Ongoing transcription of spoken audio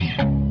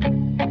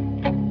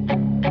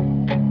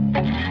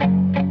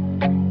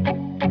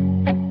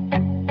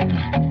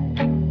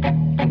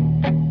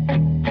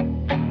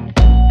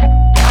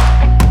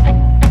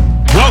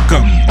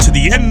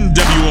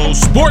NWO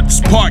Sports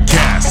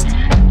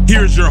Podcast.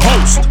 Here's your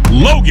host,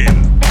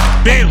 Logan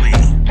Bailey.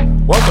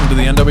 Welcome to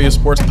the NWO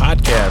Sports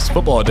Podcast,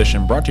 football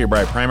edition, brought to you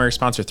by primary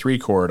sponsor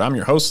 3Chord. I'm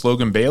your host,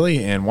 Logan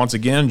Bailey, and once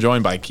again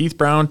joined by Keith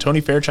Brown,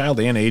 Tony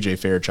Fairchild, and AJ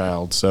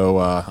Fairchild. So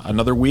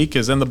another week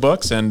is in the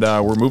books, and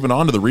we're moving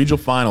on to the regional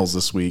finals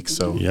this week.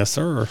 So yes,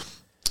 sir.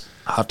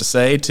 I have to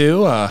say,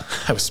 too, I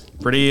was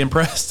pretty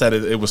impressed that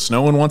it was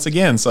snowing once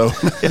again. So,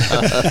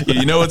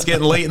 you know, it's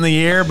getting late in the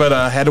year, but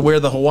I had to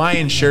wear the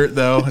Hawaiian shirt,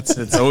 though.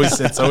 It's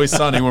always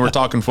sunny when we're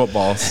talking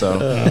football. So,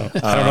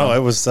 I don't know.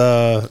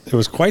 It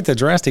was quite the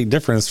drastic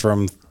difference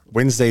from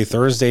Wednesday,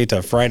 Thursday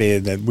to Friday.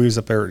 That we was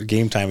up there at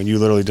game time, and you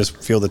literally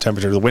just feel the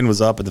temperature. The wind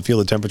was up, and the feel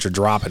the temperature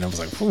drop, and it was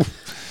like, whew.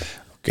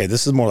 Okay,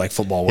 this is more like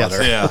football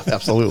weather. Yes, yeah,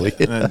 absolutely.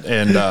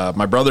 and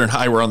my brother and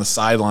I were on the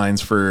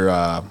sidelines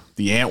for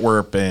the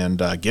Antwerp and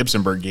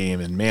Gibsonburg game.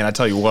 And, man, I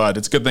tell you what,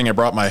 it's a good thing I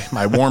brought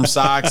my warm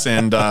socks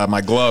and my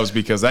gloves,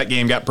 because that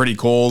game got pretty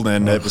cold,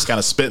 and it was kind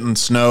of spitting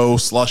snow,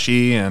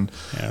 slushy, and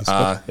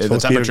the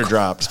temperature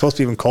dropped. It's supposed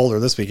to be even colder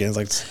this weekend.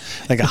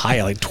 It's like a high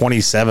of like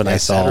 27 I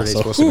saw.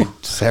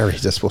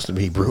 Saturday's supposed to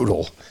be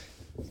brutal.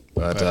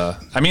 But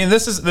I mean,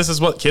 this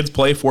is what kids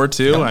play for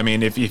too. Yep. I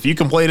mean, if you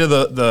can play to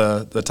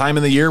the time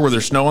of the year where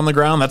there's snow on the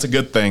ground, that's a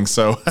good thing.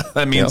 So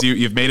that means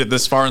you've made it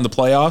this far in the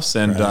playoffs,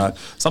 and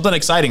something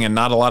exciting, and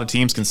not a lot of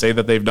teams can say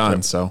that they've done.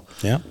 Yep. So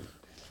yeah.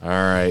 All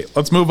right,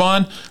 let's move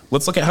on.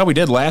 Let's look at how we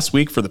did last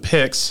week for the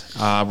picks.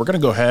 We're going to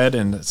go ahead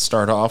and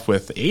start off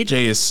with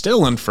AJ is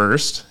still in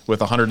first with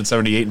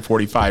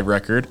 178-45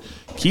 record.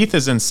 Keith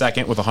is in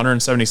second with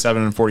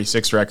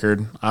 177-46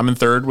 record. I'm in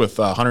third with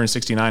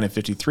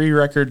 169-53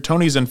 record.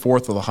 Tony's in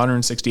fourth with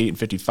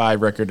 168-55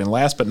 record. And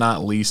last but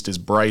not least is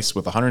Bryce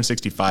with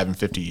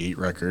 165-58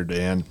 record.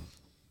 And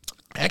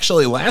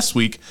actually, last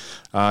week,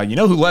 you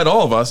know who led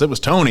all of us? It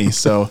was Tony.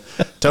 So,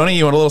 Tony,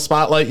 you want a little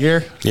spotlight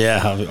here?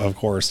 Yeah, of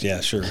course.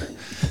 Yeah, sure.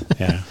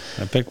 Yeah,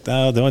 I picked the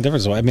only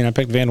difference. I mean, I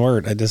picked Van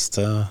Wert. I just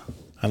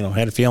I don't know,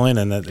 had a feeling,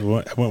 and I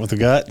went with the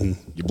gut. And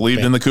you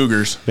believed in the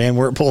Cougars. Van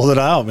Wert pulled it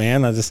out,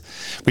 man.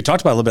 We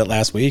talked about it a little bit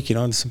last week. You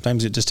know, and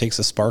sometimes it just takes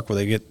a spark where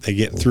they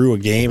get through a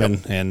game,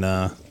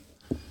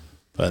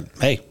 but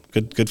hey,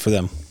 good for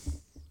them.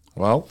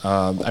 Well,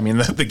 I mean,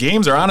 the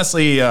games are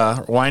honestly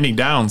winding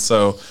down,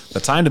 so the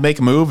time to make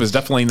a move is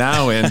definitely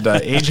now, and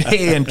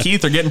AJ and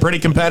Keith are getting pretty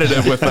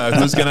competitive with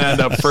who's going to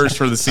end up first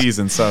for the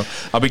season. So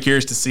I'll be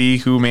curious to see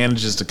who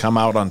manages to come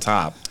out on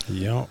top.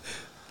 Yep.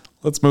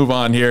 Let's move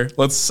on here.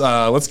 Let's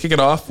kick it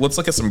off. Let's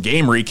look at some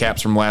game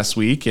recaps from last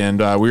week, and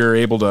we were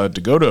able to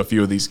go to a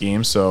few of these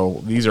games.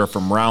 So these are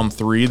from round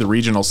 3, the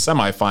regional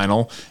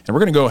semifinal, and we're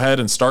going to go ahead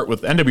and start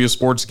with NWO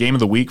Sports Game of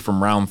the Week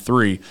from round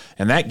 3,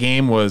 and that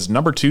game was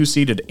number 2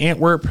 seeded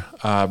Antwerp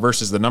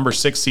versus the number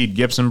 6 seed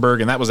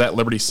Gibsonburg, and that was at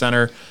Liberty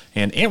Center.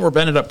 And Antwerp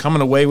ended up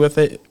coming away with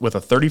it with a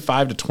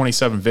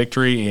 35-27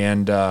 victory,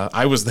 and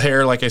I was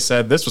there. Like I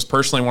said, this was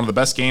personally one of the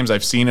best games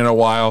I've seen in a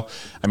while.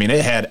 I mean,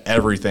 it had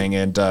everything,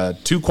 and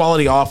two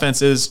quality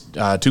offenses,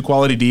 two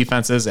quality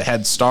defenses. It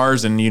had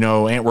stars in,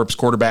 Antwerp's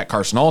quarterback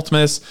Carson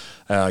Altimus.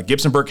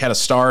 Gibsonburg had a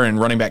star in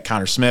running back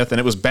Connor Smith, and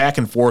it was back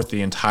and forth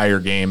the entire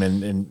game,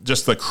 and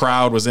just the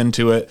crowd was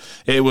into it.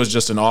 It was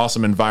just an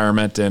awesome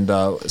environment, and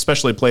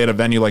especially play at a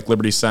venue like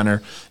Liberty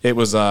Center, it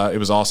was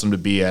awesome to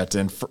be at.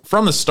 And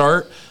from the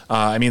start,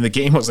 I mean, the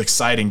game was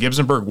exciting.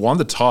 Gibsonburg won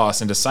the toss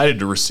and decided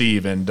to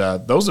receive, and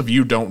those of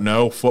you who don't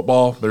know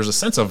football, there's a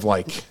sense of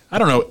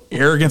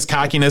arrogance,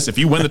 cockiness. If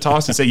you win the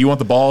toss and say you want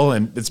the ball,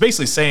 and it's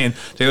basically saying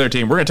to the other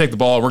team, we're going to take the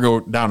ball and we're going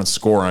to go down and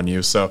score on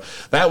you. So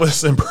that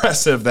was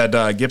impressive that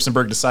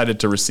Gibsonburg decided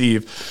to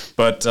receive.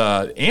 But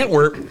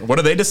Antwerp, what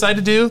did they decide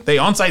to do? They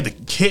onside to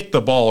kick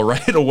the ball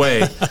right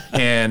away,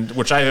 and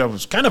which I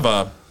was kind of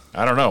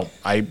I don't know.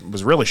 I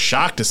was really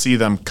shocked to see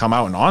them come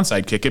out and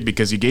onside kick it,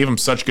 because you gave them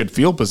such good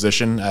field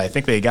position. I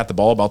think they got the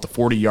ball about the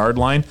 40-yard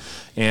line,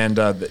 and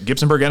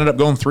Gibsonburg ended up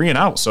going 3 and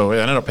out, so it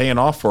ended up paying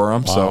off for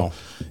them. Wow. So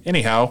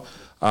anyhow,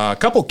 a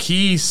couple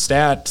key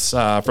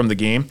stats from the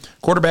game.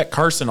 Quarterback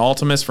Carson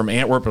Altimus from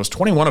Antwerp was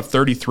 21 of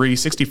 33,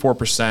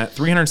 64%,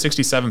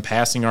 367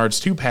 passing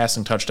yards, 2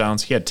 passing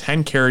touchdowns. He had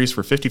 10 carries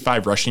for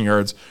 55 rushing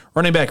yards.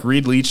 Running back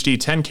Reed Leachty,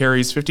 10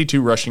 carries, 52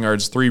 rushing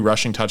yards, 3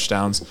 rushing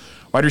touchdowns.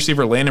 Wide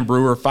receiver Landon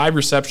Brewer, 5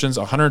 receptions,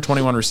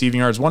 121 receiving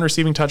yards, 1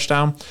 receiving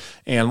touchdown.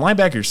 And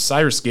linebacker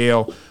Cyrus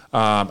Gale,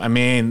 I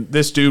mean,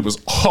 this dude was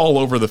all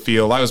over the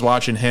field. I was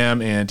watching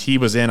him, and he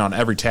was in on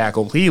every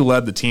tackle. He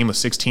led the team with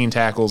 16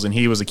 tackles, and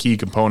he was a key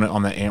component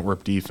on the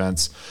Antwerp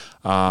defense.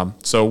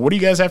 So what do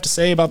you guys have to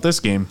say about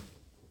this game?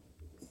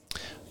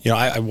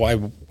 I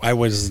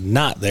was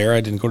not there.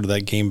 I didn't go to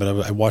that game,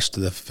 but I watched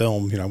the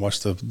film. I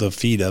watched the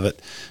feed of it.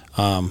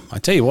 I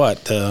tell you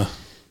what,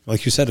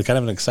 like you said, kind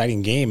of an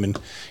exciting game, and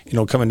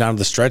coming down to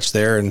the stretch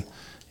there,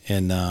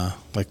 and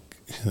like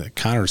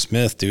Connor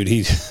Smith, dude,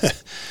 he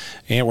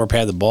Antwerp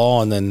had the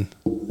ball, and then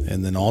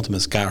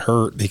Altimus got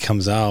hurt. He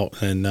comes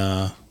out, and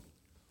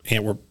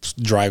Antwerp's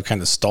drive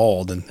kind of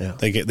stalled, and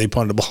they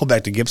punted the ball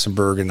back to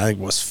Gibsonburg, and I think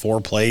it was 4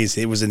 plays.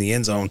 It was in the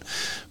end zone,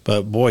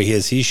 but boy,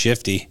 he's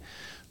shifty.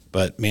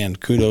 But man,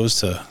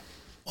 kudos to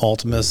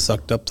Altimus,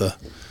 sucked up the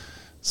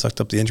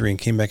sucked up the injury and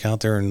came back out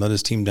there and led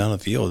his team down the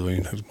field.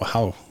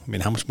 How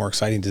much more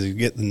exciting does it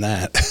get than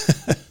that?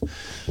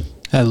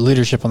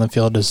 Leadership on the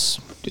field is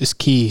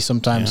key.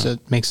 Sometimes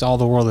it makes all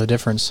the world of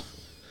difference.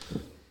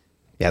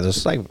 Yeah,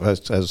 just like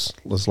as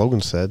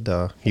Logan said,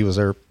 he was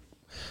there.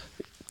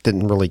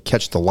 Didn't really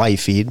catch the live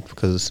feed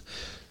because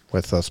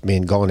with us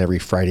being gone every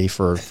Friday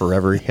for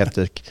forever, you have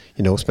to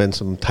spend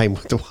some time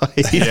with the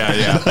wife.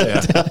 Yeah.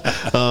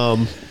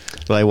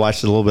 But I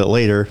watched it a little bit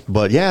later.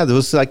 But yeah, there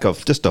was like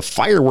just a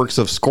fireworks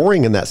of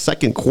scoring in that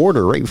second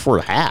quarter, right before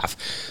the half.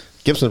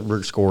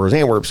 Gibsonburg scores,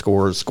 Antwerp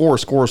scores,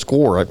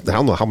 score. I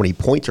don't know how many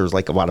points. There was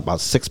like about a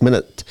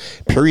 6-minute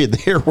period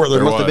there where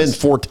there must have been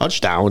 4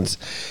 touchdowns.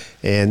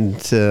 And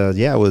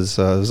it was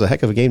a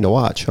heck of a game to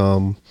watch.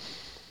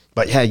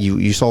 But yeah,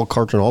 you saw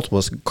Carson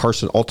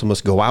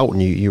Ultimus go out,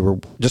 and you were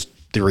just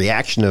the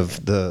reaction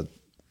of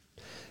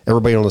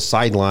everybody on the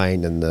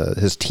sideline and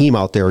his team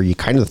out there. You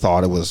kind of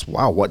thought it was,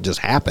 wow, what just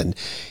happened?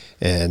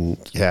 And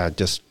yeah,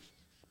 just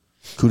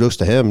kudos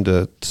to him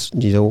to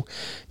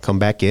come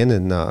back in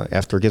and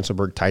after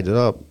Gibsonburg tied it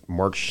up,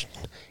 march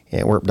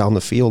Antwerp down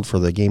the field for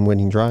the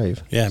game-winning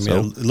drive. Yeah,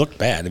 it looked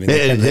bad.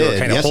 They were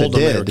kind of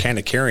holding him. They were kind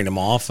of carrying him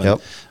off,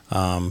 and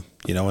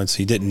and so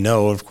he didn't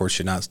know. Of course,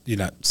 you're not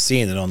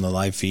seeing it on the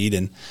live feed,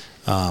 and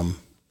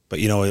but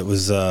it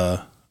was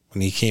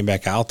when he came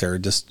back out there,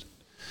 just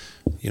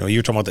you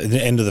were talking about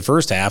the end of the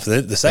first half.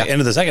 The end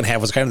of the second half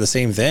was kind of the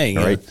same thing,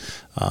 right?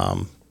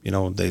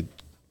 They.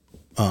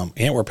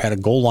 Antwerp had a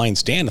goal line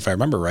stand, if I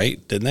remember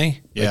right, didn't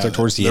they? Yeah, right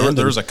towards the end.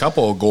 There was a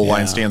couple of goal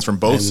line stands from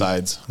both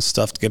sides.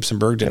 Stuffed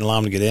Gibsonburg, didn't allow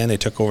them to get in. They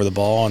took over the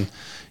ball, and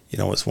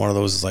it's one of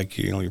those like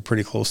you're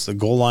pretty close to the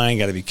goal line,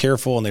 got to be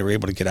careful, and they were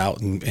able to get out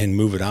and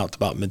move it out to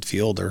about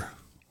midfield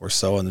or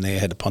so, and then they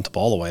had to punt the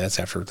ball away.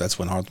 That's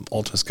when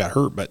Ultimus got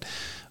hurt, but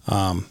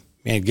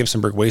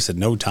Gibsonburg wasted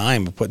no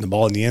time of putting the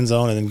ball in the end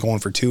zone and then going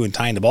for 2 and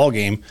tying the ball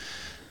game,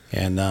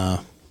 and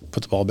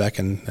put the ball back,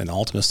 and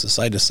Ultimus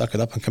decided to suck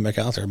it up and come back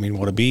out there.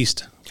 What a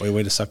beast.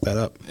 Way to suck that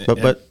up.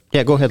 But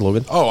yeah, go ahead,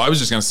 Logan. Oh, I was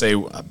just going to say,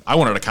 I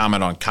wanted to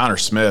comment on Connor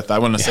Smith. I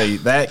want to say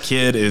that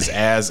kid is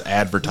as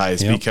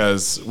advertised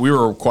because we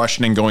were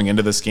questioning going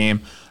into this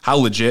game, how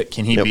legit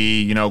can he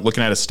be?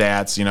 Looking at his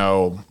stats,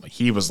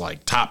 he was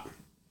like top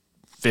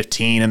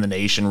 15 in the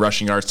nation,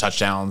 rushing yards,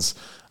 touchdowns.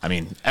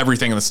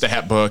 Everything in the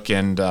stat book,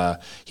 and I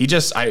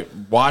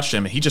watched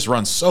him, and he just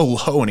runs so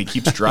low, and he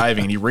keeps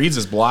driving, and he reads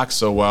his blocks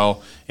so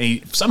well, and he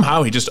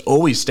just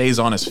always stays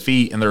on his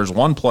feet. And there's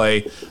one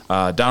play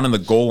down in the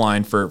goal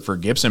line for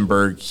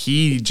Gibsonburg,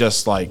 he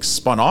just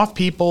spun off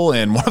people,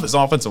 and one of his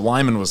offensive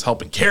linemen was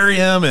helping carry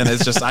him, and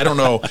it's just, I don't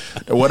know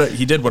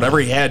he did whatever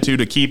he had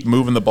to keep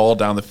moving the ball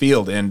down the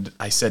field. And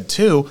I said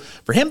too,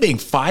 for him being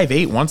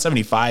 5'8",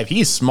 175,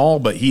 he's small,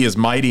 but he is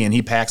mighty, and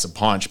he packs a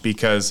punch,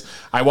 because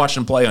I watched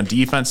him play on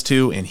defense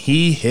too, and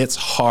he hits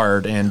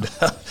hard, and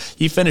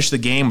he finished the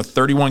game with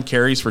 31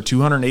 carries for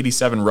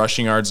 287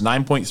 rushing yards,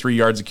 9.3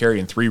 yards a carry,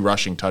 and 3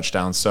 rushing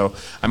touchdowns. So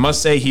I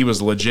must say he was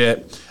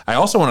legit. I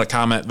also want to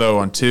comment though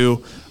on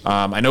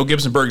I know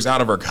Gibsonburg's out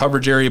of our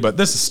coverage area, but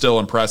this is still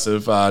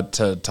impressive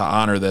to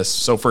honor this.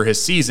 So for his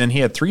season, he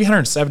had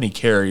 370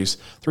 carries,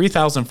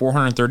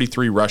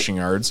 3,433 rushing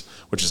yards,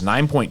 which is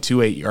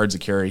 9.28 yards a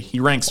carry.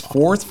 He ranks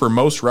 4th for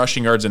most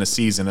rushing yards in a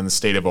season in the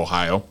state of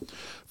Ohio.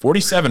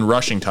 47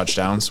 rushing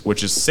touchdowns,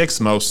 which is 6th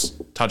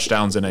most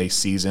touchdowns in a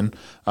season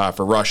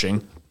for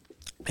rushing.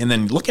 And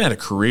then looking at a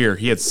career,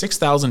 he had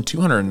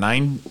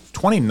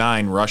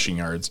 6,229 rushing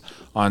yards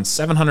on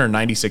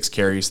 796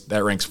 carries.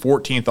 That ranks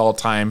 14th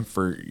all-time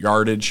for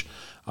yardage.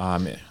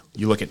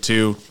 You look at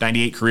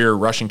 98 career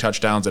rushing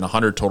touchdowns and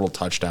 100 total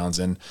touchdowns.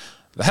 And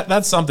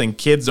that's something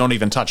kids don't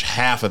even touch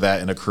half of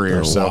that in a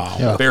career.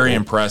 Very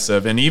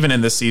impressive. And even in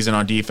this season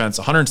on defense,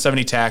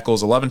 170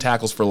 tackles, 11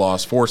 tackles for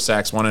loss, 4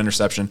 sacks, 1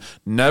 interception.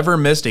 Never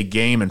missed a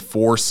game in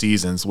 4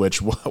 seasons,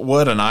 which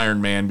what an Iron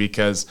Man,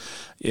 because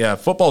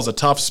football is a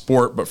tough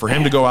sport, but for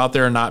him to go out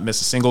there and not miss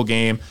a single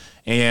game.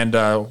 And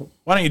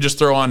why don't you just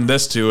throw on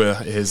this to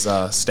his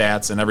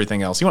stats and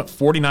everything else? He went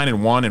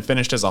 49-1 and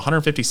finished as a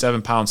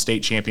 157-pound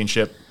state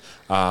championship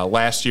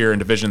last year in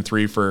Division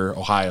III for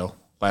Ohio.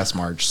 Last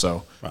March,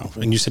 so. Wow.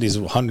 And you said he's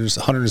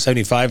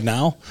 175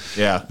 now?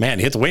 Yeah. Man,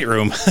 he hit the weight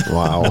room.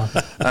 Wow.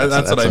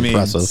 That's what I mean.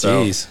 Impressive.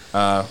 So,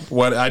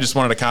 I just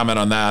wanted to comment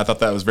on that. I thought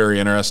that was very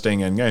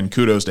interesting, and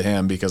kudos to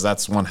him, because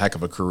that's one heck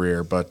of a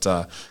career. But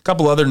a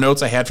couple other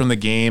notes I had from the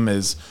game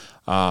is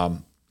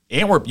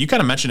Antwerp, you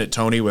kind of mentioned it,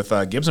 Tony, with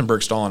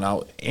Gibsonburg stalling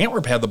out.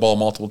 Antwerp had the ball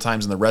multiple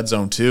times in the red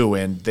zone too,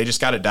 and they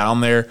just got it down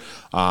there.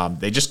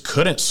 They just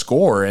couldn't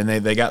score, and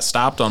they got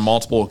stopped on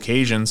multiple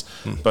occasions.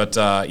 But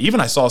even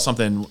I saw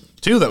something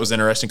too that was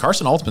interesting.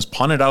 Carson Ultimus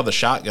punted out of the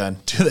shotgun,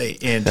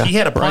 and he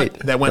had a punt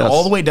that went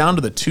all the way down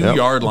to the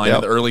 2-yard line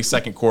in the early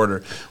second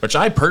quarter, which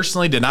I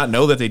personally did not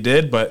know that they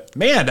did. But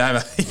man,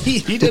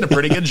 he did a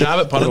pretty good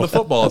job at punting the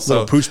football.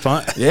 So pooch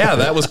punt. Yeah,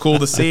 that was cool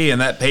to see, and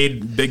that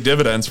paid big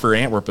dividends for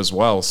Antwerp as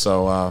well.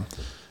 So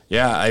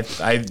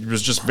I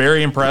was just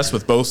very impressed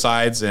with both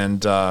sides,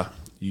 and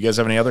You guys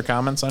have any other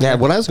comments on Yeah, here?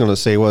 what I was going to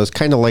say was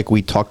kind of like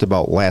we talked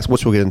about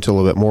which we'll get into a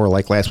little bit more.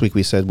 Like last week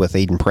we said with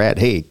Aiden Pratt,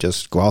 hey,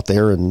 just go out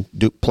there and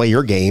play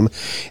your game.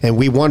 And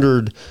we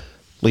wondered,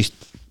 at least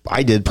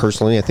I did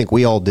personally, I think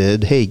we all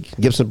did, hey,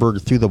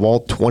 Gibsonburg threw the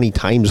ball 20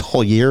 times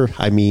all year.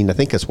 I mean, I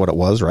think that's what it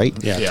was, right?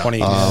 Yeah, 20.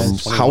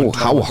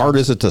 How hard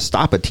is it to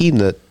stop a team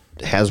that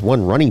has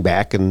one running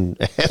back? And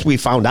as we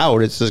found out,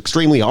 it's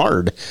extremely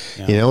hard.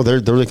 Yeah. They're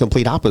the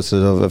complete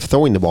opposite of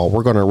throwing the ball.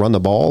 We're going to run the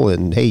ball,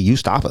 and hey, you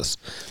stop us.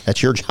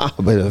 That's your job.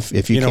 But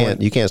if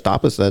you can't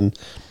stop us, then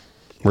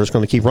we're just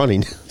going to keep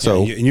running.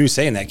 So you were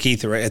saying that,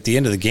 Keith, right at the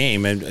end of the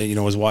game, and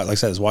like I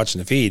said, I was watching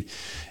the feed.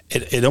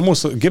 It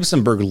almost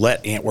Gibsonburg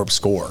let Antwerp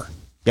score.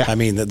 Yeah, I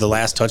mean the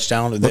last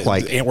touchdown,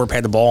 Antwerp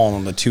had the ball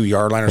on the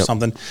 2-yard line or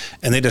something,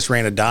 and they just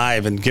ran a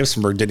dive, and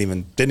Gibsonburg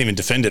didn't even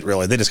defend it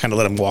really. They just kind of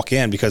let them walk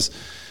in because,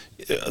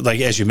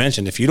 like as you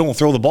mentioned, if you don't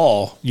throw the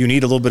ball, you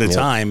need a little bit of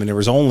time, and there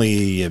was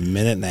only a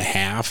minute and a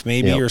half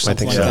maybe or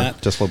something like that.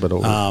 Just a little bit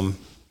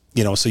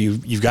over. So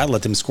you've got to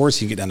let them score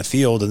so you get down the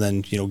field, and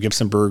then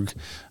Gibsonburg.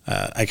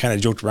 I kind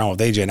of joked around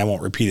with AJ, and I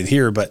won't repeat it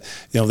here, but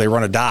they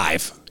run a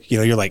dive.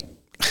 You're like,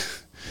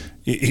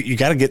 you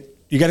got to get.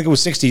 You got to go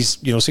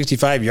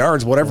 65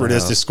 yards, whatever it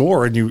is to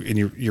score, and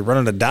you're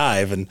running a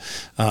dive. And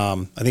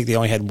I think they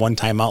only had one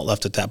timeout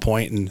left at that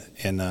point,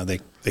 and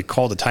they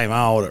called a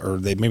timeout, or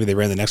maybe they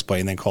ran the next play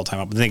and then called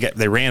timeout. But then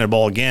they ran the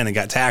ball again and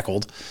got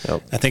tackled.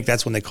 Yep. I think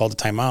that's when they called the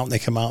timeout, and they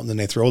come out and then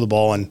they throw the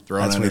ball, and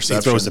that's when he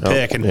throws the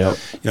pick. And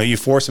you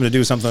force them to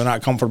do something they're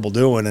not comfortable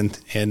doing,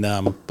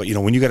 but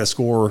when you got to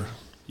score,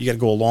 you got to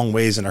go a long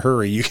ways in a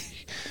hurry.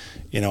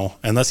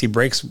 Unless he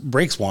breaks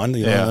one,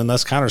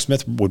 unless Connor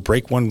Smith would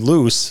break one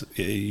loose,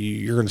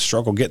 you're going to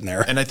struggle getting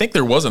there. And I think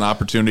there was an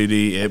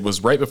opportunity. It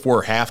was right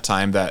before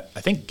halftime that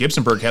I think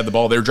Gibsonburg had the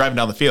ball. They were driving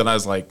down the field, and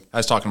I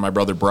was talking to my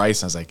brother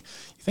Bryce, and I was like,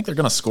 you think they're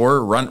going to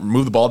score,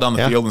 move the ball down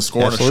the field and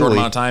score in a short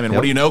amount of time? And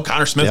what do you know?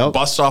 Connor Smith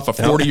busts off a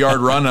 40-yard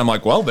run, and I'm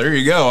like, well, there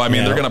you go. I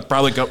mean, they're going to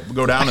probably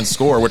go down and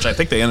score, which I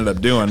think they ended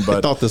up doing. But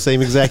I thought the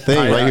same exact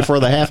thing right before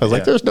the half. I was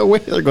like, there's no way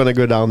they're going to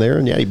go down there.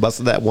 And, he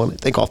busted that one, I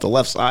think, off the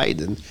left side.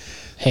 And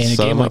hey, in a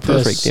game like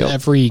this,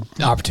 every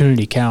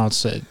opportunity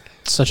counts. It's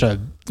such a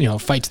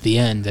fight to the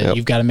end that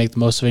you've got to make the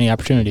most of any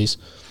opportunities.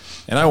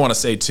 And I want to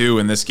say, too,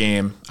 in this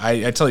game,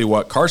 I tell you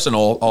what, Carson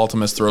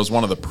Altimus throws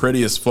one of the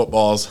prettiest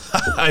footballs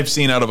I've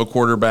seen out of a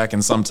quarterback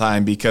in some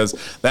time, because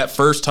that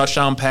first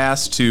touchdown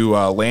pass to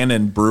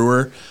Landon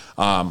Brewer,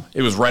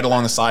 it was right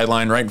along the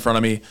sideline, right in front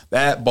of me.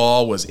 That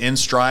ball was in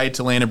stride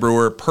to Landon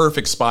Brewer,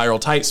 perfect spiral,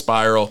 tight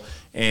spiral.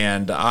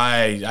 And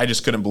I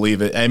just couldn't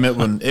believe it. I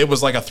mean, it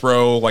was like a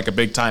throw, like a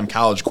big-time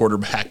college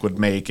quarterback would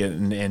make it,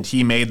 and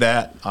he made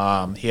that.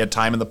 He had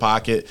time in the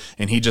pocket,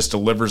 and he just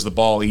delivers the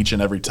ball each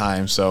and every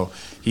time. So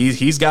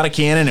he's got a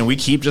cannon, and we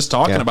keep just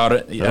talking about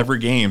it every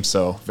game.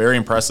 So very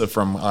impressive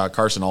from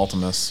Carson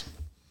Altimus.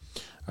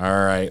 All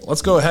right,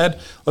 let's go ahead.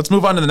 Let's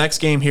move on to the next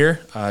game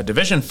here.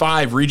 Division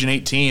 5, Region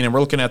 18, and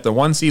we're looking at the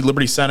 1 seed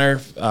Liberty Center,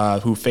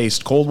 who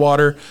faced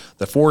Coldwater,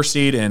 the 4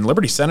 seed, and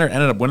Liberty Center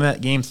ended up winning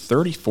that game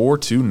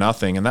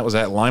 34-0, and that was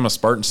at Lima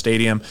Spartan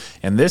Stadium.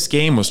 And this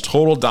game was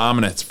total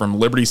dominance from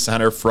Liberty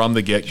Center from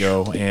the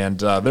get-go, and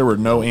there were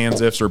no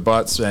ands, ifs, or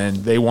buts, and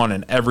they won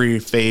in every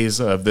phase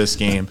of this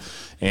game.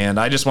 And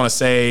I just want to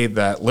say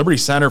that Liberty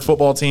Center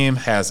football team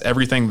has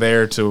everything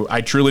there to,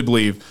 I truly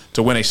believe,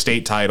 to win a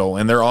state title.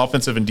 And their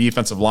offensive and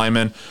defensive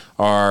linemen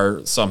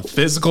are some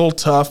physical,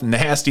 tough,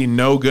 nasty,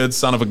 no good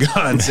son of a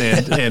guns.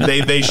 And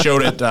they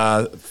showed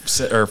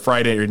it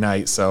Friday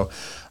night. So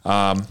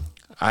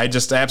I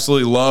just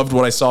absolutely loved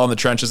what I saw in the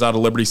trenches out of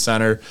Liberty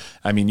Center.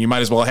 I mean, you might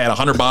as well have had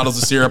 100 bottles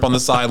of syrup on the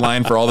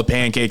sideline for all the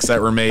pancakes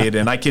that were made.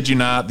 And I kid you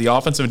not, the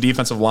offensive and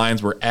defensive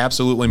lines were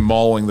absolutely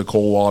mauling the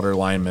Coldwater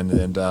linemen.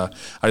 And I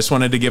just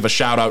wanted to give a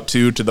shout out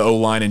to the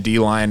O-line and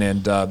D-line.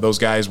 And those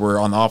guys were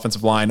on the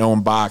offensive line,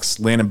 Owen Box,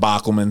 Landon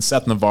Bockelman,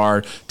 Seth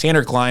Navarre,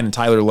 Tanner Klein, and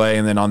Tyler Lay.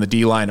 And then on the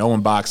D-line,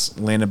 Owen Box,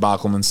 Landon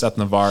Bockelman, Seth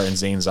Navarre, and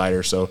Zane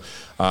Zeider. So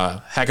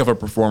heck of a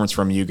performance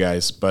from you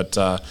guys. But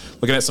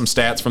looking at some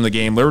stats from the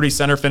game, Liberty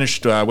Center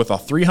finished with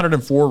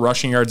 304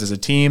 rushing yards as a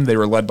team. They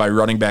were led by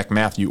running back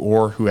Matthew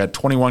Orr, who had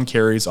 21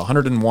 carries,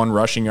 101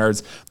 rushing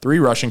yards, 3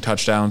 rushing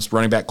touchdowns.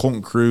 Running back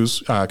Colton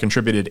Cruz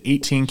contributed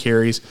 18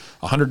 carries,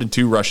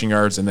 102 rushing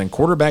yards. And then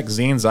quarterback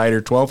Zane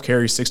Zeider, 12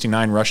 carries,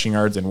 69 rushing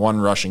yards, and 1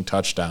 rushing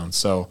touchdown.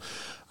 So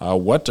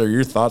what are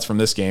your thoughts from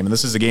this game? And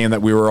this is a game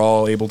that we were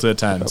all able to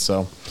attend.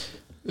 So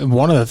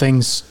one of the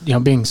things,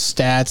 being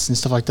stats and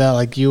stuff like that,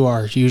 like you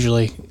are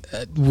usually,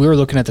 we were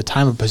looking at the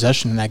time of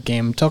possession in that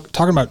game,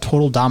 talking about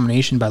total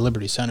domination by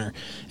Liberty Center.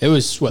 It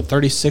was,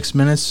 36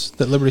 minutes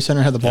that Liberty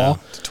Center had the ball?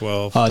 To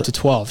 12. To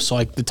 12.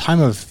 So, the time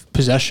of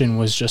possession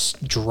was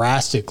just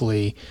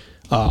drastically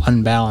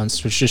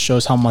unbalanced, which just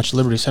shows how much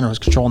Liberty Center was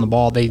controlling the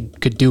ball. They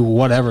could do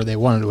whatever they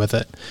wanted with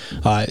it.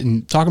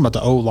 And talking about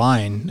the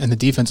O-line and the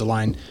defensive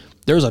line,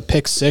 there was a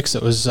pick six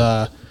that was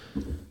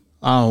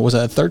was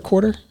that third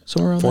quarter?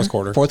 Somewhere around Fourth there?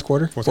 quarter. Fourth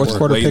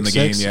quarter Late pick in the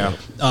game, six. yeah.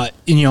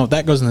 And,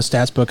 that goes in the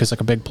stats book as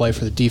a big play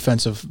for the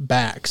defensive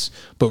backs.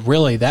 But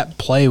really, that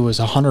play was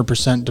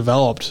 100%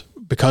 developed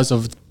because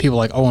of people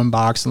like Owen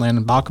Box and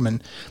Landon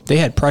Bockelman, they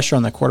had pressure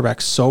on the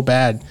quarterback so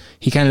bad,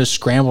 he kind of just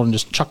scrambled and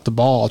just chucked the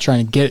ball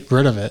trying to get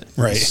rid of it.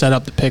 Right. Set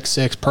up the pick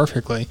six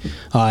perfectly.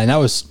 And that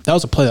was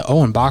a play that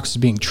Owen Box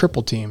was being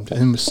triple teamed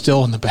and was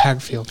still in the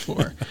backfield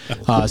for.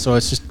 So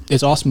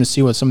it's awesome to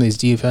see what some of these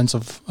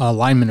defensive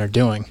linemen are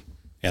doing.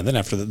 Yeah, and then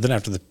after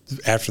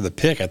the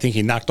pick, I think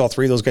he knocked all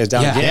three of those guys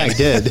down. Yeah, he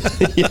did.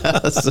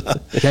 Yes.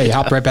 Yeah, he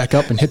hopped right back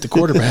up and hit the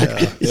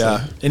quarterback.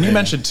 Yeah. And you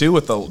mentioned too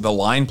with the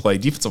line play,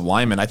 defensive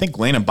lineman, I think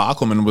Landon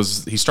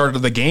Bockelman he started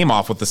the game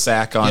off with the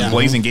sack on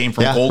Blazing Game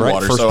from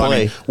Coldwater. Right, so play. I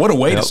mean, what a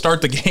way to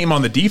start the game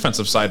on the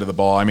defensive side of the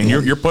ball. I mean,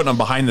 you're putting them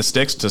behind the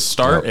sticks to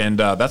start, and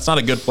that's not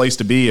a good place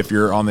to be if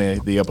you're on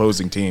the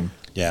opposing team.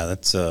 Yeah,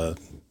 that's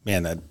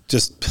man, that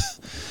just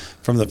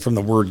from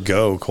the word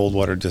go,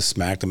 Coldwater just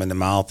smacked him in the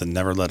mouth and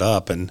never let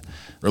up. And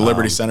Or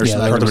Liberty Center.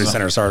 Liberty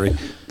Center, sorry.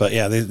 But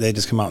yeah, they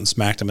just come out and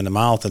smacked him in the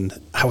mouth, and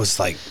I was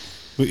like,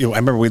 I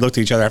remember we looked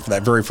at each other after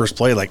that very first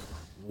play, like,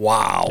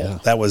 wow,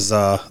 that was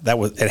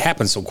it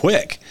happened so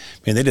quick. I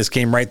mean, they just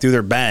came right through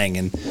their bang,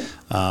 and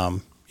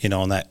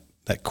and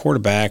that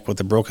quarterback with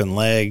the broken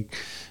leg,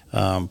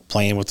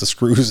 playing with the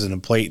screws and a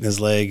plate in his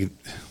leg,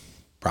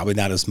 probably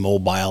not as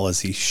mobile as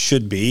he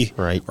should be,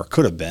 right, or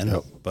could have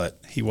been, but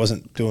he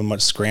wasn't doing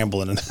much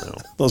scrambling, and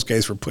those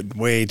guys were putting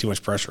way too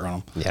much pressure on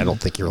him. Yeah, I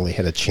don't think he really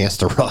had a chance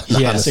to run.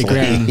 Yeah, honestly.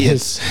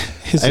 his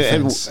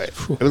defense.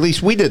 At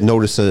least we didn't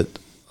notice it.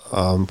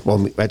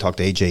 Well, I talked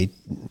to AJ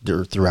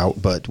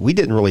throughout, but we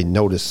didn't really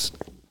notice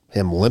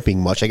him limping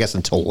much, I guess,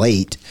 until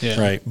late. Yeah.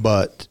 Right.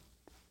 But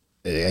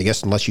I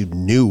guess unless you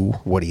knew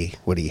what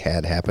he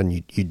had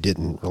happened, you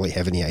didn't really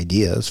have any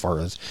idea as far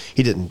as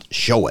he didn't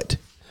show it.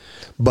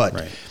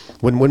 But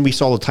when we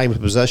saw the time of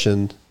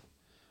possession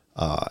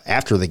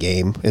after the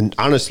game, and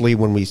honestly,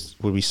 when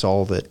we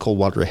saw that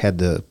Coldwater had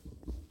the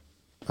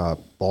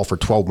ball for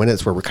 12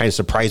 minutes, we were kind of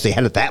surprised they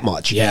had it that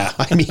much. Yeah.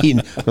 I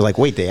mean, we're like,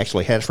 wait, they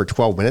actually had it for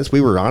 12 minutes?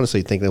 We were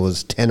honestly thinking it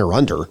was 10 or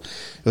under.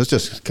 It was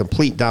just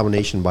complete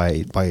domination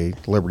by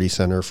Liberty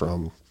Center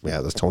from,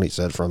 as Tony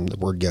said, from the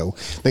word go.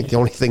 I think the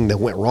only thing that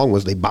went wrong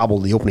was they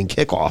bobbled the opening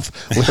kickoff.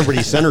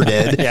 Liberty Center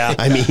did. Yeah.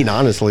 I mean,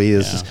 honestly,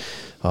 you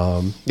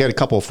had a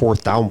couple of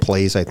fourth down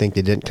plays. I think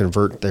they didn't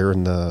convert there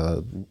in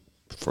the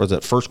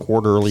first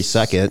quarter, early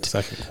second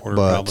quarter,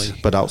 probably.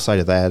 But outside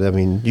of that, I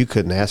mean, you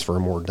couldn't ask for a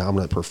more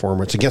dominant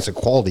performance against a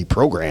quality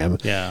program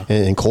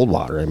in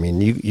Coldwater. I mean,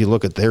 you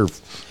look at their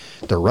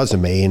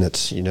resume, and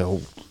it's,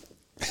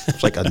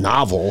 it's like a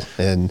novel.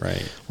 And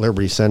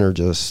Liberty Center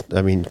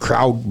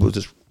crowd was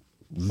just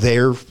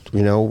there,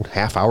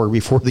 half hour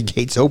before the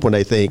gates opened.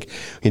 I think,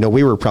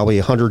 we were probably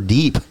 100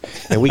 deep,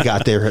 and we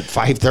got there at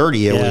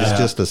 5:30. It was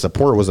just, the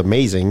support was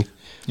amazing.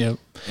 Yep.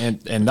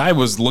 And I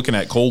was looking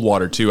at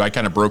Coldwater too. I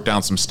kind of broke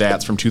down some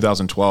stats from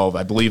 2012.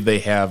 I believe they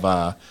have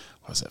I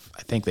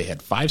think they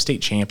had 5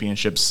 state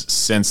championships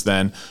since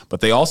then, but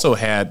they've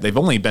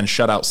only been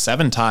shut out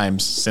 7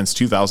 times since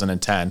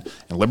 2010.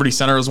 And Liberty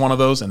Center is one of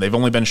those, and they've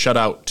only been shut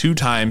out 2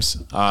 times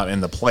in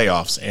the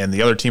playoffs. And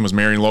the other team was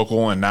Marion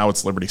Local, and now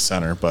it's Liberty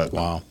Center. But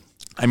wow.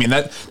 I mean,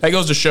 that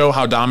goes to show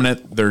how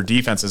dominant their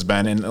defense has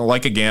been. And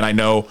again, I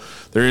know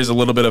there is a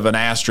little bit of an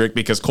asterisk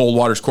because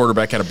Coldwater's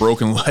quarterback had a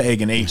broken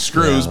leg and 8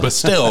 screws, but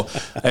still,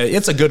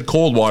 it's a good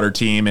Coldwater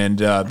team, and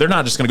they're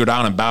not just going to go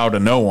down and bow to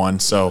no one.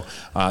 So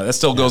that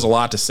still goes a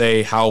lot to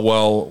say how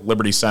well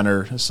Liberty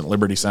Center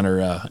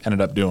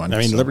ended up doing. I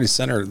mean, Liberty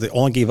Center, they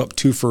only gave up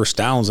 2 first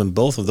downs, and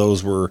both of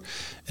those were,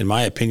 in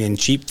my opinion,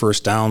 cheap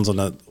first downs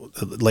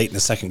late in the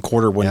second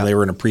quarter when they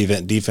were in a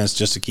prevent defense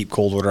just to keep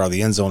Coldwater out of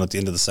the end zone at the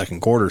end of the second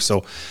quarter.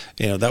 So,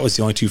 that was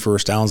the only 2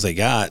 first downs they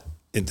got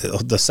in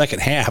the second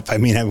half. I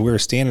mean, we were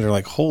standing there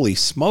like, holy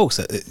smokes,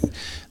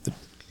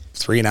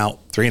 3 and out.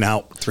 I mean,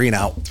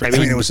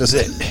 it was just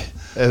it.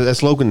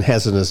 As Logan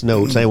has in his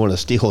notes, I want to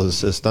steal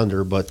his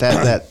thunder, but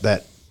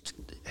that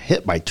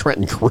hit by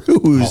Trenton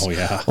Cruz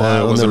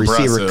on the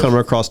receiver coming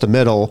across the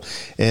middle.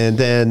 And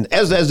then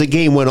as the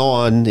game went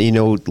on,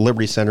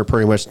 Liberty Center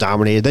pretty much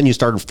dominated. Then you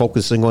started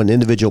focusing on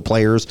individual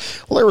players.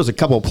 Well, there was a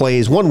couple of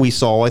plays. One we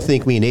saw, I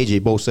think me and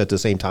AJ both said at the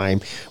same time,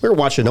 we were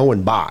watching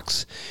Owen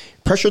Box.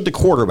 Pressured the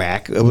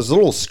quarterback. It was a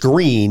little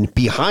screen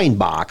behind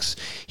Box.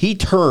 He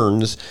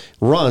turns,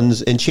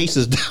 runs, and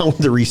chases down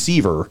the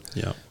receiver.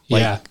 Yeah.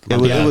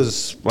 It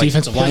was like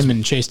defensive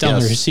lineman chased down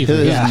the receiver.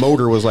 His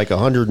motor was like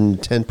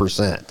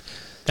 110%.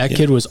 That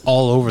kid was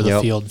all over the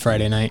field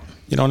Friday night.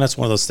 And that's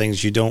one of those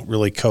things you don't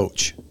really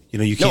coach.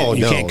 You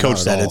can't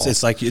coach that.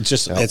 It's like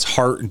it's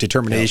heart and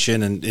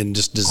determination and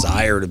just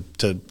desire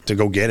to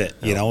go get it.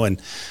 And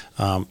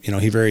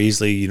he very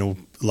easily, a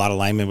lot of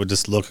linemen would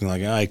just look and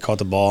like, I caught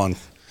the ball and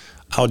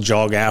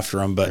jog after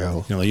them, but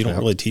you don't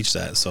really teach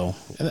that. So,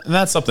 and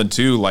that's something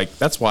too. Like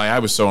that's why I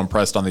was so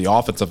impressed on the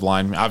offensive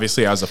line.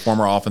 Obviously, I was a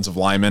former offensive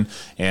lineman,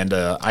 and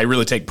I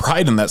really take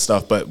pride in that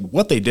stuff. But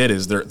what they did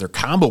is their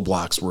combo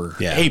blocks were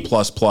A++.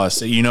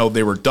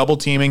 They were double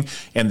teaming,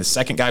 and the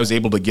second guy was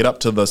able to get up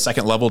to the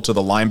second level to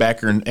the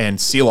linebacker and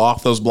seal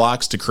off those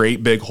blocks to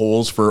create big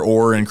holes for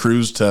Orr and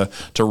Cruz to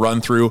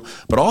run through.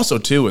 But also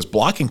too is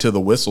blocking to the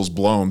whistles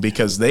blown,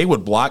 because they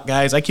would block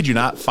guys, I kid you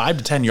not, 5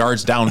 to 10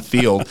 yards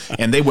downfield,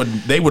 and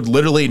they would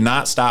literally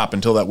not stop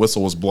until that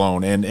whistle was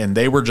blown, and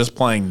they were just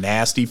playing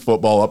nasty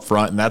football up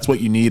front, and that's what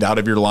you need out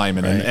of your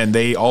linemen. Right.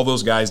 And all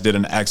those guys did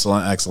an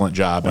excellent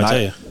job. Well, I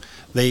tell you,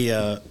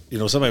 they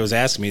somebody was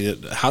asking me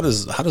that how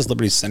does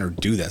Liberty Center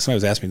do that? Somebody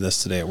was asking me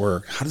this today at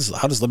work. How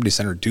does Liberty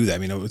Center do that? I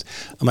mean, I'm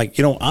like,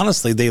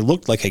 honestly, they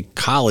looked like a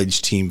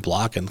college team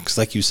blocking, because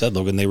like you said,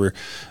 Logan, they were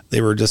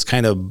just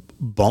kind of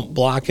bump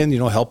blocking,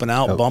 helping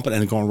out, bumping,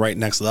 and going right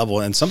next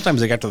level. And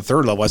sometimes they got to the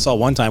third level. I saw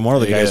one time one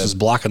of the guys was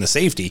blocking the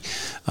safety.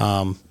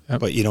 But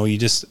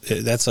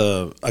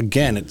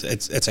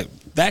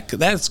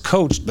that's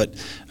coached, but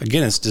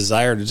again, it's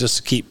desire to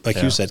just keep,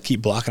 like you said,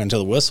 keep blocking until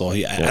the whistle.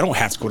 I don't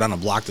have to go down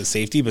and block the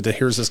safety, but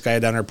here's this guy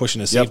down there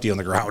pushing the safety on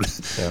the ground.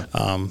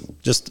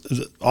 Just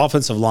the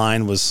offensive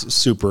line was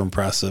super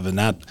impressive, and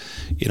that,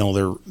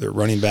 their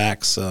running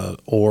backs,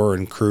 Orr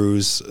and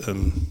Cruz,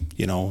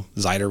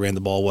 Zyder ran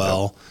the ball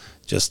well.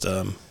 Just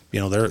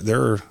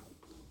they're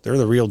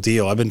the real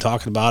deal. I've been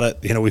talking about it.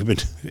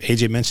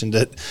 AJ mentioned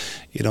it.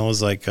 It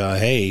was like,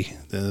 hey,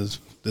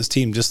 this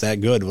team just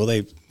that good. Well,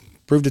 they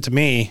proved it to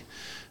me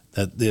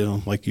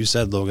that, like you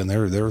said, Logan,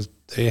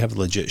 they have a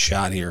legit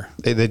shot here.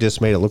 They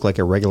just made it look like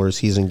a regular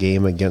season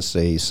game against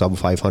a sub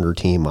 500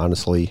 team.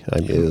 Honestly,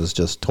 it was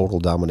just total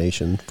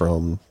domination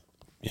from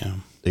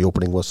the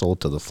opening whistle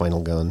to the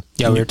final gun.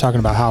 Yeah, we were talking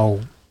about how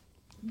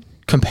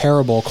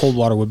comparable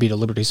Coldwater would be to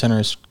Liberty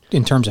Center's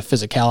in terms of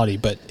physicality,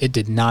 but it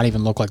did not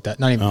even look like that,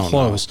 not even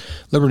close. No.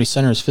 Liberty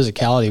Center's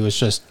physicality was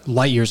just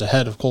light years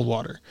ahead of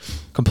Coldwater.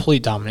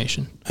 Complete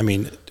domination. I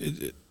mean,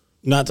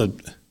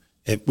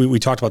 we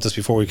talked about this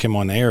before we came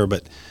on the air,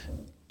 but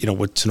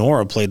when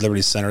Sonora played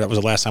Liberty Center, that was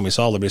the last time we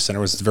saw Liberty Center.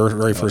 It was the very,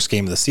 very first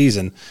game of the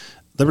season.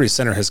 Liberty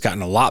Center has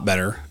gotten a lot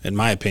better, in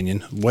my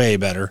opinion, way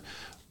better.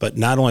 But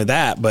not only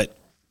that, but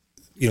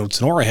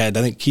Sonora had,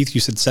 I think, Keith,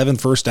 you said 7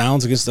 first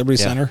downs against Liberty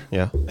Center.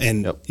 Yeah.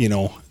 And,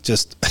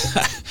 just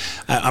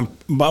I'm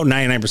about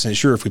 99%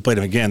 sure if we played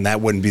them again,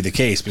 that wouldn't be the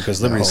case,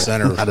 because Liberty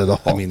Center, not at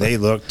all. I mean, they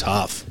look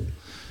tough.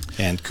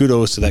 And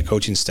kudos to that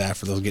coaching staff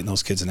for getting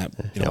those kids in that,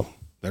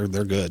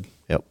 they're good.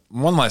 Yep.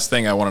 One last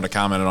thing I wanted to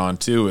comment on,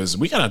 too, is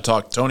we kind of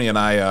talked, Tony and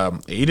I,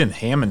 Aiden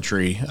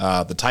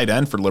Hammondtree, the tight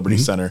end for Liberty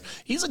Center.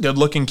 He's a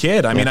good-looking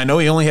kid. I mean, I know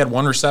he only had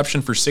 1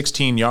 reception for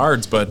 16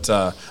 yards, but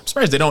I'm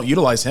surprised they don't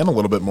utilize him a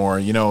little bit more.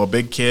 A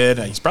big kid.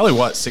 He's probably,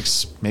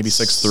 maybe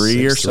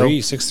 6'3" or so?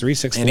 6'3",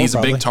 6'4", and he's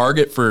probably a big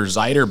target for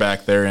Zyder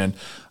back there, and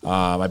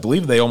I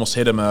believe they almost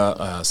hit him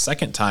a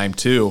second time,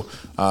 too.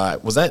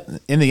 Was that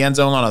in the end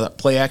zone on a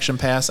play-action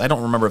pass? I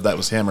don't remember if that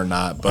was him or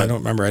not. But I don't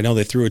remember. I know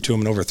they threw it to him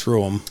and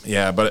overthrew him.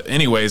 Yeah, but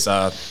anyways,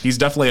 he's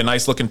definitely a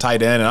nice-looking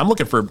tight end, and I'm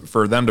looking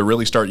for them to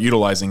really start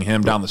utilizing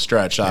him down the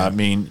stretch. I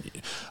mean,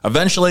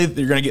 eventually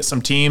you're going to get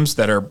some teams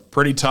that are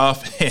pretty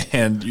tough,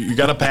 and you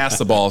got to pass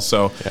the ball.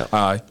 So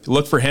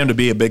look for him to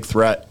be a big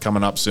threat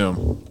coming up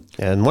soon.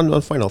 And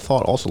one final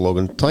thought also,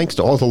 Logan, thanks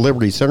to all the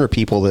Liberty Center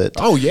people that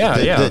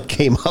that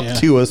came up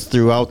to us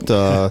throughout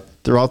the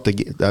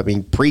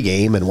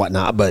pregame and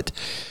whatnot. But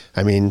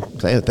I mean,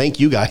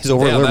 thank you guys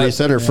over at Liberty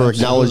Center for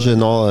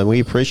acknowledging all, and we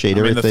appreciate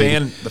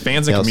everything. The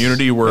fans and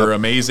community were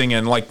amazing,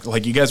 and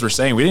like you guys were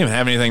saying, we didn't even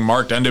have anything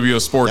marked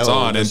NWO Sports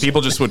on, and people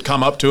just would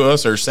come up to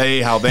us or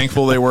say how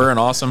thankful they were and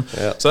awesome.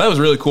 So that was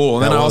really cool.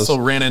 And then I also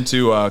ran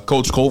into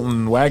Coach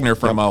Colton Wagner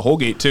from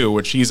Holgate too,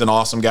 which he's an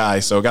awesome guy.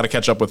 So got to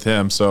catch up with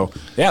him. So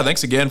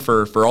thanks again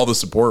for all the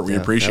support. We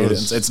appreciate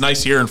it. It's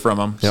nice hearing from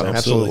him. Yeah, so.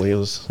 Absolutely. It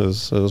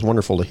was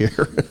wonderful to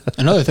hear.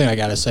 Another thing I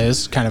got to say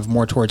is kind of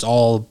more towards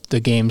all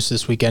the games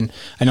this weekend.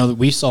 I know that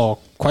we saw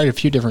quite a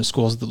few different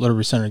schools at the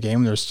Liberty Center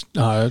game. There's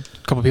a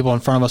couple people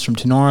in front of us from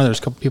Tenora. There's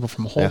a couple people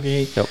from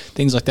Holgate,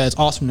 things like that. It's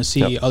awesome to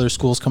see other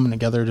schools coming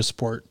together to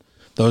support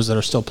those that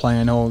are still playing.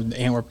 I know the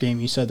Antwerp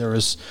game, you said there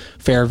was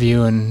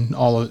Fairview and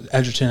all of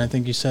Edgerton. I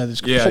think you said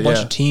there's a whole bunch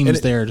of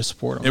teams there to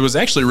support them. It was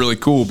actually really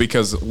cool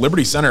because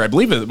Liberty Center, I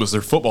believe it was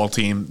their football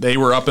team. They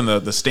were up in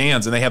the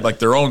stands and they had like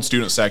their own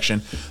student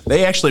section.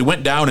 They actually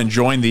went down and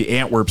joined the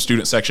Antwerp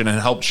student section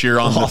and helped cheer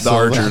on the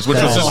Archers,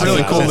 which was just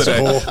really cool today.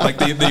 Cool. Like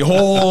the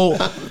whole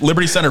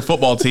Liberty Center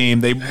football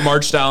team, they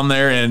marched down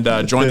there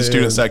and joined the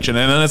student section.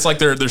 And then it's like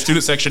their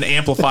student section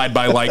amplified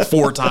by like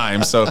 4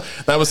 times. So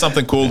that was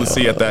something cool to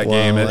see at that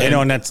game.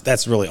 And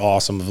that's really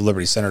awesome of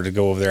Liberty Center to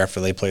go over there after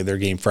they played their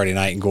game Friday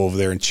night and go over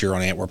there and cheer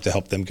on Antwerp to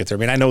help them get there.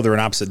 I mean, I know they're in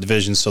opposite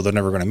divisions, so they're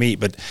never going to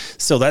meet, but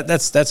still,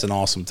 that's an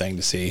awesome thing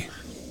to see.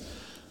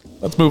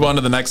 Let's move on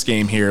to the next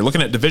game here.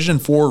 Looking at Division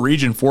 4,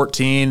 Region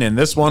 14, and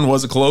this one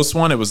was a close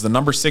one. It was the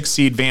number 6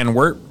 seed Van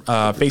Wert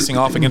facing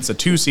off against the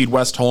 2 seed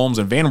West Holmes,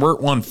 and Van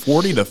Wert won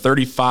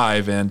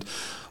 40-35, and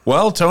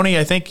Well, Tony,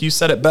 I think you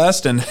said it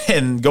best,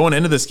 and going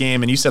into this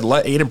game, and you said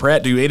let Aiden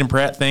Pratt do Aiden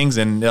Pratt things,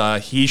 and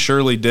he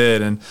surely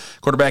did. And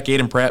quarterback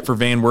Aiden Pratt for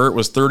Van Wert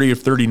was 30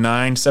 of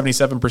 39,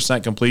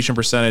 77% completion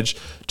percentage,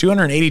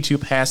 282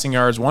 passing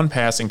yards, 1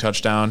 passing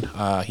touchdown.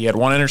 He had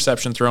 1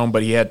 interception thrown,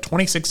 but he had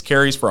 26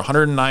 carries for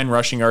 109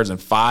 rushing yards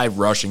and 5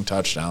 rushing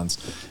touchdowns.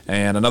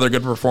 And another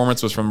good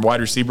performance was from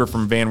wide receiver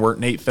from Van Wert,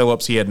 Nate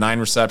Phillips. He had 9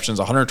 receptions,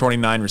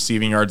 129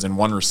 receiving yards, and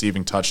 1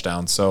 receiving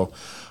touchdown. So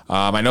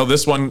I know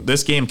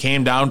this game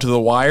came down to the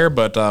wire,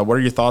 but what are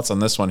your thoughts on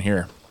this one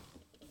here?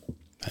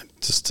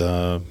 Just,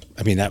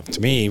 that,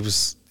 to me,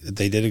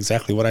 they did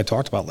exactly what I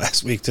talked about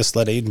last week. Just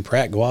let Aiden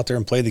Pratt go out there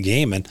and play the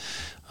game. And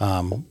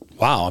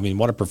wow,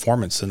 what a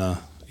performance in a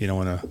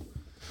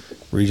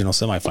regional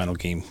semifinal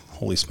game.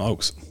 Holy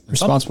smokes!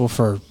 Responsible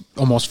for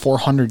almost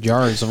 400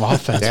 yards of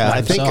offense. Yeah,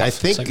 I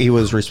think he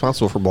was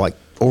responsible for like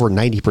over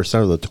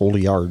 90% of the total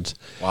yards.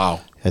 Wow.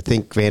 I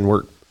think Van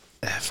Wert,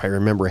 if I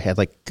remember, had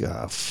like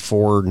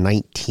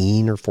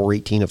 419 or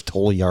 418 of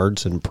total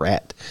yards, and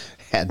Pratt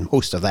had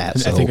most of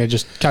that. I think I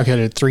just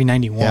calculated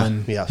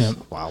 391. Yeah, yes.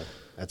 Yep. Wow.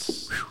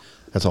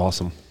 That's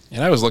awesome.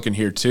 And I was looking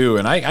here too,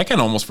 and I kind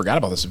of almost forgot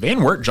about this.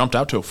 Van Wert jumped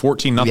out to a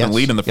 14-0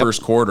 lead in the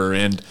first quarter,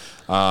 and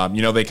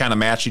they kind of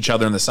matched each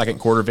other in the second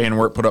quarter. Van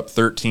Wert put up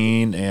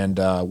 13, and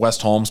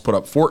West Holmes put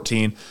up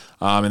 14.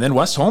 And then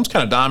West Holmes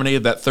kind of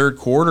dominated that third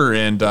quarter,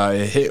 and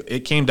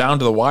it came down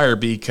to the wire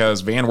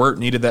because Van Wert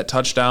needed that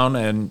touchdown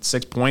and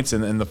 6 points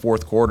in the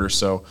fourth quarter.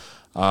 So,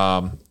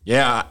 and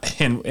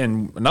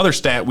another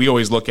stat we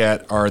always look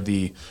at are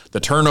the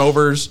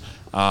turnovers.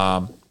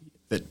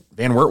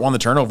 Van Wert won the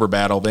turnover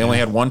battle. They only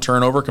had 1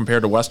 turnover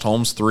compared to West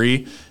Holmes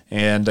 3.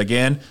 And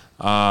again,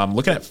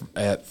 looking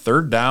at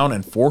third down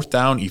and fourth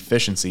down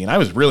efficiency, and I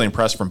was really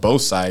impressed from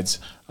both sides.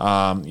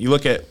 You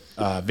look at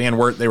Van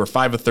Wert, they were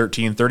 5 of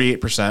 13,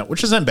 38%,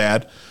 which isn't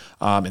bad.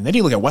 And then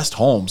you look at West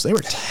Holmes, they were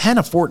 10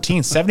 of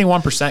 14,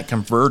 71%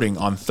 converting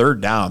on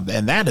third down.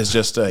 And that is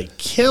just a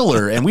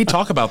killer. And we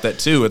talk about that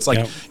too. It's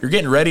like you're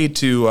getting ready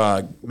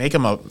to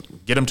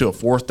get them to a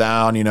fourth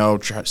down,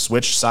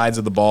 switch sides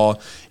of the ball,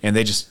 and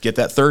they just get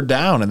that third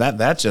down. And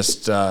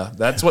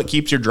that's what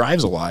keeps your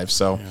drives alive.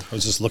 So I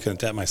was just looking at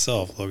that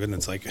myself, Logan.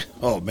 It's like,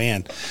 oh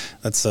man,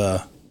 that's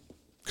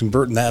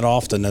converting that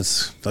often.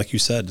 That's like you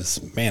said,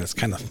 it's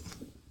kind of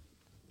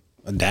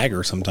a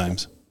dagger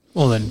sometimes.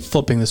 Well, then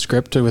flipping the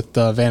script with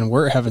Van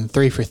Wert having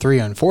 3 for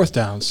 3 on fourth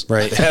downs.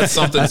 Right. That's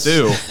something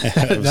too.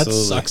 That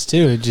sucks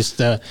too. It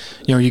just,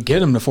 you get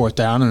them to fourth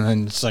down and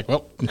then it's like,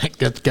 well, I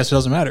guess it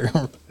doesn't matter.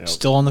 We're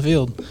still on the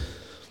field.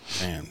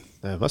 Man.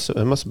 It must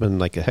have been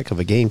like a heck of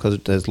a game because,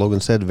 as Logan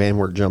said, Van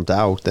Wert jumped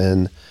out.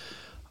 Then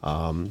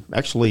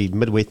actually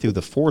midway through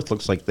the fourth,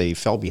 looks like they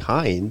fell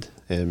behind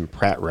and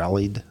Pratt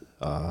rallied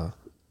in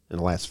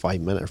the last 4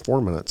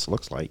 minutes,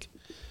 looks like.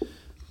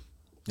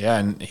 Yeah,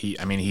 and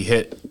he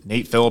hit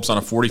Nate Phillips on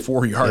a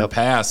 44-yard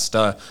pass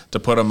to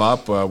put him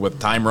up with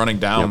time running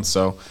down. Yep.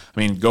 So,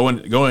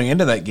 going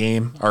into that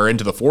game, or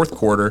into the fourth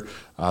quarter,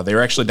 they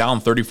were actually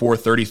down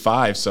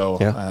 34-35. So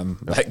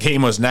that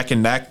game was neck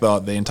and neck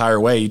the entire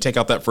way. You take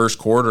out that first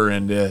quarter,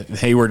 and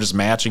they were just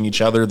matching each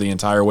other the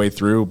entire way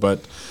through.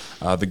 But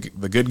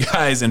the good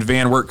guys in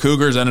Van Wert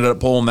Cougars ended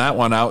up pulling that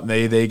one out, and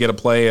they get to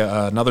play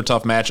another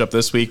tough matchup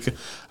this week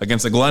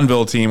against the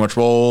Glenville team, which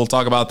we'll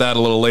talk about that a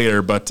little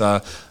later. But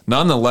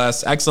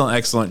nonetheless,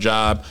 excellent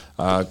job.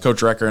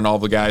 Coach Recker and all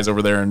the guys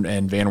over there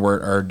in Van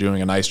Wert are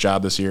doing a nice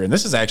job this year. And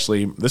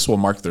this will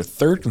mark their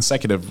 3rd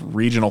consecutive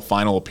regional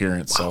final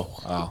appearance.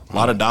 Wow. So a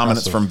lot of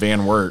dominance from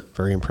Van Wert.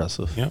 Very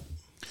impressive. Yep.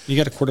 You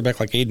got a quarterback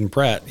like Aiden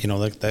Pratt,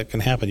 that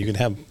can happen. You can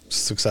have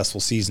successful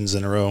seasons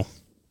in a row.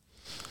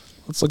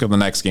 Let's look at the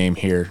next game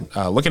here.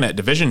 Looking at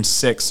Division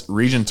 6,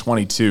 Region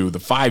 22, the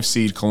 5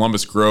 seed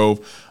Columbus Grove.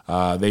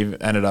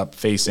 They've ended up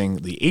facing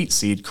the 8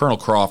 seed Colonel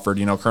Crawford.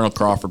 Colonel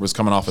Crawford was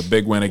coming off a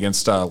big win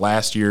against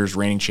last year's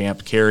reigning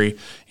champ Cary,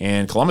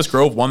 and Columbus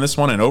Grove won this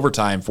one in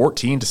overtime,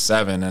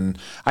 14-7. And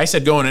I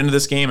said going into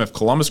this game, if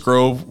Columbus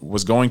Grove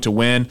was going to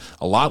win,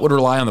 a lot would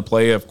rely on the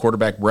play of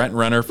quarterback Brent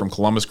Renner from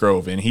Columbus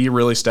Grove, and he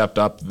really stepped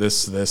up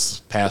this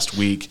past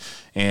week.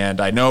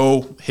 And I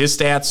know his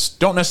stats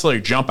don't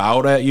necessarily jump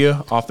out at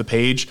you off the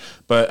page,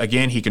 but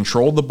again, he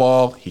controlled the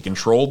ball, he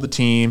controlled the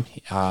team.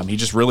 He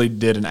just really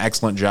did an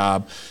excellent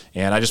job.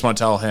 And I just want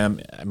to tell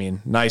him,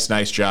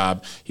 nice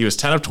job. He was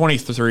 10 of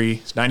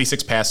 23,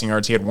 96 passing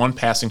yards. He had 1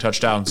 passing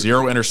touchdown,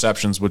 0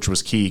 interceptions, which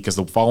was key because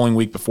the following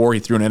week before he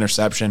threw an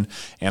interception.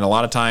 And a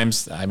lot of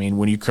times,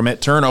 when you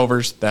commit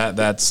turnovers,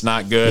 that's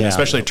not good,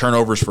 especially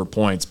turnovers for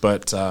points.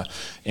 But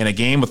in a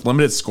game with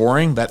limited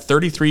scoring, that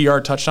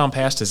 33-yard touchdown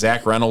pass to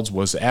Zach Reynolds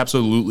was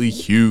absolutely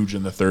huge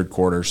in the third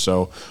quarter.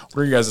 So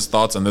what are your guys'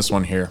 thoughts on this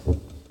one here?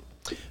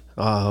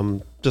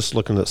 Just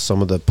looking at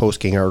some of the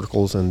post-game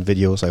articles and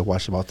videos I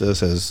watched about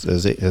this, as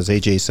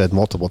AJ said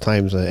multiple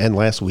times, and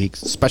last week,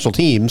 special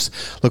teams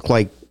looked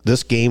like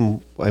this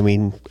game,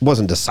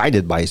 wasn't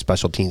decided by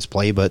special teams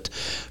play, but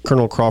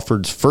Colonel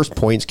Crawford's first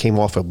points came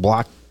off a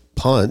block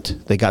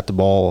punt. They got the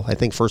ball, I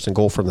think, first and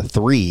goal from the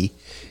 3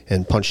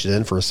 and punched it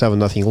in for a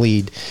 7-0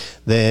 lead.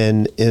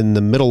 Then in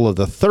the middle of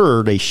the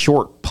third, a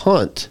short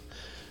punt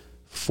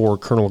for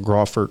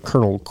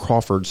Colonel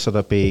Crawford set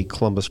up a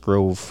Columbus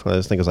Grove,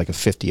 I think it was like a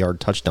 50-yard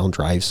touchdown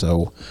drive.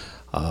 So,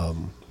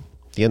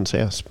 the end,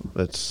 yes,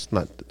 it's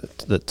not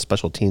that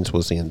special teams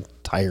was the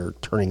entire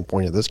turning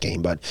point of this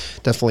game, but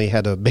definitely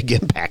had a big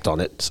impact on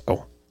it.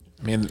 So,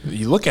 I mean,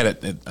 you look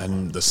at it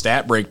and the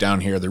stat breakdown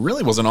here, there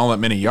really wasn't all that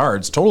many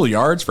yards. Total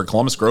yards for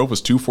Columbus Grove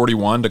was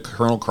 241 to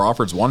Colonel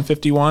Crawford's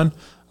 151.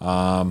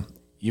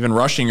 Even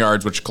rushing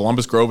yards, which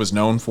Columbus Grove is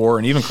known for,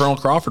 and even Colonel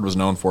Crawford was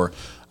known for.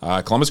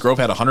 Columbus Grove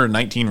had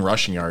 119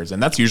 rushing yards,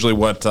 and that's usually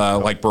what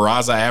like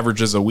Barraza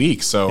averages a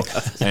week. So,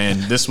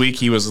 and this week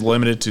he was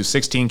limited to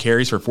 16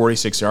 carries for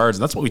 46 yards,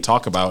 and that's what we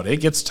talk about. It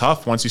gets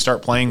tough once you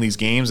start playing these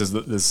games as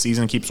the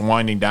season keeps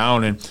winding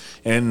down,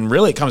 and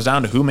really it comes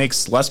down to who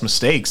makes less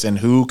mistakes and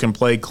who can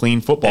play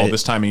clean football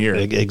this time of year.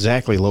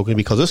 Exactly, Logan,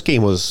 because this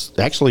game was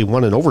actually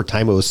won in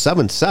overtime. It was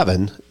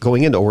 7-7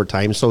 going into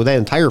overtime, so that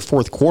entire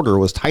fourth quarter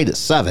was tied at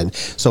 7.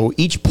 So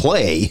each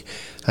play,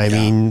 I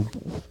mean,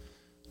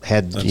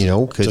 had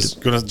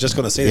just going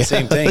to say the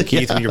same thing,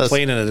 Keith. When you're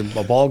playing in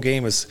a ball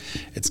game, it's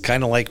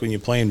kind of like when you're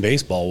playing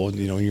baseball.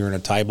 You're in a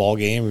tie ball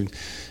game,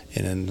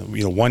 and then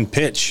one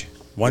pitch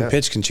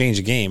can change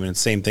a game, and it's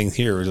the same thing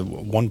here.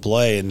 One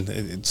play,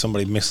 and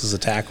somebody misses a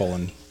tackle,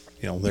 and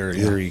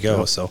there you go.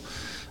 Yeah. So,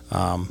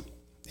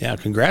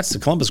 congrats to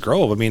Columbus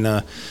Grove. I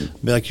mean,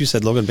 like you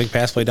said, Logan, big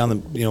pass play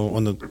down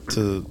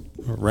to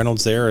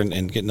Reynolds there,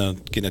 and getting a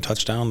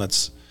touchdown.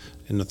 That's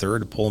in the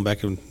third to pull him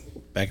back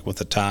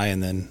with a tie,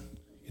 and then.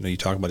 You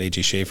talk about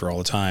A.J. Schaefer all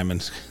the time,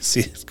 and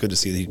it's good to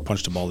see that he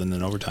punched the ball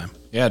in overtime.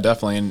 Yeah,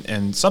 definitely.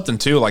 And something,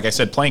 too, like I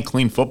said, playing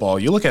clean football,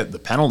 you look at the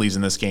penalties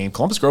in this game.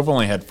 Columbus Grove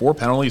only had 4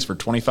 penalties for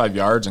 25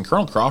 yards, and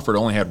Colonel Crawford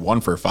only had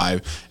 1 for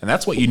 5. And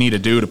that's what you need to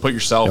do to put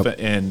yourself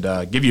and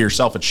give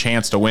yourself a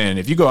chance to win.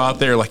 If you go out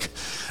there, like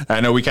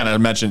I know we kind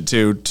of mentioned,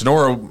 too,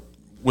 Tenora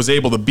was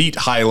able to beat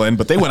Highland,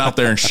 but they went out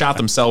there and shot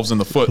themselves in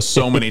the foot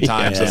so many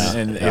times.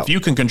 And if you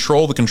can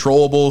control the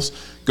controllables,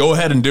 go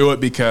ahead and do it,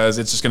 because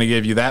it's just going to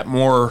give you that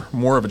more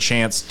of a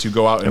chance to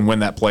go out and win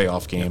that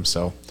playoff game.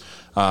 So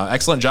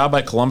excellent job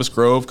by Columbus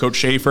Grove. Coach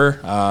Schaefer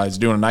is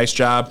doing a nice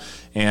job.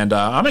 And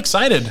I'm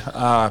excited.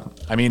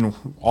 I mean,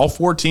 all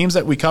 4 teams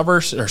that we cover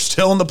are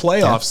still in the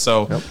playoffs.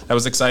 So that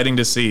was exciting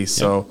to see.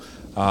 So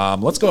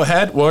let's go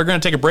ahead. Well, we're going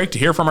to take a break to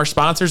hear from our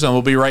sponsors, and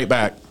we'll be right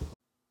back.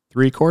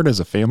 3Chord is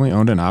a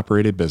family-owned and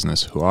operated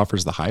business who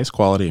offers the highest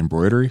quality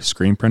embroidery,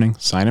 screen printing,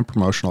 sign and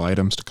promotional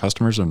items to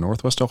customers of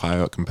Northwest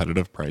Ohio at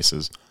competitive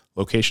prices.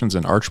 Locations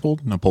in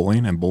Archbold,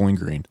 Napoleon, and Bowling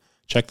Green.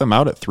 Check them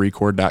out at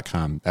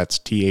 3chord.com. That's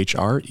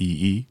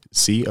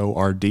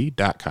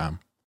THREECORD.com.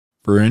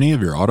 For any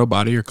of your auto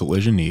body or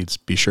collision needs,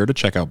 be sure to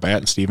check out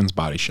Batt & Stevens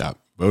Body Shop,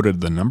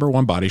 voted the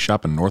 #1 body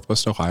shop in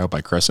Northwest Ohio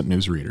by Crescent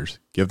News readers.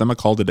 Give them a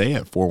call today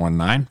at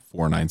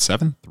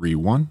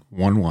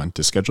 419-497-3111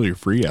 to schedule your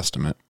free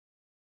estimate.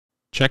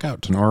 Check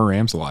out Tenora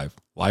Rams Live.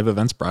 Live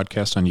events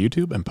broadcast on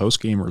YouTube and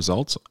post-game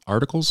results,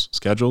 articles,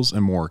 schedules,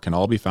 and more can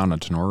all be found on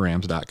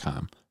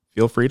tenorarams.com.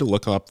 Feel free to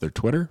look up their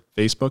Twitter,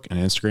 Facebook, and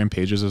Instagram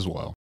pages as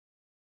well.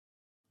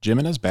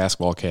 Jimenez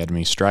Basketball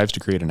Academy strives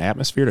to create an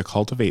atmosphere to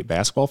cultivate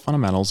basketball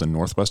fundamentals in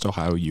Northwest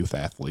Ohio youth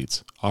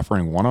athletes,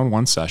 offering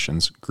one-on-one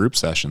sessions, group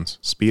sessions,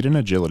 speed and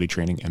agility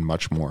training, and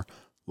much more.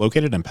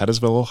 Located in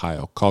Pettisville,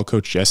 Ohio, call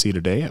Coach Jesse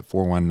today at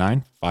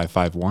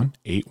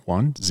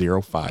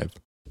 419-551-8105.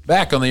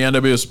 Back on the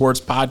NWO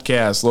Sports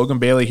Podcast, Logan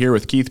Bailey here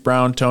with Keith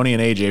Brown, Tony,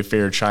 and AJ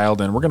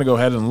Fairchild, and we're going to go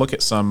ahead and look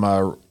at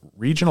some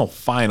regional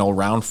final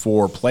round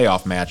 4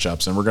 playoff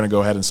matchups, and we're going to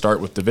go ahead and start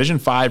with Division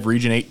 5,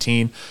 Region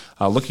 18,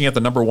 looking at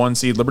the #1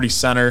 seed, Liberty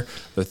Center.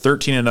 They're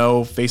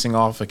 13-0, facing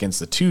off against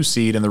the 2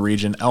 seed in the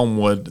region,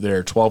 Elmwood.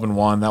 They're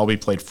 12-1. That will be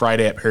played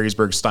Friday at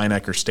Perrysburg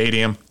Steinecker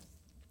Stadium.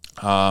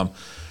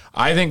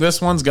 I think this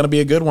one's going to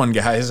be a good one,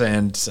 guys,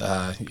 and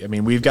I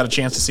mean, we've got a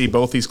chance to see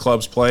both these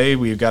clubs play.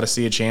 We've got to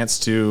see a chance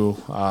to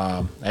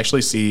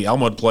actually see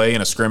Elmwood play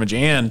in a scrimmage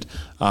and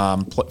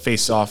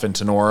face off in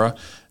Tenora,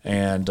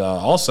 and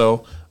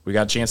also we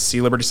got a chance to see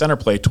Liberty Center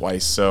play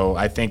twice, so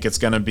I think it's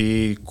going to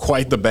be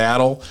quite the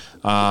battle.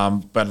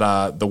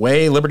 But the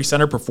way Liberty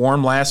Center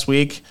performed last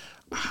week,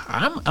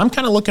 I'm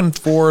kind of looking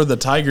for the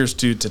Tigers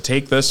to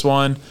take this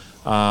one.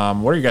 What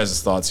are your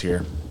guys' thoughts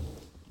here?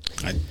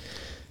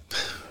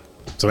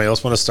 Somebody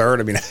else want to start?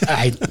 I mean,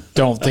 I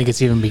don't think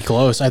it's even be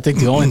close. I think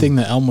the only thing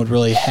that Elmwood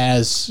really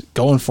has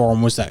going for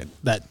them was that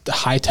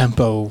high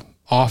tempo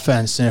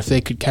offense, and if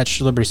they could catch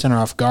Liberty Center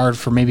off guard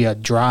for maybe a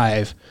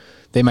drive,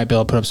 they might be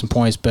able to put up some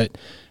points. But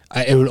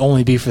it would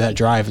only be for that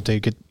drive if they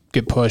could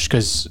get pushed,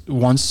 because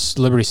once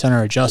Liberty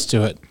Center adjusts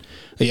to it,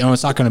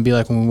 it's not going to be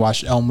like when we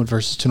watched Elmwood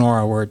versus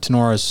Tenora, where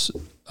Tenora's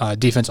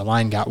defensive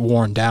line got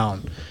worn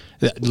down.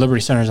 Liberty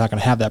Center is not going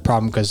to have that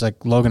problem, because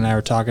like Logan and I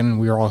were talking,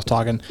 we were all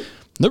talking,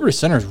 Liberty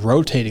Center is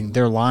rotating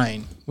their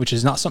line which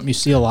is not something you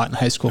see a lot in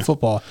high school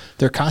football.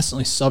 They're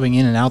constantly subbing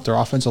in and out their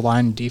offensive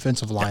line and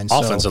defensive line.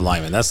 Offensive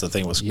linemen. That's the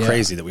thing. Was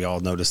crazy that we all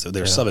noticed that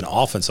they're subbing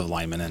offensive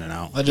linemen in and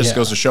out. That just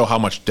goes to show how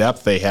much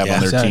depth they have on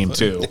their team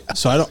too.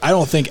 So I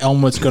don't think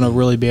Elmwood's going to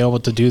really be able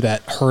to do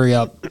that hurry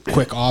up,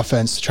 quick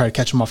offense to try to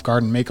catch them off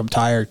guard and make them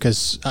tired,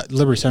 because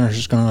Liberty Center is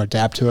just going to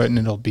adapt to it and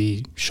it'll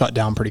be shut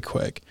down pretty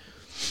quick.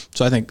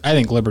 So I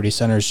think Liberty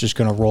Center is just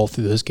going to roll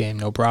through this game,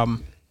 no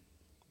problem.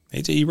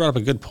 AJ, you brought up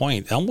a good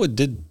point. Elmwood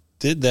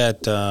did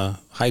that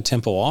high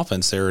tempo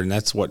offense there, and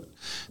that's what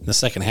in the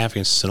second half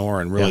against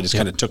Sonora, and really just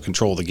kind of took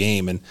control of the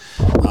game. And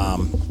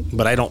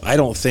but I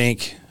don't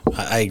think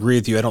I agree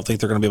with you. I don't think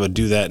they're going to be able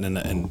to do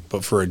that,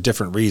 but for a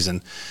different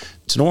reason.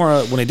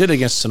 Sonora, when they did it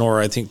against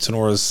Sonora, I think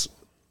Sonora's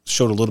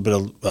showed a little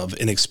bit of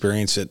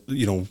inexperience at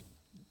the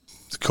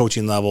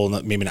coaching level,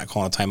 maybe not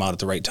calling a timeout at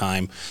the right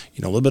time,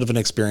 a little bit of an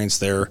experience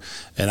there.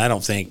 And I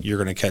don't think you're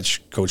going to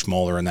catch Coach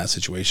Moeller in that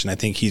situation. I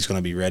think he's going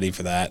to be ready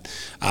for that.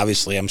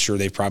 Obviously, I'm sure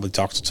they've probably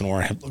talked to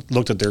Sonora, have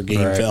looked at their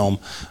game film,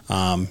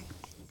 and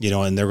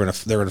they're going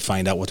to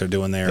find out what they're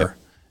doing there. Yep.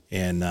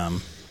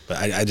 And but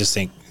I just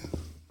think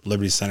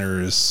Liberty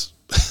Center is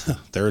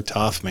they're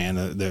tough,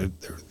 man. They're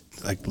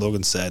like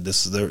Logan said,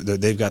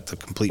 they've got the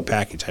complete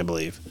package, I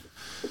believe.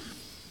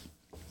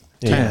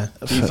 Yeah.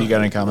 If you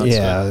got any comments?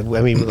 Yeah,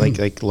 I mean,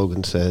 like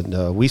Logan said,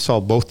 we saw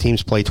both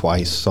teams play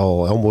twice.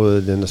 Saw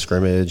Elmwood in the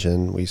scrimmage,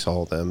 and we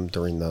saw them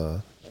during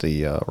the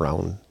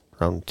round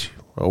two,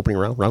 opening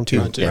round two.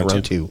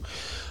 Round two.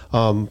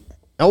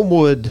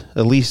 Elmwood,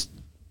 at least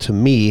to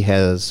me,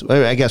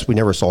 I guess we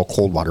never saw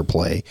Coldwater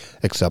play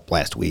except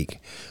last week.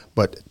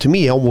 But to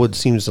me, Elmwood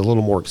seems a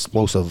little more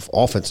explosive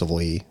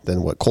offensively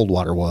than what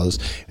Coldwater was.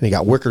 And they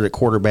got Wickard at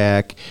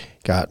quarterback,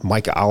 got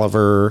Micah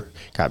Oliver,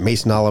 got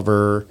Mason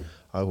Oliver.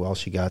 Who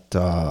else you got?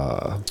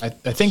 I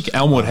think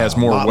Elmwood has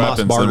more weapons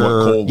than what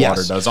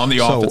Coldwater does on the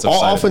offensive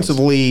side.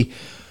 Offensively,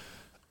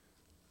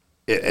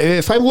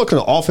 if I'm looking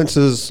at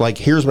offenses, like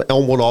here's my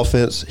Elmwood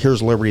offense,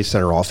 here's Liberty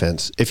Center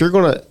offense. If you're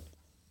going to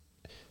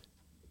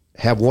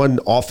have one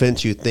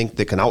offense you think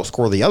that can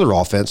outscore the other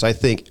offense, I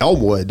think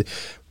Elmwood,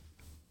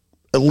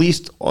 at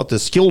least at the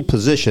skilled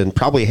position,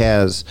 probably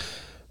has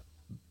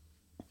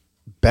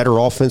better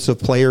offensive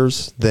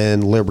players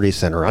than Liberty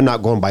Center. I'm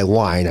not going by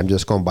line. I'm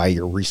just going by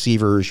your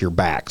receivers, your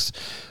backs.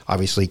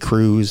 Obviously,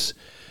 Cruz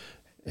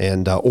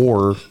and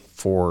Orr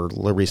for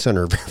Liberty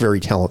Center, very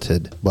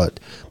talented. But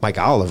Mike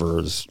Oliver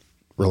is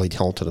really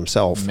talented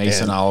himself.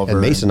 Mason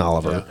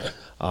Oliver.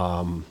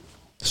 Yeah.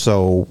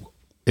 So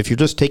if you're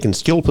just taking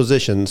skilled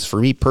positions,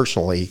 for me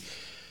personally,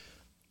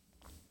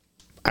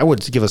 I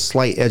would give a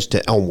slight edge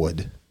to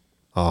Elmwood.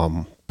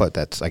 But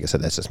that's, like I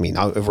said, that's just me.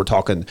 Now, if we're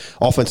talking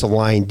offensive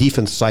line,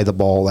 defensive side of the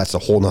ball, that's a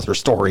whole nother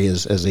story,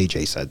 as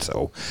AJ said.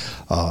 So,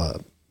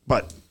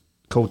 but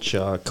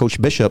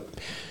Coach Bishop,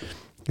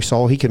 we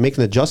saw he could make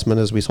an adjustment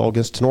as we saw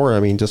against Sonora.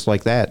 I mean, just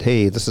like that.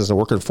 Hey, this isn't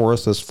working for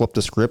us. Let's flip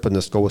the script and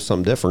let's go with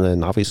something different.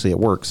 And obviously, it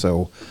worked.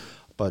 So,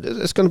 but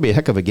it's going to be a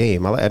heck of a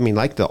game. I mean,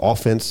 like the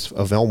offense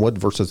of Elmwood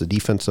versus the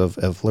defense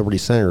of Liberty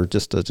Center,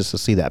 just to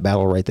see that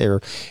battle right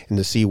there and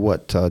to see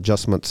what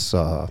adjustments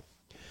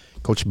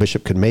Coach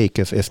Bishop could make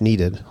if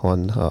needed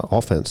on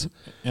offense.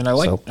 And I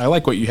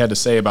like what you had to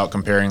say about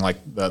comparing like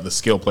the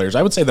skill players.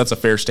 I would say that's a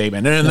fair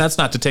statement, and that's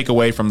not to take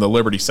away from the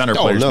Liberty Center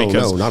players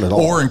because not at all.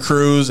 Orr and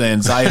Cruz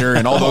and Zider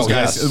and all those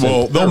guys,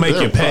 they'll make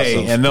you pay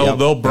impressive. And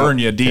they'll burn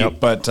you deep. Yep.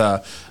 But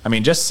I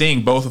mean, just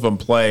seeing both of them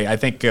play, I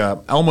think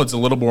Elmwood's a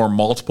little more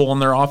multiple in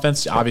their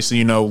offense.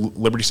 Obviously,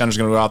 Liberty Center's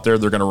going to go out there.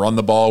 They're going to run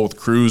the ball with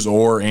Cruz,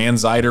 Orr, and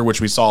Zider, which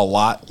we saw a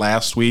lot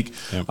last week.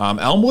 Yep.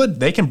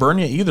 Elmwood, they can burn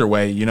you either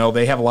way.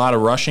 They have a lot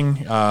of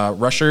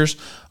rushers.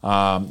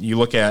 You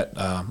look at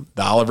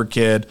the Oliver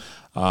kid.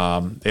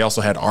 They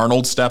also had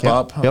Arnold step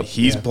up. Yep.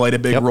 He's played a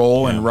big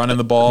role in running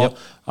the ball.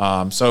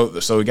 Yep.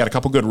 So we got a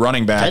couple good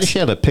running backs. Titus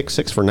had a pick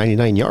six for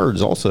 99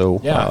 yards also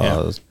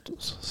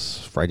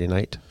Friday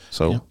night.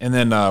 So and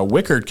then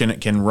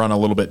Wickard can run a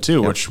little bit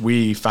too, which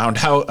we found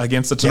out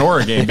against the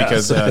Sonora game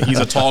because he's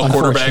a tall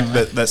quarterback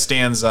that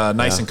stands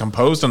nice and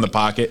composed in the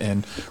pocket,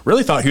 and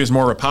really thought he was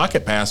more of a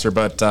pocket passer,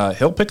 but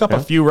he'll pick up a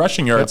few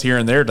rushing yards here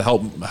and there to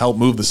help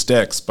move the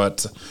sticks.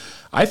 But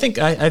I think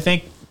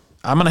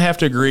I'm going to have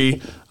to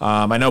agree.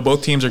 I know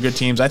both teams are good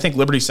teams. I think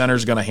Liberty Center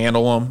is going to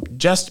handle them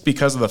just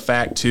because of the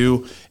fact,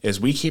 too, is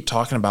we keep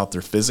talking about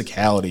their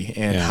physicality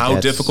and how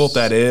difficult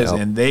that is.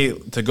 Yep.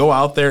 And to go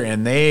out there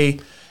and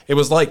it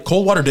was like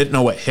Coldwater didn't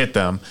know what hit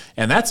them.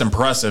 And that's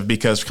impressive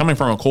because coming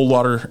from a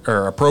Coldwater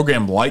or a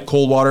program like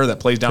Coldwater that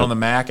plays down on the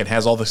MAC and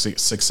has all the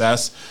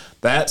success,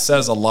 that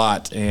says a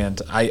lot.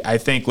 And I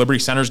think Liberty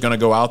Center is going to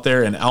go out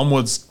there, and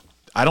Elmwood's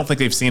I don't think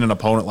they've seen an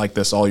opponent like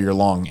this all year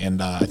long,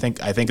 and I think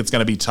it's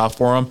going to be tough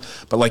for them.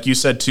 But like you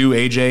said too,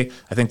 AJ,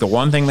 I think the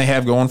one thing they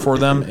have going for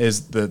them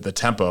is the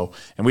tempo,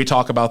 and we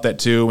talk about that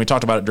too. We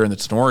talked about it during the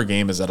Sonora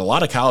game. Is that a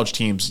lot of college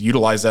teams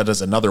utilize that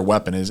as another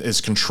weapon?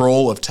 Is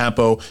control of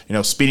tempo,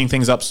 speeding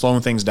things up,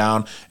 slowing things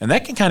down, and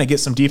that can kind of get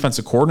some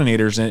defensive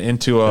coordinators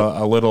into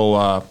a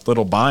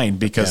little bind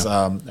because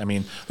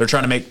they're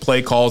trying to make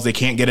play calls. They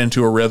can't get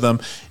into a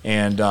rhythm,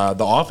 and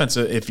the offense,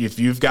 if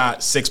you've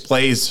got 6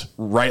 plays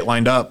right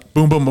lined up,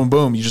 boom, boom, boom,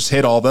 boom, you just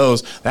hit all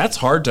those. That's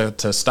hard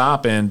to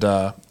stop and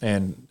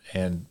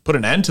put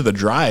an end to the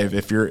drive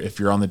if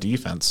you're on the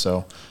defense.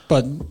 So,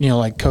 but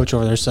like Coach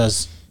over there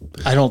says,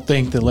 I don't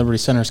think the Liberty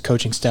Center's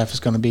coaching staff is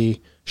going to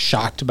be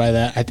shocked by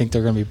that. I think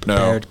they're going to be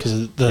prepared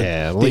because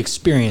the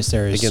experience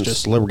there is against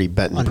just Liberty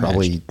Benton.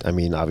 unmatched.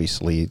 Probably,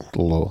 obviously,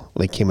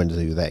 they came into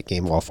that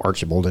game off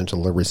Archibald into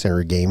the Liberty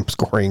Center game,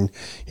 scoring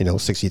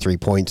 63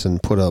 points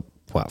and put up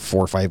 400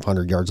 or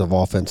 500 yards of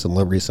offense, and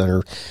Liberty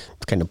Center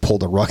kind of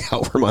pulled the rug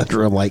out from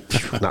under them, like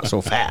not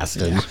so fast.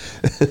 And,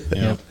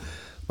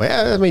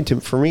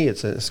 for me,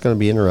 it's going to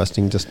be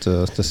interesting just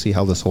to see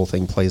how this whole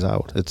thing plays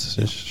out. It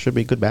should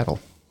be a good battle.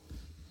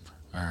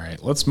 All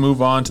right, let's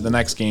move on to the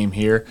next game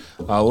here.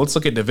 Let's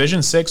look at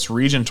Division 6,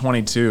 Region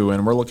 22,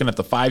 and we're looking at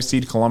the 5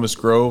 seed Columbus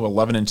Grove,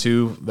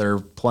 11-2. They're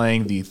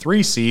playing the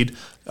 3 seed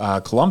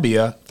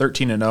Columbia,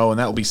 13-0, and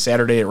that will be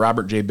Saturday at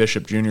Robert J.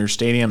 Bishop Jr.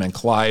 Stadium in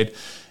Clyde.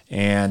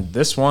 And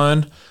this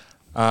one,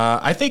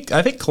 I think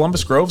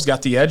Columbus Grove's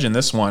got the edge in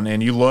this one.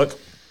 And you look,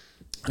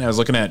 and I was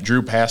looking at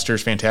Drew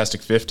Pastor's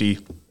Fantastic 50.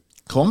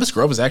 Columbus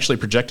Grove is actually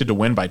projected to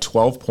win by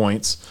 12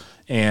 points.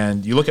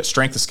 And you look at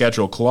strength of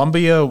schedule,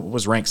 Columbia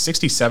was ranked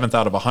 67th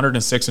out of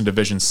 106 in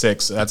Division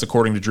 6. That's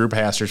according to Drew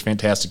Pastor's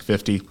Fantastic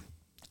 50.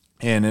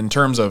 And in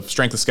terms of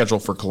strength of schedule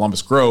for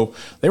Columbus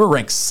Grove, they were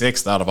ranked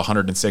 6th out of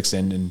 106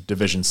 in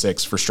Division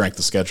 6 for strength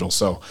of schedule.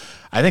 So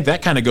I think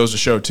that kind of goes to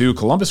show, too.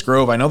 Columbus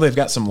Grove, I know they've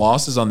got some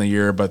losses on the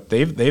year, but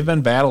they've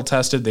been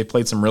battle-tested. They've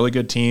played some really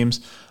good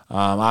teams.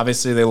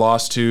 Obviously, they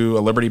lost to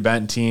a Liberty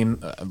Benton team,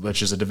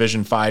 which is a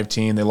Division 5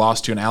 team. They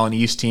lost to an Allen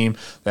East team.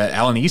 That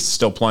Allen East is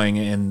still playing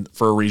in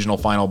for a regional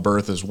final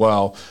berth as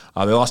well.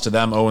 They lost to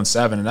them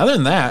 0-7. And other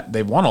than that,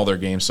 they've won all their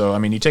games. So,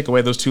 you take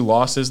away those 2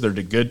 losses, they're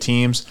the good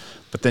teams.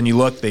 But then you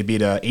look, they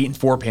beat a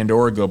 8-4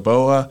 Pandora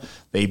Gilboa.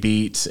 They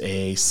beat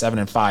a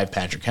 7-5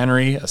 Patrick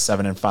Henry, a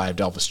 7-5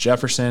 Delphus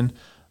Jefferson.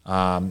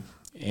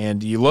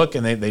 And you look,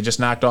 and they just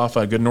knocked off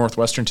a good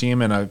Northwestern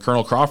team and a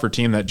Colonel Crawford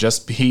team that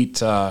just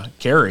beat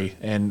Cary,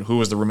 and who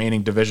was the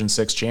remaining Division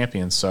 6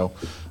 champions. So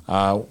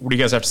what do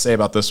you guys have to say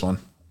about this one?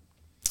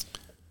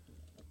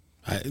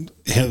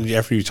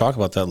 After you talk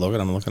about that, Logan,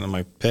 I'm looking at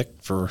my pick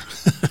for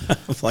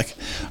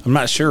I'm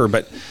not sure,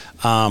 but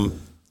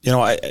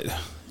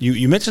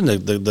you mentioned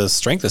the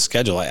strength of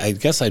schedule. I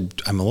guess I'm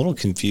a little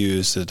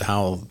confused at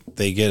how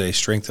they get a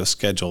strength of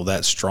schedule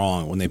that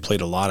strong when they played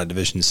a lot of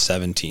Division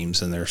 7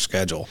 teams in their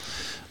schedule.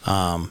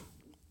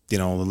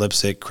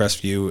 Lipsick,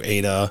 Crestview,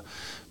 Ada,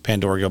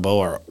 Pandora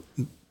Gilboa,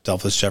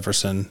 Delphus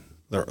Jefferson,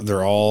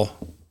 they're all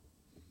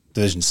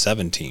Division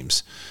 7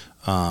 teams.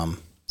 So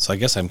I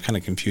guess I'm kind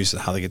of confused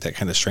at how they get that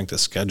kind of strength of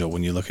schedule.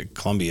 When you look at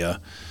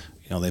Columbia,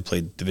 they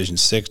played Division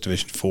 6,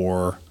 Division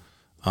 4,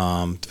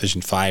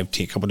 Division 5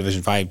 team, a couple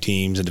Division 5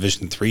 teams, a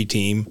Division 3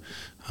 team,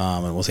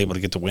 and was able to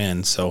get the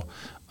win. So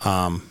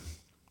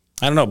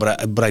I don't know,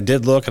 but I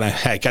did look, and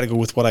I got to go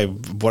with what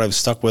I've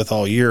stuck with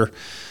all year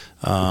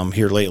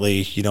here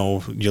lately.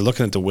 You're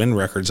looking at the win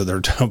records of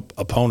their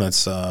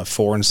opponents: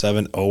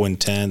 4-7,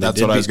 0-10.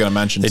 That's what I was going to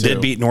mention. They too.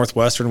 did beat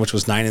Northwestern, which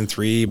was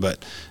 9-3,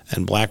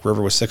 and Black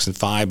River was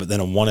 6-5, but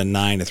then a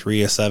 1-9, a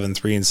 3-7,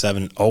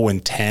 3-7,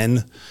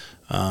 0-10,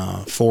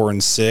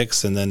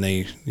 4-6, and then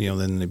they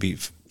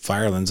beat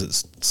Firelands.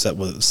 It's set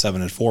with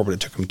 7-4, but it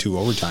took them 2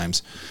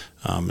 overtimes,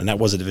 and that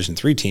was a Division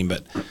 3 team.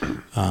 But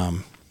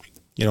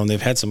and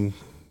they've had some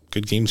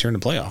good games here in the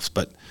playoffs.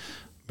 But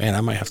man, I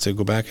might have to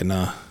go back and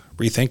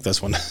rethink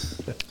this one.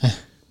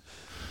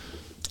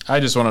 I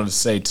just wanted to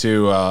say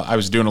too, I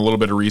was doing a little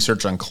bit of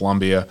research on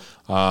Columbia.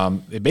 They're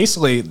going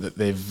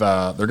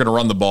to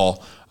run the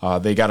ball.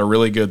 They got a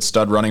really good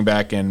stud running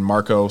back in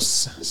Marcos.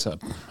 So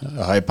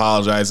I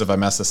apologize if I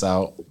mess this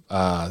out.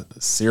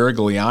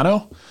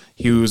 Sirigliano.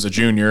 He was a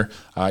junior.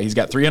 He's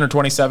got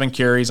 327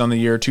 carries on the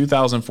year,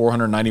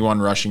 2,491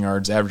 rushing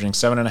yards, averaging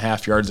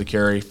 7.5 yards a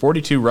carry,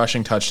 42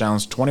 rushing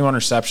touchdowns, 21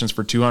 receptions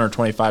for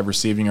 225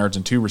 receiving yards,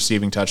 and 2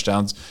 receiving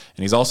touchdowns.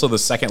 And he's also the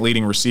second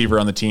leading receiver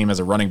on the team as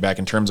a running back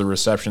in terms of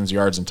receptions,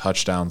 yards, and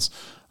touchdowns.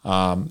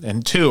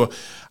 And 2,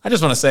 I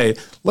just want to say,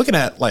 looking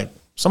at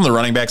some of the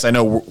running backs I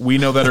know we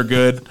know that are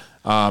good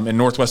in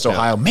Northwest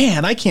Ohio,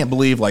 man, I can't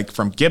believe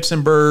from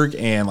Gibsonburg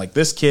and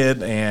this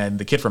kid and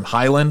the kid from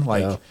Highland,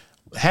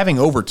 having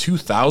over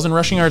 2,000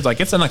 rushing yards,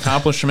 it's an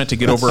accomplishment to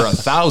get over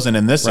 1,000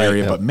 in this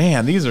area. But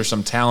man, these are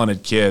some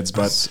talented kids.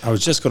 But I was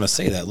just going to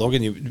say that,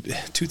 Logan,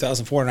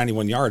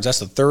 2,491 yards. That's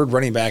the 3rd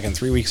running back in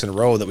 3 weeks in a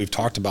row that we've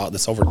talked about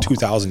that's over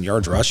 2,000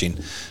 yards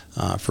rushing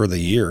for the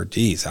year.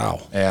 Geez,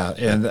 how? Yeah,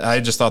 and I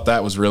just thought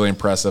that was really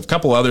impressive. A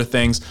couple other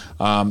things.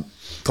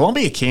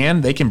 Columbia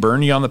they can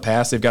burn you on the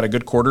pass. They've got a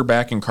good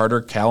quarterback in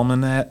Carter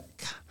Kalamazoo.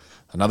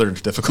 Another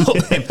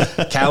difficult name.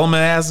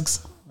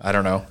 Kalamazoo. I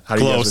don't know. How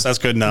do you Close. That's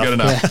good enough. Good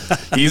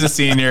enough. He's a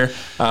senior.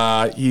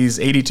 He's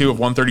 82 of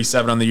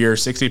 137 on the year,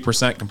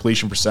 60%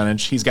 completion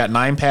percentage. He's got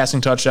 9 passing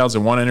touchdowns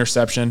and 1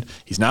 interception.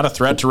 He's not a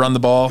threat to run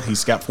the ball.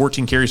 He's got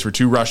 14 carries for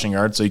 2 rushing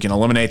yards, so you can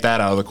eliminate that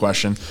out of the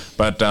question.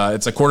 But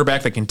it's a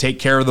quarterback that can take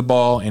care of the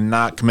ball and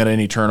not commit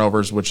any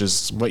turnovers, which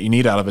is what you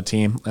need out of a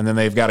team. And then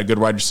they've got a good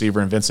wide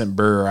receiver in Vincent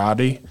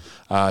Burradi,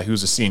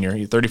 who's a senior.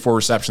 He had 34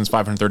 receptions,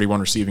 531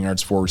 receiving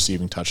yards, 4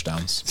 receiving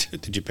touchdowns.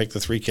 Did you pick the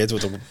 3 kids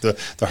with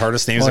the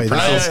hardest names to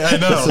pronounce? I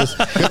know.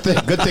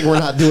 Good thing we're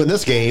not doing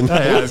this game.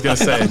 Yeah, I was going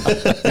to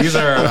say, these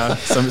are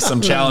some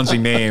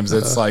challenging names.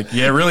 It's like,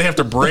 you really have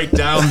to break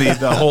down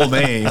the whole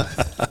name.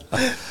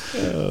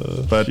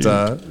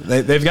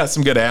 But they've got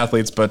some good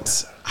athletes,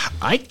 but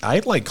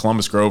I like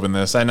Columbus Grove in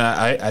this. And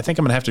I think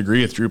I'm going to have to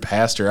agree with Drew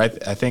Pastor. I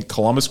think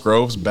Columbus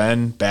Grove's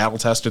been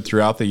battle-tested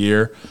throughout the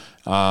year.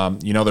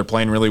 They're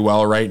playing really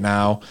well right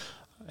now.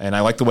 And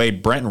I like the way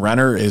Brent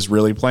Renner is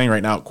really playing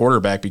right now at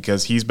quarterback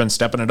because he's been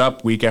stepping it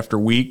up week after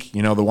week.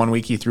 The 1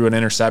 week he threw an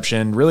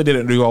interception, really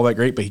didn't do all that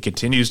great, but he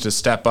continues to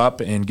step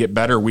up and get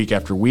better week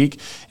after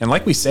week. And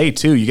like we say,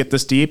 too, you get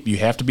this deep, you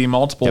have to be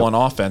multiple on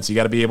offense. You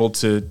got to be able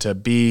to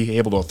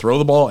throw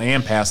the ball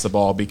and pass the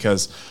ball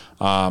because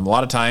a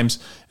lot of times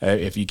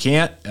if you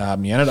can't,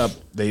 you ended up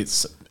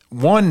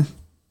one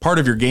part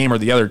of your game or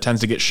the other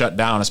tends to get shut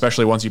down,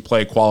 especially once you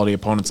play quality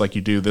opponents like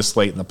you do this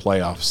late in the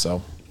playoffs.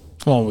 So.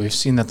 Well, we've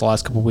seen that the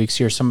last couple of weeks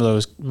here. Some of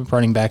those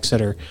running backs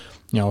that are,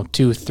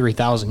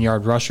 2,000-3,000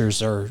 yard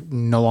rushers are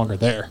no longer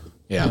there.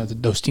 Yeah,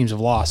 those teams have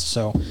lost.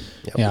 So,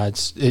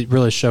 it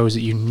really shows that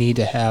you need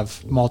to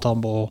have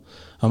multiple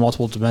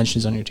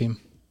dimensions on your team.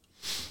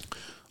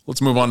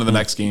 Let's move on to the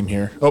next game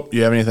here. Oh,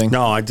 you have anything?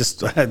 No, I just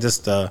kind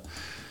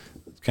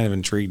of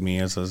intrigued me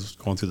as I was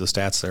going through the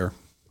stats there.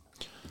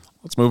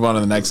 Let's move on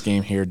to the next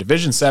game here.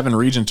 Division 7,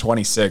 Region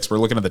 26. We're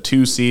looking at the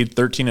 2 seed,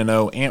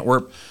 13-0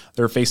 Antwerp.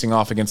 They're facing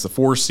off against the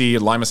 4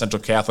 seed, Lima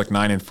Central Catholic,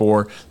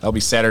 9-4. That'll be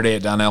Saturday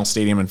at Donnell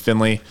Stadium in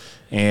Findlay.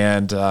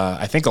 And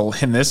I think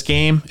in this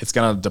game, it's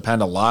going to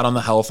depend a lot on the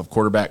health of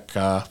quarterback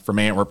from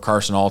Antwerp,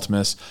 Carson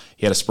Altimus.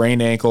 He had a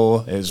sprained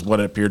ankle, is what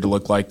it appeared to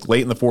look like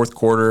late in the fourth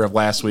quarter of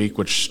last week,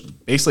 which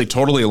basically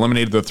totally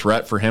eliminated the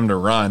threat for him to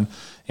run.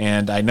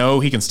 And I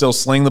know he can still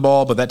sling the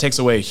ball, but that takes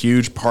away a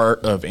huge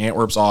part of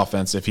Antwerp's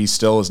offense if he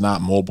still is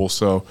not mobile.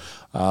 So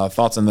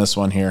thoughts on this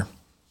one here?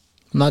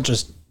 Not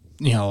just,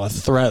 a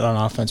threat on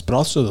offense, but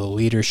also the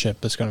leadership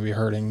that's going to be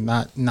hurting,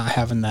 not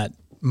having that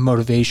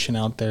motivation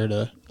out there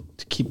to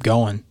keep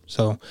going.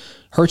 So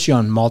hurts you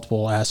on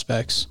multiple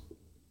aspects.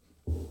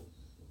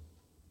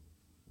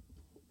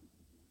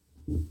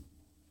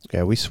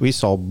 Yeah, we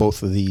saw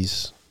both of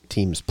these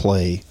teams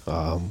play.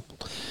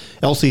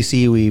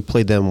 LCC, we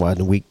played them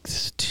in week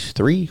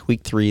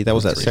 3. That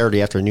was that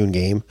Saturday afternoon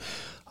game.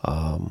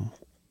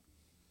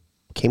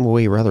 Came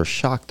away rather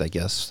shocked, I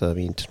guess. I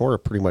mean, Sonora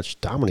pretty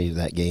much dominated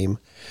that game.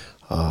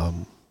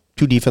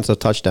 2 defensive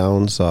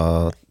touchdowns,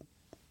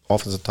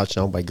 offensive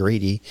touchdown by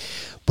Grady.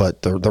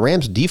 But the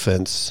Rams'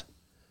 defense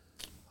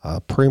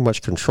pretty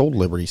much controlled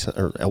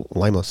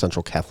Lima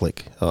Central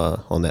Catholic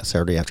on that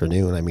Saturday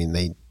afternoon. I mean,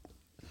 they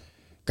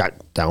got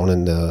down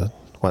in the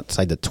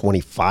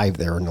 25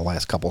 there in the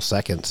last couple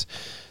seconds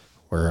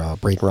where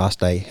Braden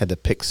Rostai had to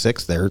pick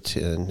 6 there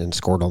and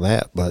scored on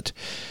that. But,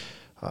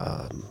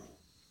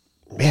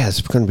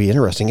 it's going to be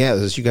interesting. Yeah,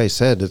 as you guys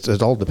said,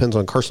 it all depends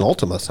on Carson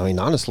Altimus. I mean,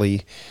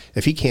 honestly,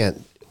 if he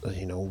can't,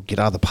 get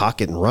out of the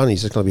pocket and run,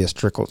 he's just going to be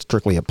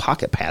strictly a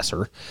pocket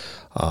passer.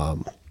 I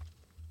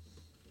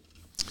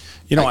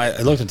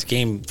looked at the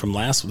game from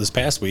this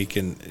past week,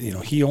 and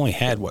he only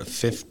had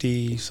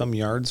 50-some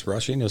yards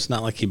rushing. It's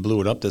not like he blew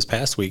it up this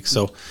past week.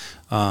 So,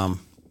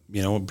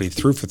 but he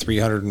threw for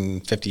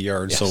 350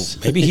 yards. Yes. So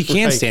maybe he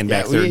can stand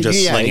back there and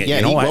just sling it.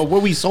 Yeah,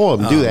 we saw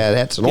him do that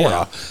at Sonora.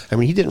 Yeah. I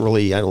mean, he didn't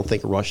really, I don't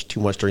think, rush too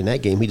much during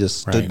that game. He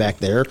just stood back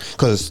there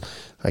because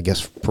I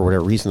guess for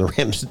whatever reason the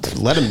Rams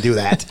let him do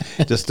that.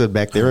 Just stood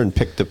back there and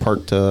picked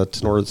apart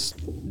Sonora's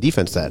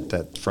defense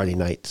that Friday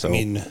night. So I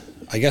mean,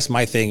 I guess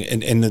my thing,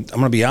 and I'm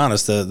going to be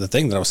honest, the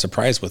thing that I was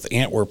surprised with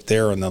Antwerp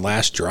there on the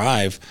last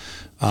drive,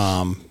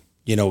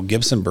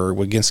 Gibsonburg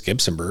against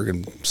Gibsonburg,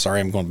 and sorry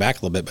I'm going back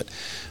a little bit, but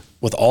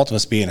with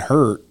Altimus being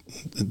hurt,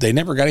 they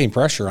never got any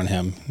pressure on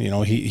him.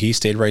 He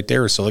stayed right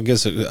there. So it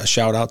gives a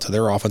shout out to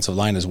their offensive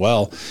line as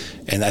well.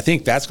 And I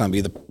think that's going to be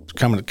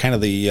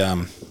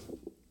the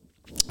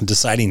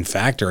deciding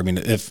factor. I mean,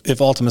 if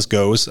Altimus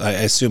goes, I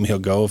assume he'll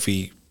go if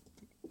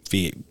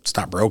it's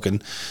not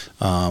broken.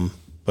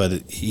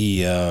 But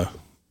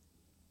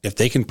if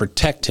they can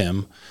protect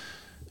him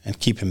and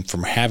keep him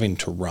from having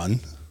to run,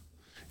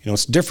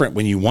 it's different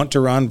when you want to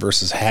run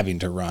versus having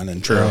to run.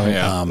 And true,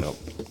 yeah.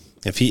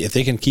 If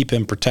they can keep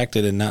him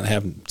protected and not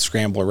have him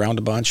scramble around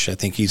a bunch, I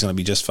think he's going to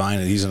be just fine,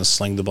 and he's going to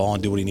sling the ball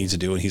and do what he needs to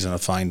do, and he's going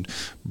to find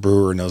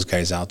Brewer and those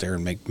guys out there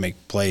and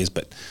make plays.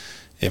 But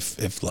if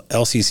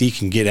LCC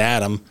can get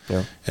at him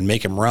and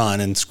make him run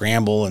and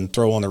scramble and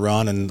throw on the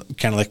run, and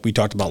kind of like we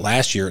talked about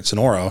last year at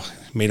Sonora,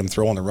 made him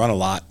throw on the run a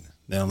lot,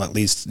 then that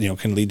leads,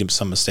 can lead to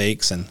some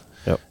mistakes. And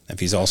if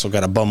he's also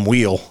got a bum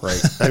wheel,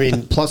 right? I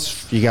mean,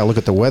 plus you got to look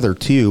at the weather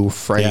too.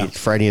 Friday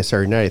and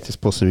Saturday night, it's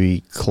supposed to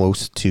be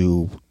close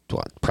to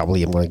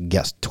probably, I'm going to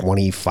guess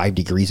 25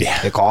 degrees at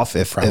kickoff,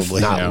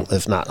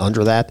 if not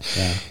under that.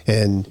 Yeah.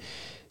 And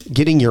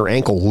getting your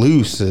ankle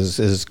loose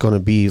is going to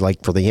be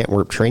like for the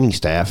Antwerp training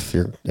staff.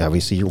 You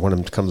want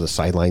them to come to the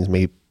sidelines.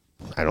 Maybe,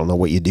 I don't know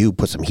what you do.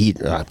 Put some heat.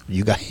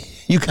 You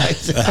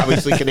guys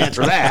obviously can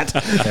answer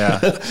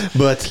that.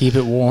 But keep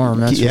it warm.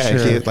 That's for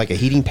sure. Like a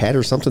heating pad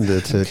or something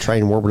to try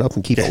and warm it up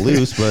and keep it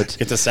loose. But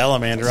get the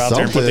salamander out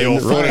there and put the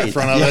old foot in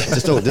front of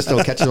it. Just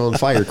don't catch it on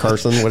fire,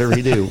 Carson. Whatever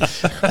you do,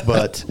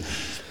 but.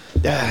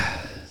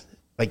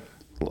 Like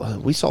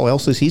we saw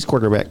LCC's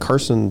quarterback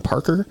Carson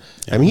Parker.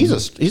 I mean,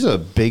 he's a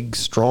big,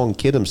 strong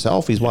kid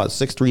himself. He's 6'3",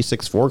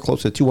 6'4",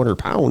 close to 200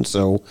 pounds.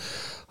 So,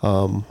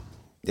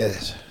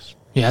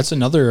 it's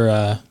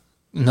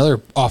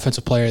another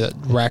offensive player that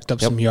racked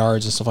up some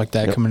yards and stuff like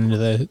that coming into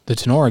the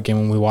Tenora game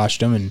when we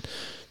watched him, and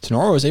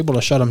Tenora was able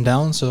to shut him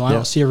down. So I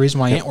don't see a reason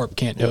why Antwerp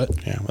can't do it.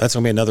 Yeah, that's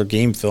going to be another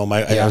game film.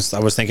 I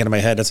was thinking in my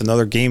head, that's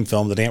another game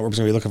film that Antwerp's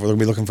going to be looking for. They're going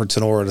to be looking for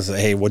Tenora to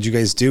say, hey, what'd you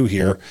guys do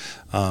here?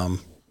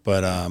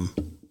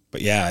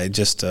 But yeah, it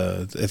just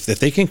if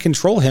they can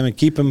control him and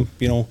keep him,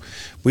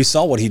 we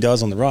saw what he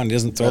does on the run. He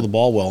doesn't throw the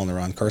ball well on the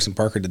run. Carson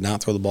Parker did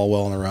not throw the ball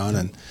well on the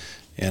run,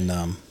 and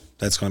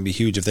that's going to be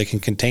huge if they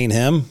can contain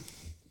him,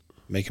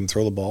 make him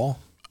throw the ball.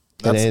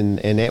 And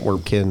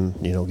Antwerp can,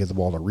 get the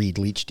ball to Reed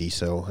Leachty.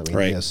 So, I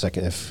mean, he has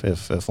second if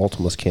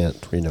Ultimus can't,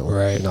 not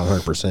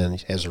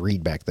 100%, he has a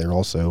Reed back there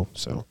also.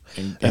 So,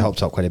 that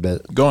helps out quite a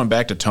bit. Going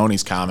back to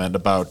Tony's comment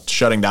about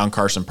shutting down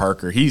Carson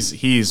Parker,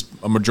 he's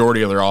a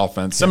majority of their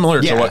offense,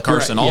 similar to what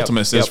Carson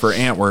Ultimus is for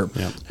Antwerp.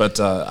 Yep. But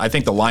I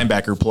think the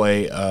linebacker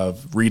play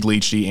of Reed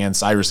Leachty and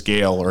Cyrus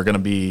Gale are going to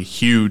be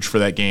huge for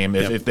that game.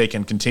 If they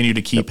can continue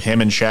to keep him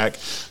in check,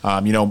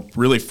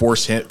 really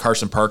force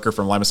Carson Parker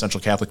from Lima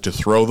Central Catholic to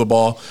throw the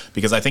ball,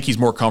 because I think he's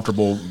more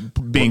comfortable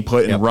being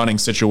put in running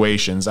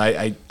situations.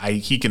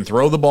 He can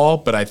throw the ball,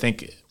 but I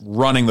think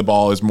running the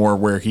ball is more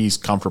where he's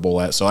comfortable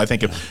at. So I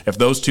think if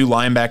those two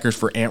linebackers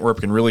for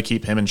Antwerp can really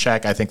keep him in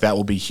check, I think that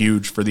will be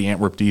huge for the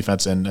Antwerp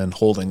defense and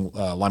holding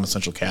Lima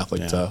Central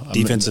Catholic to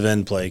defensive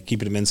end play,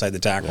 keeping him inside the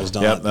tackles.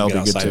 That'll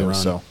be good too.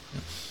 So.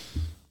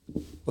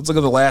 Let's look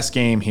at the last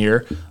game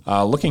here.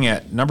 Looking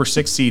at number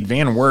 6 seed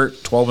Van Wert,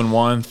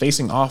 12-1,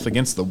 facing off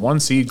against the 1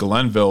 seed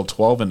Glenville,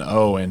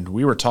 12-0. And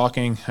we were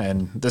talking,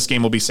 and this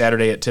game will be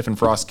Saturday at Tiffin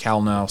Frost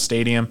Calnow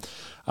Stadium.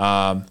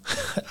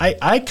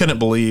 I couldn't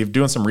believe,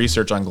 doing some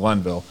research on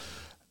Glenville,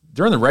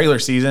 during the regular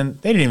season,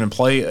 they didn't even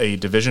play a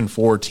Division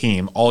IV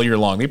team all year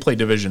long. They played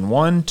Division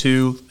I,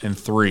 II,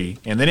 and III,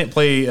 and they didn't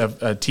play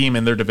a team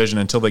in their division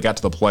until they got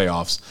to the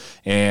playoffs.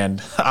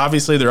 And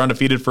obviously they're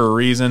undefeated for a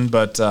reason,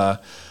 but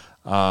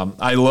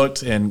I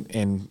looked,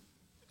 and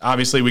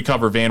obviously we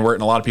cover Van Wert,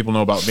 and a lot of people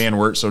know about Van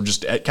Wert, so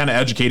just kind of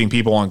educating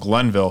people on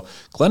Glenville.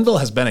 Glenville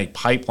has been a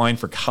pipeline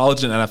for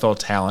college and NFL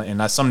talent,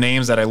 and some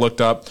names that I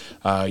looked up,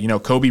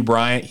 Kobe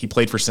Bryant, he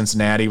played for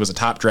Cincinnati, was a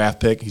top draft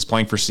pick. He's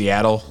playing for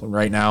Seattle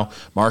right now.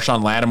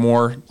 Marshawn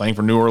Lattimore, playing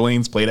for New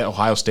Orleans, played at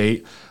Ohio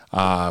State.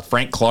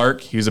 Frank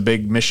Clark, he was a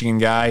big Michigan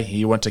guy.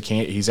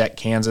 He's at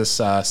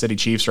Kansas City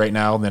Chiefs right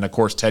now. And then, of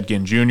course, Ted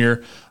Ginn Jr.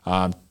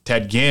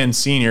 Ted Ginn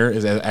Sr.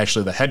 is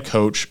actually the head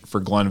coach for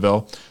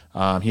Glenville.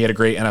 He had a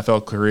great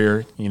NFL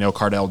career.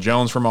 Cardell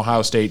Jones from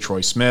Ohio State,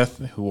 Troy Smith,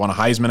 who won a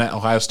Heisman at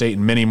Ohio State,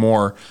 and many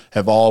more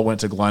have all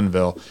went to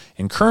Glenville.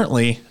 And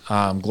currently,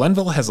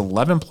 Glenville has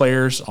 11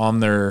 players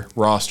on their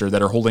roster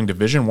that are holding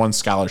Division I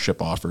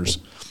scholarship offers.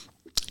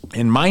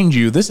 And mind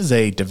you, this is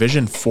a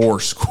Division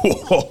IV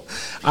school.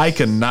 I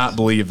cannot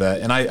believe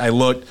that. And I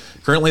looked.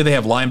 Currently, they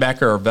have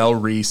linebacker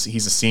Arvell Reese.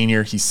 He's a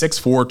senior. He's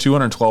 6'4",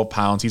 212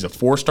 pounds. He's a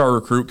 4-star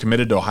recruit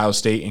committed to Ohio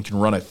State and can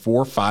run a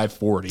 4.5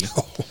 40.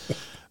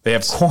 They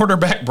have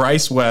quarterback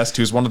Bryce West,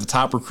 who's one of the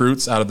top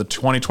recruits out of the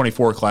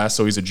 2024 class,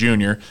 so he's a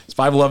junior. He's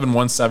 5'11",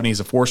 170. He's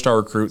a 4-star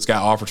recruit. He's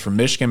got offers from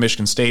Michigan,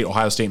 Michigan State,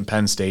 Ohio State, and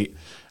Penn State.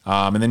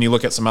 And then you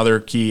look at some other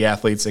key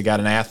athletes. They got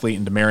an athlete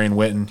in Demarion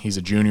Witten. He's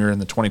a junior in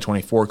the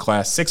 2024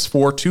 class,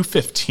 6'4",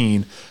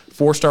 215,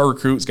 4-star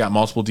recruit. He's got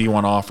multiple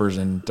D1 offers.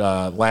 And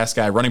last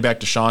guy, running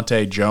back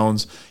DeShante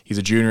Jones. He's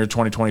a junior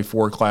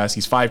 2024 class.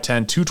 He's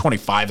 5'10",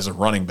 225 as a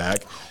running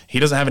back. He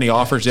doesn't have any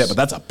offers yet, but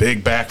that's a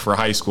big back for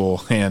high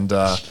school. And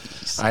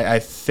I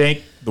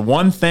think the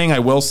one thing I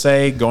will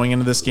say going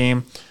into this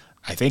game,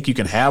 I think you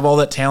can have all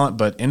that talent,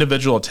 but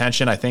individual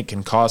attention, I think,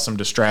 can cause some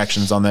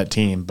distractions on that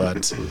team.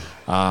 But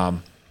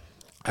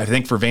I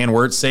think for Van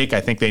Wert's sake,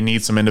 I think they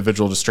need some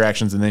individual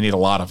distractions, and they need a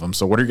lot of them.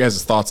 So what are your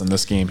guys' thoughts on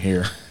this game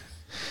here?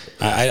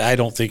 I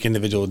don't think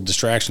individual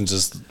distractions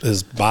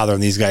is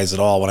bothering these guys at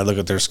all. When I look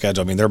at their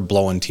schedule, I mean, they're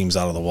blowing teams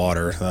out of the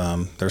water.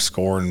 They're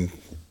scoring,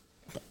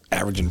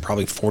 averaging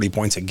probably 40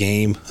 points a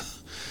game.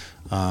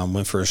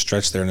 Went for a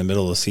stretch there in the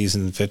middle of the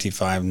season,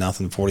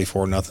 55-0, 44-0,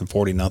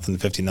 40-0,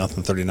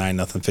 50-0,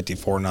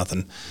 39-0,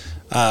 54-0.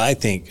 I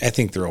think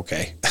they're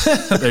okay.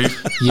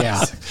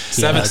 Yeah.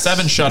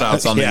 Seven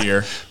shutouts on the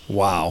year.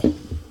 Wow.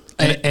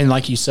 And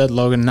like you said,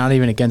 Logan, not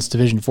even against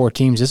Division 4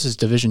 teams. This is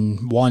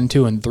Division 1,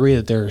 2, and 3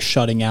 that they're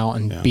shutting out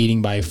and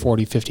beating by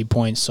 40, 50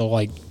 points. So,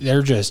 like,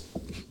 they're just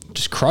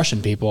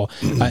crushing people.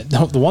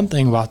 The one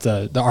thing about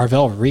the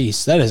Arvell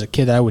Reese, that is a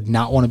kid that I would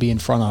not want to be in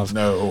front of.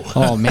 No.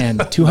 Oh, man.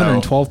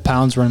 212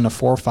 pounds running a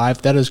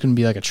 4.5. That is going to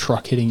be like a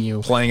truck hitting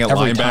you. Playing at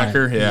every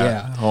linebacker? time.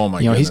 Yeah. Oh, my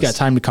goodness. He's got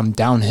time to come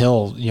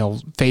downhill,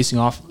 facing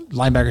off.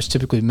 Linebackers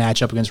typically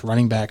match up against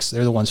running backs.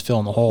 They're the ones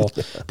filling the hole.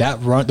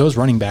 Those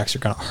running backs are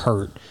going to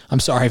hurt. I'm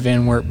sorry,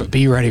 Van Wert, but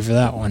be ready for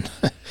that one.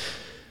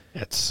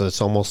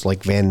 It's almost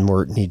like Van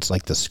Wert needs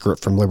like the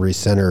script from Liberty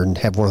Center and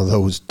have one of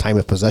those time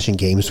of possession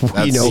games where,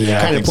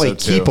 kind of play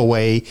keep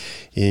away.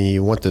 And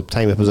you want the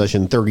time of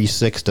possession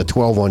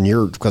 36-12 on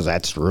your, because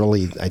that's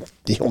really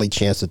the only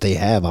chance that they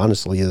have,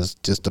 honestly, is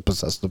just to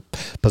possess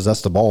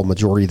the ball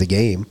majority of the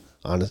game.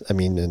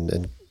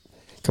 And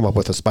come up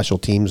with a special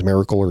teams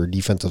miracle or a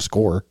defensive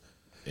score.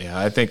 Yeah,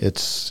 I think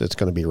it's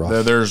going to be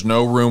rough. There's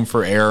no room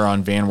for error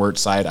on Van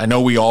Wert's side. I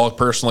know we all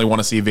personally want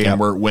to see Van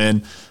Wert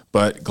win,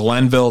 but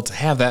Glenville, to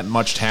have that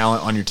much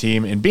talent on your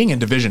team and being in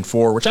Division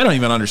 4, which I don't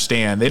even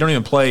understand. They don't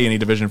even play any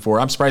Division 4.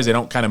 I'm surprised they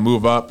don't kind of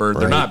move up, or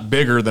they're not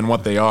bigger than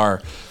what they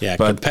are. Yeah,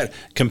 but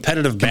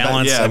competitive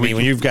balance. Yeah,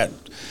 when you've got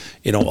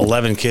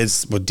 11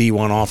 kids with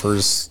D1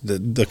 offers,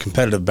 the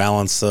competitive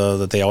balance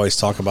that they always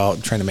talk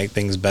about, trying to make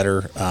things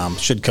better,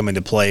 should come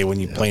into play when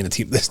you play in a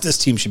team. This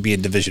team should be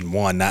in Division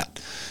 1, not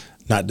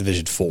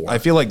Division 4. I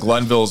feel like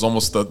Glenville is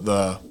almost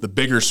the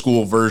bigger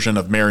school version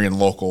of Marion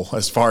Local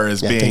as far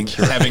as being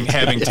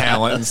having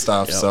talent and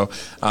stuff. Yep. So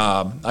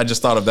I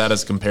just thought of that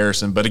as a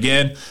comparison. But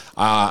again,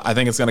 I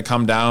think it's going to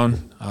come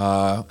down.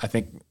 I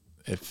think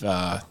if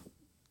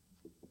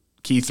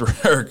Keith or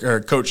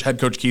head coach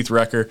Keith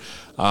Recker,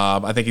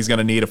 I think he's going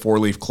to need a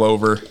 4-leaf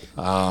clover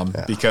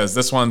because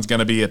this one's going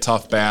to be a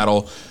tough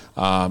battle.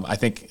 I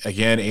think,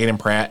 again, Aiden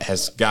Pratt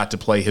has got to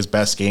play his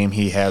best game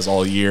he has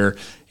all year.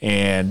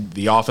 And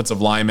the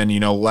offensive lineman,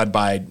 led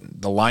by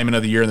the lineman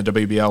of the year in the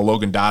WBL,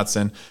 Logan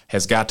Dotson,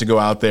 has got to go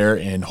out there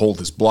and hold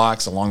his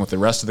blocks along with the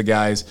rest of the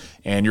guys.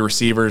 And your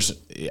receivers,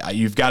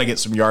 you've got to get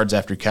some yards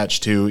after catch,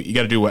 too. You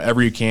got to do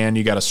whatever you can.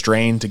 You got to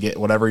strain to get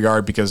whatever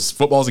yard because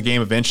football is a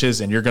game of inches,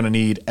 and you're going to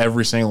need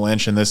every single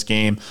inch in this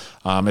game.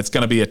 It's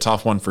going to be a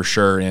tough one for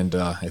sure, and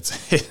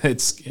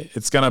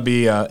it's going to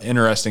be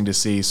interesting to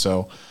see.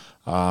 So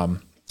you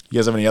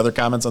guys have any other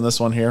comments on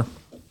this one here?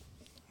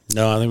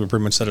 No, I think we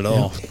pretty much said it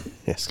all.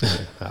 Yes.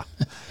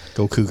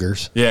 Go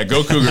Cougars. Yeah,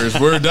 go Cougars.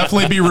 We'll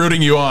definitely be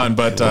rooting you on,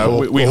 but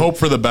we hope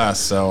for the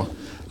best. So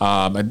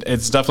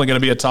it's definitely going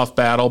to be a tough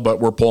battle, but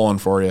we're pulling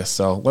for you.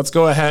 So let's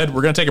go ahead.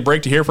 We're going to take a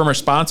break to hear from our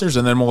sponsors,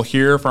 and then we'll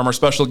hear from our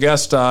special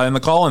guest in the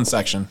call-in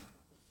section.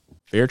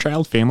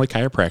 Fairchild Family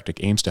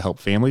Chiropractic aims to help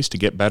families to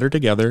get better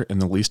together in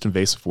the least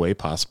invasive way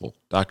possible.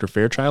 Dr.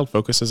 Fairchild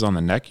focuses on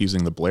the neck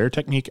using the Blair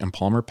technique and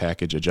Palmer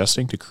package,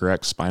 adjusting to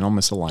correct spinal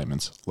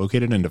misalignments.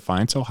 Located in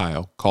Defiance,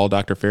 Ohio, call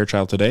Dr.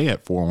 Fairchild today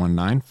at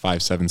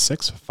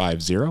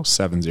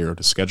 419-576-5070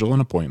 to schedule an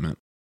appointment.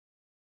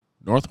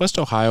 Northwest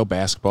Ohio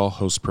Basketball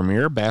hosts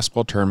premier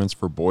basketball tournaments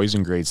for boys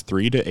in grades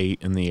 3 to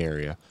 8 in the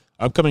area.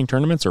 Upcoming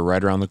tournaments are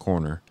right around the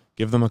corner.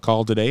 Give them a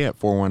call today at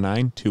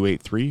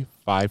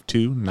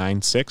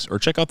 419-283-5296 or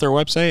check out their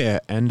website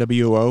at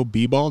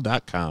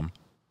nwoball.com.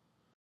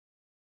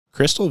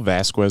 Crystal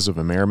Vasquez of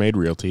Amerimaid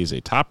Realty is a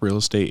top real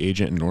estate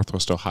agent in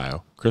Northwest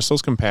Ohio.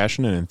 Crystal's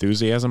compassion and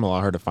enthusiasm allow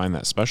her to find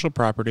that special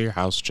property or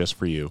house just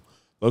for you.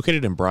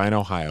 Located in Bryan,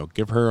 Ohio,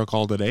 give her a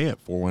call today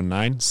at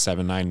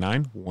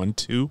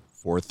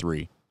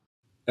 419-799-1243.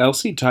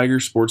 LC Tiger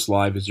Sports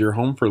Live is your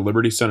home for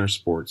Liberty Center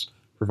sports,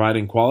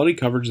 providing quality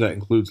coverage that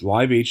includes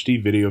live HD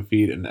video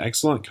feed and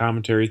excellent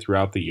commentary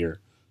throughout the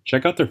year.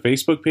 Check out their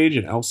Facebook page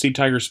at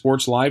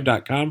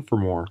lctigersportslive.com for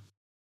more.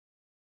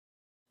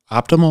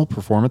 Optimal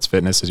Performance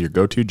Fitness is your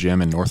go-to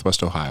gym in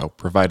Northwest Ohio,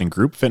 providing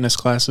group fitness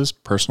classes,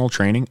 personal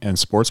training, and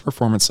sports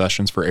performance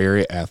sessions for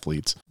area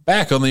athletes.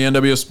 Back on the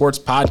NWO Sports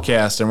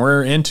Podcast, and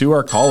we're into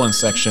our call-in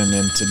section.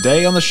 And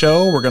today on the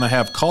show, we're going to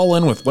have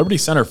call-in with Liberty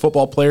Center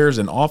football players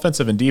and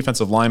offensive and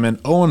defensive linemen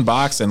Owen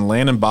Box and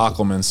Landon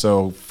Bockelman.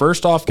 So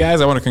first off,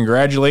 guys, I want to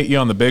congratulate you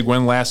on the big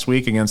win last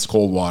week against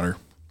Coldwater.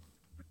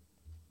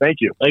 Thank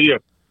you. Thank you.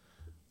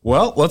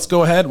 Well, let's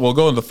go ahead. We'll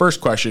go into the first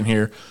question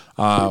here.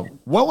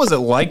 What was it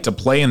like to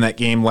play in that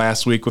game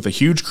last week with a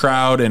huge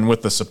crowd and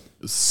with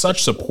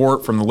such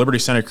support from the Liberty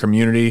Center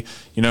community?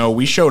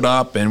 We showed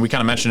up, and we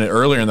kind of mentioned it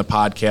earlier in the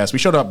podcast. We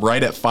showed up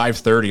right at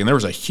 5:30, and there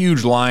was a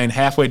huge line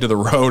halfway to the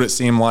road, it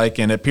seemed like,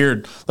 and it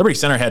appeared Liberty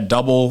Center had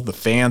double the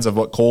fans of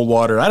what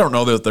Coldwater. I don't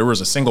know that there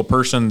was a single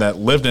person that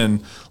lived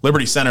in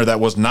Liberty Center that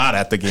was not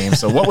at the game.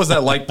 So what was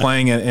that like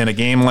playing in a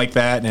game like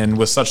that and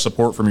with such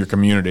support from your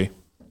community?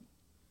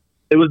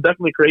 It was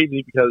definitely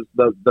crazy because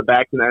the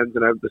backs and ends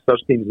and the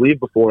special teams leave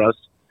before us,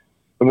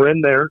 and we're in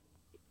there,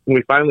 and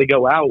we finally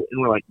go out,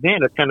 and we're like,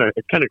 man, it's kind of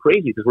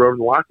crazy because we're over in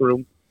the locker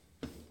room,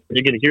 And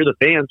you're going to hear the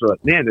fans are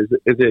like, man, is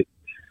it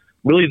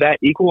really that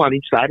equal on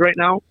each side right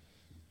now?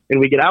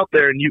 And we get out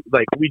there and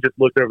we just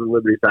looked over the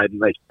Liberty side and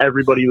like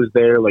everybody was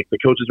there. Like the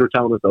coaches were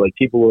telling us that like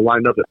people were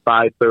lined up at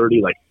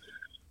 5:30, like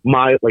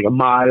a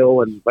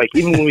mile. And like,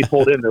 even when we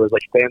pulled in, there was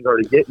like fans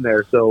already getting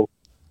there. So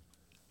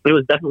it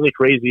was definitely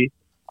crazy.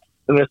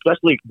 And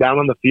especially down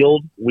on the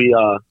field,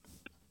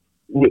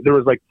 there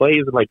was like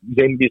plays and like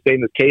James would be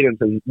saying this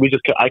cadence and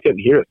I couldn't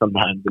hear it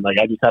sometimes. And like,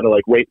 I just had to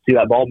like wait to see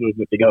that ball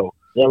movement to go.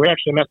 Yeah. We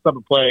actually messed up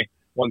a play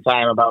one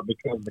time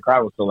because the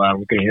crowd was so loud.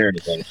 We couldn't hear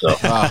anything. So,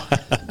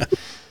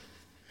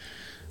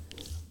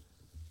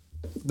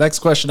 Next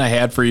question I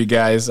had for you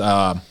guys.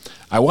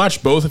 I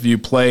watched both of you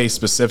play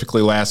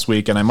specifically last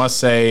week, and I must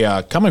say,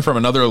 coming from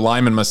another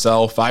lineman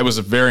myself, I was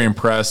very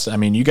impressed. I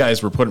mean, you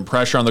guys were putting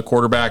pressure on the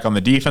quarterback on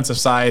the defensive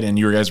side, and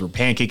you guys were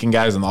pancaking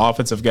guys on the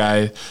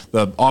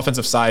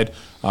offensive side.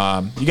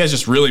 You guys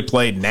just really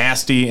played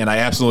nasty, and I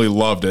absolutely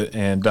loved it.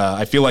 And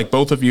I feel like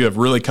both of you have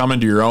really come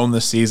into your own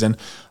this season.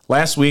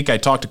 Last week, I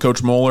talked to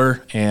Coach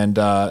Moeller and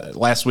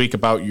last week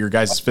about your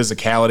guys'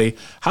 physicality.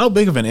 How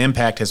big of an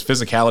impact has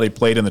physicality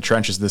played in the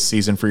trenches this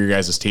season for your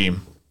guys'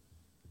 team?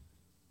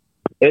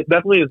 It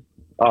definitely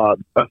has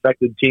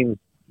affected teams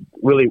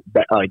really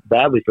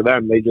badly for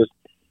them. They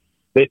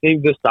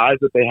think this size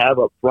that they have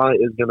up front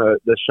is going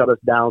to shut us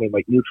down and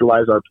like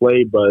neutralize our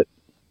play. But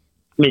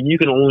I mean, you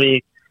can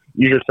only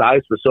use your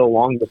size for so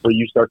long before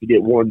you start to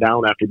get worn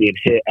down after being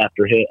hit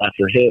after hit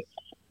after hit.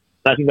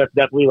 I think that's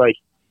definitely like,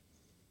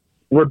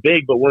 we're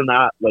big, but we're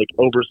not like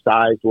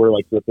oversized. We're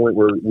like to the point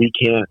where we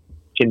can't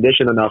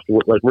condition enough.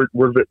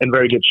 We're in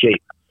very good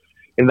shape,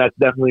 and that's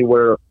definitely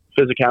where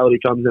physicality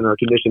comes in our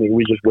conditioning.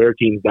 We just wear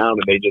teams down,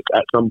 and they just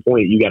at some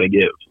point you got to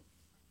give.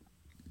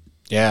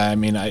 Yeah, I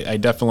mean, I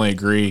definitely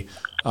agree.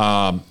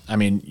 I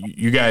mean,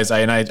 you guys,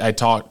 I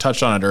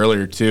touched on it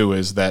earlier too,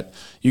 is that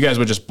you guys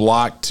would just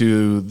block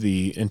until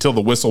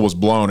the whistle was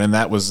blown, and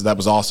that was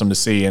awesome to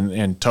see.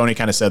 And Tony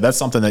kind of said that's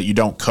something that you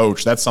don't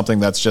coach. That's something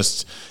that's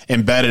just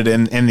embedded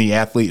in the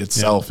athlete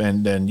itself. Yeah.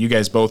 And you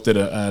guys both did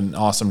an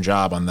awesome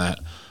job on that.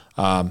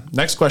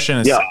 Next question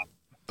is,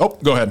 oh,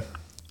 go ahead.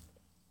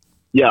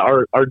 Yeah,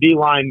 our D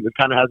line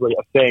kind of has like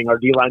a saying. Our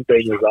D line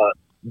thing is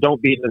don't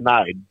be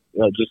denied.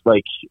 Just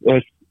like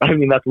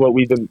that's what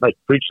we've been like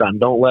preached on.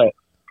 Don't let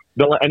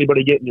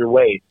anybody get in your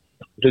way,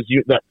 because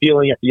that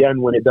feeling at the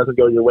end when it doesn't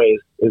go your way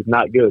is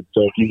not good.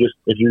 So if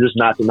you're just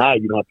not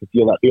denied, you don't have to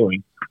feel that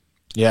feeling.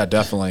 Yeah,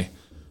 definitely.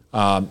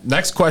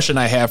 Next question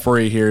I have for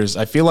you here is,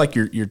 I feel like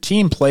your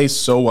team plays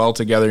so well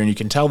together, and you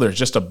can tell there's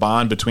just a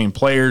bond between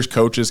players,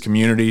 coaches,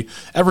 community,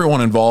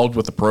 everyone involved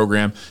with the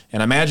program.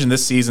 And I imagine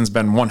this season's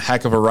been one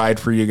heck of a ride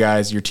for you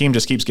guys. Your team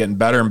just keeps getting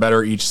better and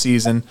better each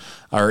season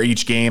or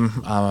each game.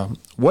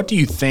 What do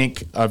you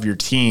think of your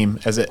team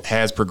as it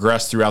has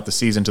progressed throughout the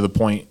season to the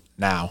point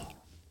now?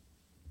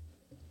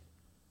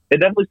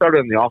 It definitely started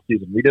in the off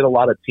season. We did a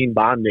lot of team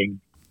bonding.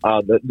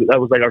 That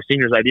was like our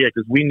seniors' idea,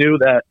 because we knew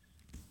that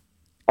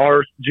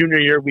our junior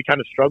year, we kind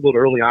of struggled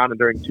early on, and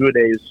during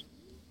two-a-days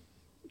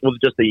was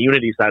just the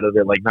unity side of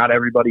it. Like, not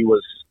everybody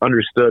was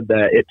understood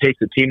that it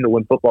takes a team to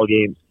win football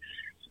games.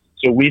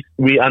 So we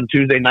on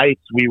Tuesday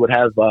nights, we would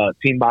have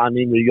team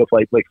bonding. We go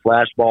play like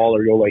flashball,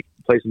 or go like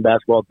play some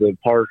basketball at the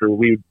park, or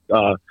we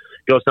would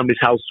go to somebody's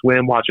house,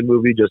 swim, watch a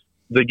movie, just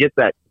to get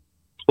that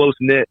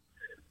close-knit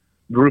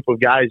group of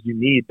guys you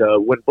need to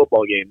win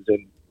football games.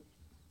 And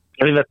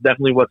I think that's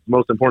definitely what's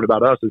most important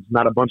about us. It's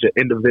not a bunch of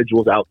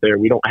individuals out there.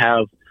 We don't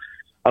have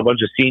a bunch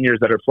of seniors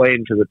that are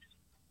playing because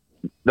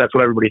that's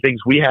what everybody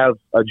thinks. We have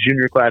a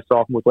junior class,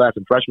 sophomore class,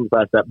 and freshman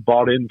class that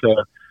bought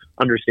into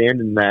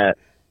understanding that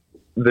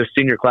the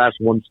senior class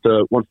wants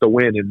to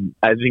win, and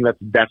I think that's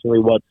definitely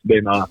what's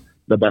been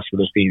the best for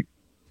this team.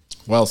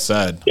 Well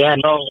said. Yeah,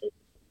 no,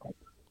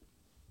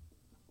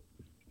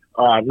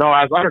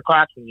 as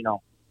underclassmen,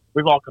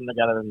 we've all come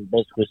together and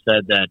basically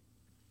said that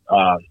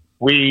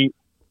we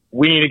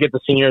need to get the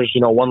seniors,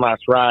 one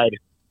last ride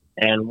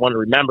and one to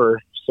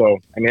remember. So,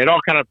 I mean, it all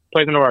kind of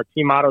plays into our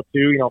team motto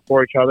too,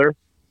 for each other,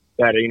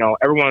 that,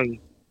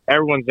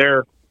 everyone's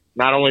there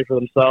not only for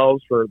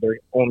themselves, for their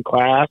own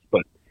class,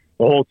 but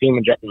the whole team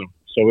in general.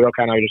 So we all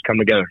kind of just come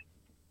together.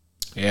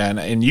 Yeah,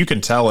 and you can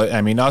tell it.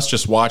 I mean, us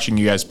just watching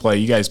you guys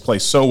play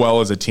so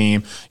well as a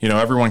team.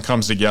 Everyone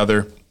comes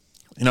together.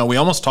 We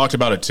almost talked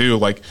about it too.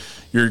 Like,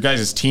 your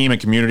guys' team and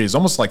community is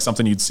almost like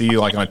something you'd see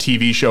like on a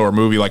TV show or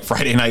movie like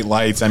Friday Night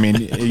Lights. I mean,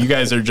 you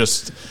guys are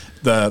just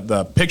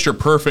the picture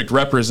perfect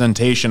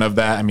representation of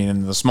that. I mean,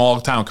 in the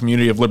small town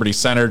community of Liberty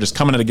Center, just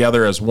coming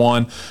together as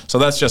one. So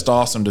that's just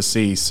awesome to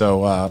see.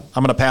 So I'm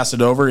going to pass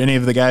it over. Any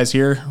of the guys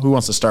here, who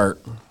wants to start?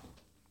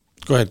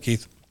 Go ahead,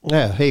 Keith.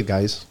 Yeah. Hey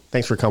guys,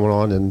 thanks for coming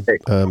on,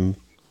 and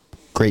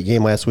great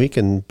game last week,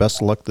 and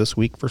best of luck this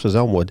week versus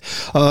Elmwood.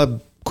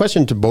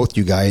 Question to both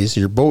you guys.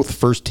 You're both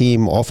first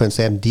team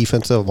offensive and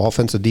defensive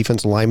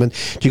linemen.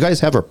 Do you guys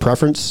have a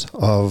preference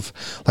of,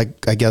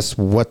 like, I guess,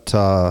 what,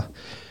 as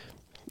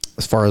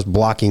far as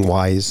blocking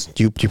wise,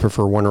 do you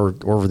prefer one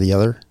over the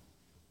other?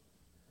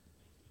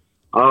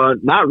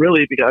 Not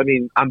really, because, I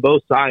mean, on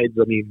both sides,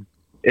 I mean,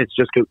 it's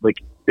just like,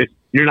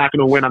 you're not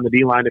going to win on the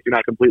D line if you're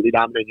not completely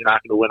dominant. You're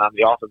not going to win on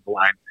the offensive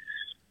line.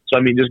 So,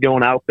 I mean, just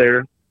going out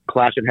there,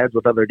 clashing heads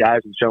with other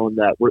guys and showing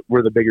that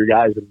we're the bigger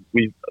guys and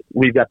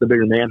we've got the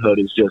bigger manhood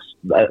is just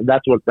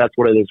that's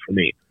what it is for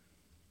me.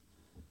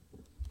 I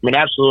mean,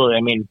 absolutely.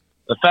 I mean,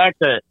 the fact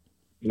that,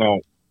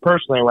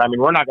 personally, I mean,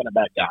 we're not going to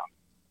back down.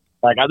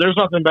 Like, there's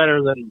nothing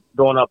better than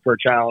going up for a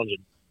challenge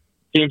and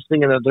teams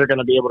thinking that they're going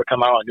to be able to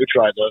come out and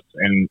neutralize us,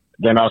 and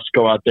then us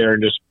go out there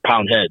and just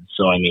pound heads.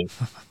 So, I mean,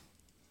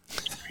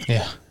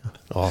 yeah,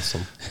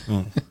 awesome.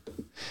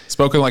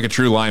 Spoken like a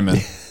true lineman.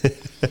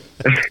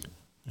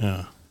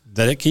 Yeah. Is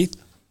that it, Keith?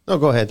 No,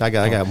 go ahead. I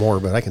got more,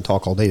 but I can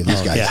talk all day to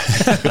these guys. Yeah.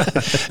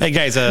 Hey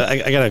guys,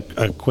 I got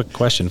a quick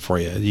question for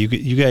you.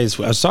 You guys,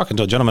 I was talking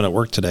to a gentleman at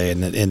work today,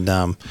 and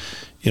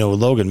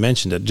Logan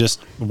mentioned it.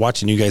 Just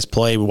watching you guys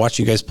play. We watched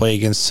you guys play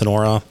against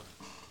Sonora,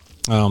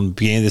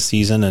 beginning of the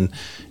season, and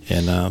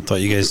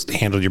thought you guys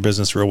handled your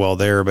business real well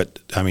there. But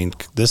I mean,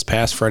 this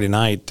past Friday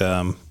night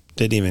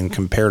didn't even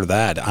compare to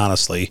that,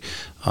 honestly.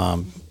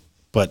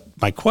 But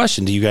my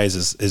question to you guys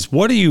is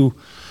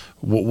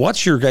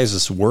what's your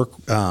guys' work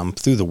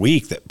through the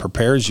week that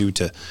prepares you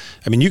to?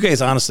 I mean, you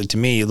guys, honestly, to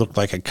me, looked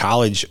like a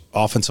college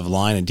offensive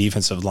line and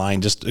defensive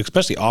line, just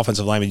especially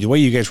offensive line. I mean, the way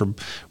you guys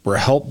were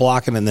help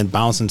blocking and then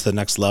bouncing to the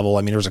next level.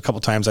 I mean, there was a couple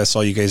times I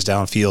saw you guys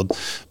downfield,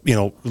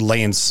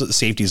 laying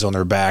safeties on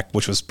their back,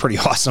 which was pretty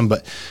awesome.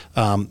 But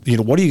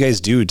what do you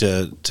guys do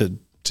to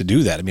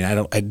do that? I mean,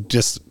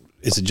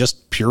 is it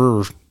just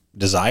pure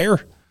desire?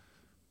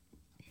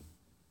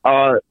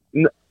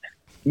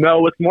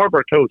 No, it's more of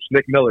our coach,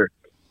 Nick Miller.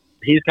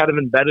 He's kind of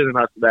embedded in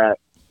us that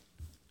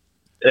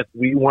if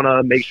we want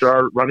to make sure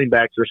our running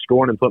backs are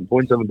scoring and putting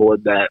points on the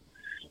board, that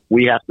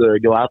we have to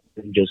go out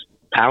and just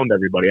pound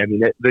everybody. I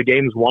mean, the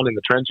game's won in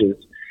the trenches.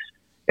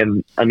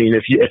 And, I mean,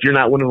 if you're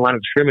not winning the line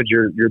of scrimmage,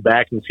 your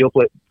backs and skill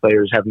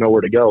players have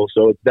nowhere to go.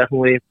 So it's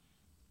definitely,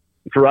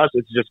 for us,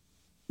 it's just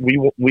we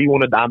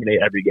want to dominate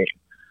every game.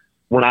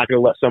 We're not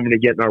going to let somebody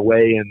get in our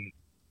way. And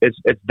it's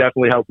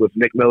definitely helped with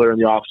Nick Miller in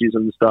the offseason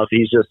and stuff.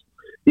 He's just,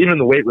 even in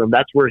the weight room,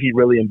 that's where he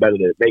really embedded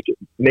it,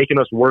 making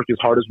us work as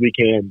hard as we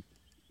can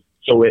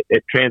so it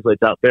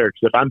translates out there.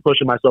 Because if I'm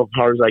pushing myself as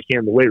hard as I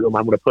can in the weight room,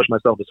 I'm going to push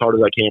myself as hard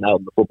as I can out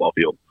in the football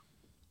field.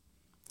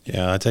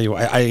 Yeah, I tell you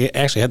what, I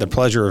actually had the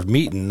pleasure of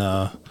meeting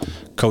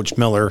Coach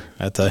Miller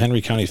at the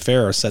Henry County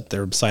Fair. I sat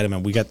there beside him,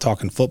 and we got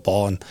talking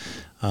football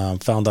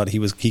and found out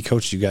he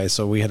coached you guys.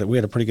 So we had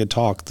a pretty good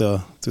talk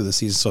through the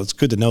season. So it's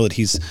good to know that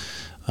he's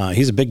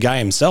a big guy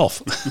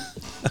himself.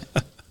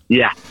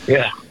 Yeah.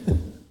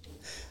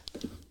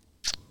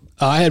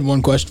 I had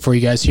one question for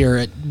you guys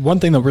here. One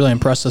thing that really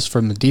impressed us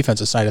from the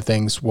defensive side of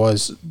things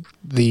was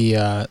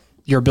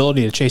your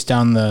ability to chase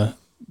down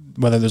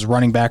whether there's a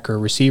running back or a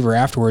receiver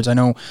afterwards. I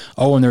know,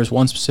 Owen, there was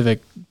one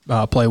specific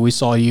play we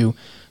saw you,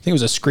 I think it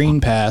was a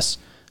screen pass.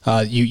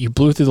 You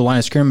blew through the line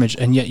of scrimmage,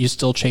 and yet you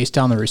still chased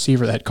down the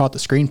receiver that caught the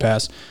screen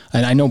pass.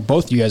 And I know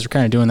both of you guys are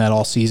kind of doing that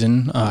all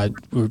season.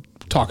 We were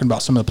talking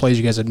about some of the plays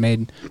you guys had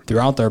made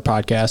throughout their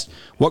podcast.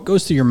 What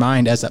goes through your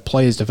mind as that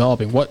play is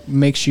developing? What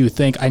makes you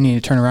think I need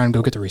to turn around and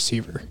go get the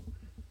receiver?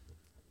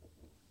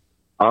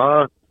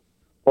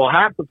 Well,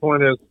 half the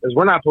point is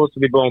we're not supposed to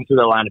be blowing through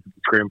the line if it's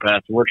a screen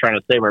pass, and we're trying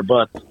to save our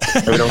butts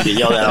so we don't get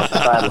yelled at off the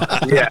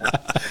sideline. Yeah.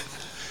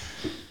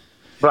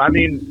 But I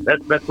mean,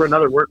 that's for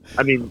another work.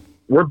 I mean,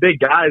 we're big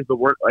guys, but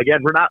we're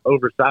not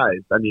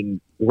oversized. I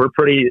mean, we're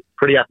pretty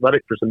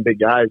athletic for some big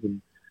guys,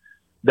 and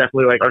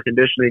definitely like our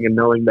conditioning and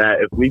knowing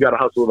that if we got to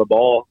hustle the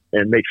ball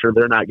and make sure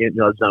they're not getting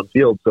yards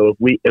downfield. So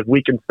if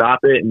we can stop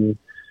it and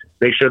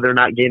make sure they're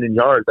not gaining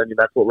yards, I mean,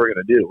 that's what we're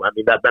going to do. I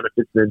mean, that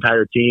benefits the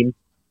entire team.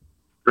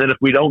 And if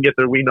we don't get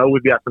there, we know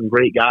we've got some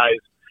great guys,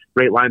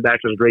 great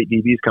linebackers, great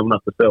DBs coming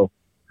up the fill.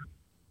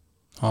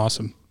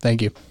 Awesome.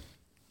 Thank you.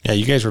 Yeah,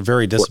 you guys were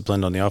very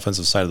disciplined on the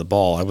offensive side of the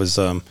ball. I was,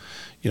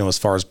 as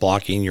far as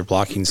your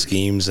blocking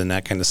schemes and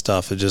that kind of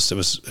stuff, it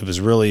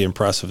was really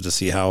impressive to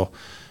see how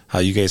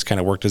you guys kind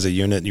of worked as a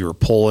unit. You were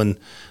pulling,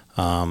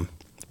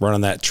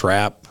 running that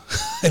trap.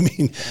 I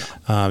mean,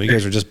 you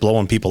guys were just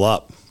blowing people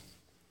up.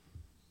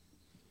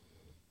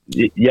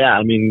 Yeah,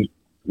 I mean,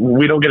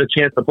 we don't get a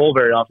chance to pull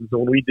very often, so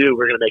when we do,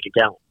 we're going to make it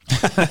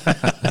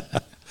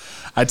count.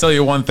 I tell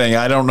you one thing,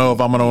 I don't know if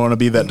I'm going to want to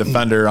be that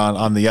defender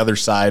on the other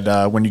side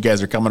when you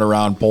guys are coming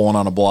around pulling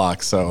on a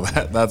block. So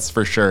that's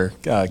for sure.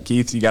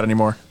 Keith, you got any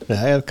more? Yeah, I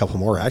had a couple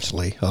more,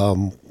 actually.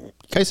 You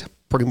guys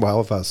pretty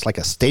well, it's like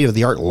a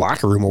state-of-the-art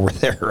locker room over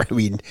there. I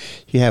mean,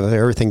 you have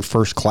everything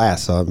first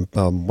class.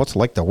 What's it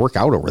like to work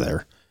out over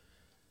there?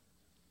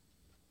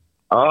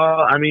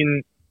 I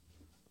mean,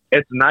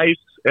 it's nice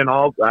and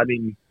all. I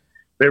mean,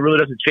 it really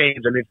doesn't change.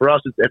 I mean, for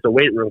us, it's a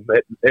weight room.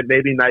 It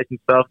may be nice and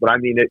stuff, but I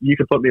mean, you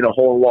can put me in a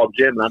hole-in-wall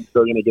gym, and I'm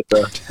still going to get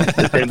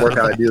the same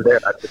workout I do there.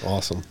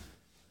 Awesome.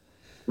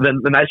 Then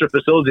the nicer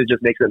facility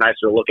just makes it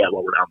nicer to look at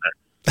while we're down there.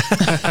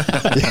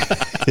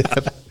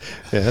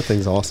 Yeah, that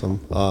thing's awesome.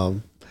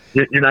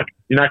 You're not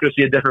going to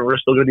see a different. We're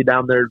still going to be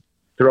down there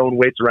throwing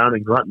weights around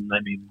and grunting. I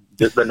mean,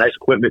 just the nice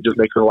equipment just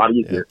makes it a lot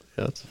easier.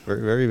 Yeah, that's a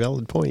very, very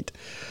valid point.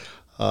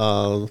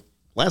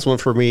 Last one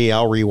for me,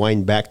 I'll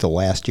rewind back to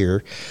last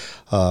year.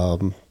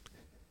 You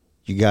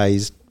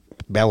guys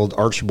battled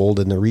Archibald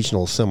in the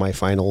regional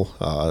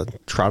semifinal,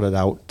 trotted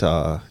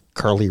out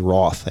Carly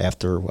Roth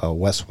after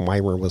Wes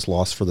Weimer was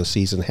lost for the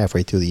season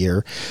halfway through the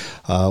year.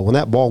 When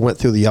that ball went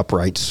through the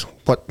uprights,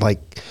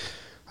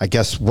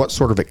 what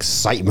sort of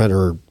excitement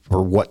or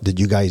what did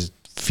you guys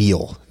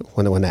feel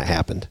when that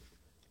happened?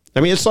 I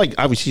mean, it's like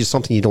obviously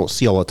something you don't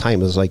see all the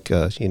time is like,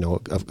 a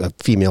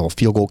female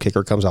field goal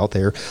kicker comes out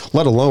there,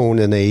 let alone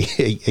in a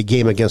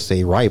game against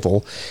a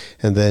rival.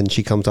 And then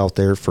she comes out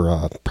there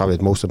for probably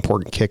the most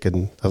important kick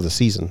of the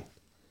season.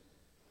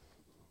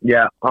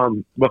 Yeah.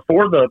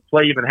 Before the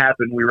play even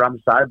happened, we were on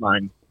the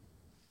sideline.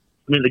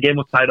 I mean, the game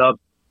was tied up.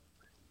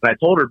 And I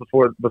told her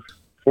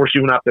before she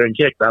went out there and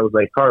kicked, I was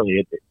like,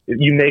 Carly, if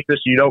you make this,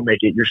 you don't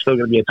make it, you're still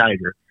going to be a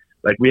Tiger.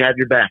 Like, we have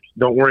your back.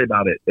 Don't worry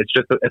about it. It's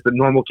just it's a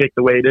normal kick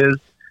the way it is.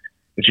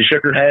 And she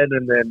shook her head,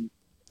 and then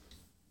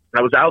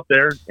I was out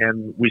there,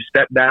 and we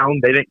stepped down.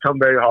 They didn't come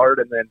very hard,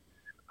 and then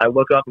I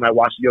look up, and I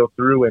watched it go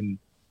through, and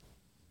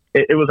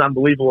it was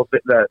unbelievable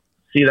to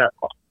see that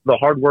the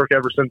hard work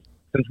ever since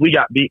we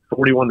got beat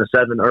 41-7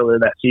 earlier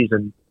that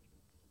season,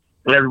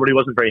 and everybody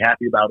wasn't very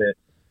happy about it.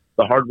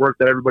 The hard work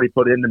that everybody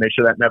put in to make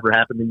sure that never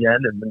happened again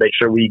and to make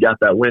sure we got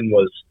that win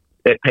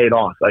it paid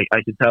off.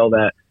 I could tell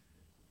that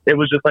it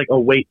was just like a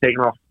weight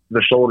taken off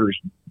the shoulders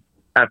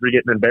after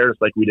getting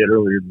embarrassed like we did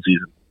earlier in the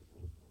season.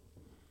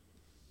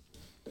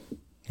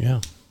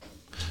 Yeah.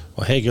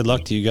 Well, hey, good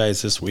luck to you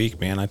guys this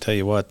week, man. I tell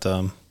you what,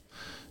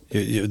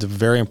 it's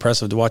very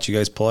impressive to watch you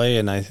guys play,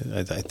 and I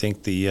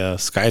think the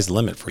sky's the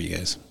limit for you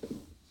guys.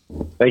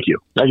 Thank you.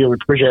 We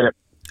appreciate it.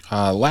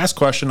 Last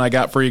question I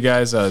got for you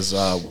guys is,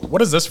 what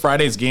does this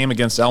Friday's game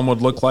against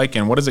Elmwood look like,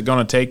 and what is it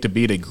going to take to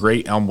beat a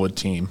great Elmwood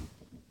team?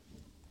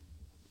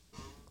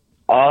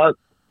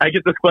 I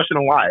get this question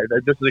a lot.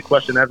 This is a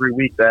question every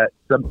week that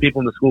some people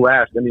in the school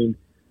ask. I mean,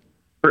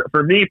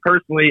 for me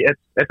personally,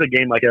 it's a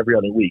game like every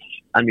other week.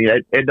 I mean,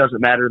 it doesn't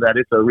matter that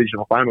it's a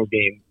regional finals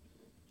game.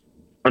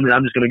 I mean,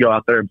 I'm just going to go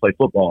out there and play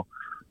football.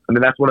 I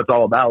mean, that's what it's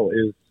all about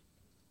is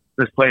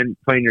just playing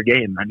your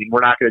game. I mean,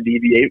 we're not going to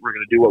deviate. We're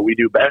going to do what we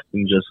do best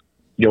and just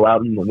go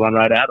out and run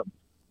right at them.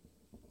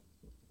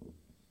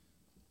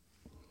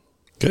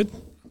 Good.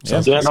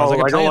 Sounds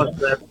like Owen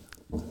said.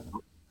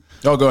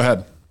 Oh, go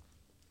ahead.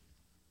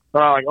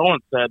 Like Owen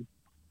said,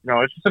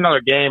 it's just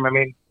another game. I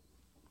mean,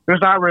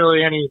 there's not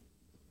really any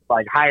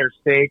like higher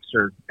stakes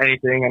or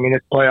anything. I mean,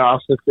 it's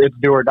playoffs. It's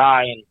do or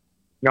die. And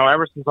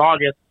ever since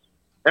August,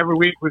 every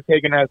week we've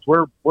taken us.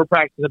 We're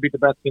practicing to beat the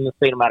best team in the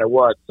state no matter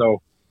what.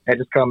 So it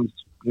just comes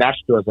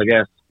natural to us, I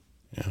guess.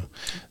 Yeah.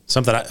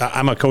 Something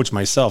I'm a coach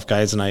myself,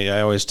 guys, and I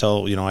always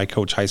tell, I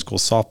coach high school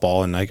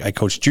softball and I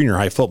coach junior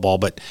high football,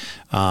 but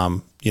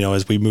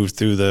as we moved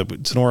through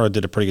Sonora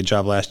did a pretty good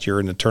job last year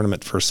in the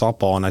tournament for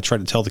softball, and I try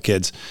to tell the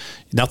kids,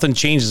 nothing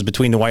changes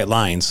between the white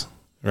lines,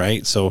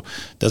 right? So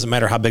it doesn't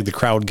matter how big the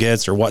crowd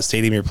gets or what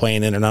stadium you're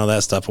playing in or none of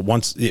that stuff, but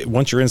once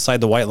you're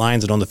inside the white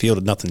lines and on the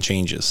field, nothing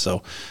changes.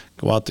 So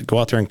go out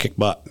there and kick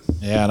butt.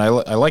 Yeah, and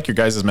I like your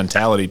guys'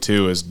 mentality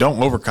too, is don't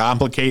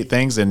overcomplicate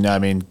things, and I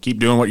mean, keep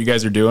doing what you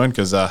guys are doing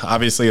because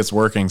obviously it's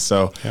working.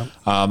 So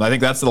I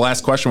think that's the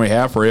last question we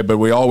have for you, but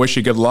we all wish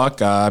you good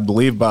luck. I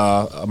believe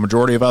a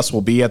majority of us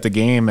will be at the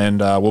game,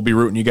 and we'll be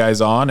rooting you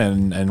guys on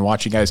and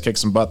watch you guys kick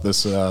some butt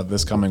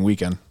this coming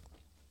weekend.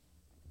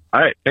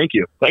 All right, thank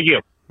you.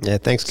 Yeah,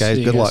 thanks, guys.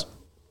 Good luck.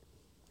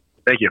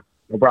 Thank you.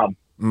 No problem.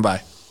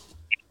 Bye.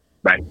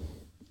 Bye.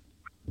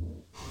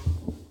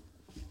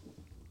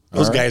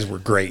 Those guys were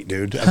great,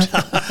 dude.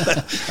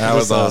 That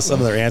was awesome. Some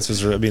of their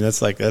answers are,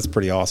 that's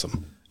pretty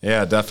awesome.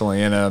 Yeah,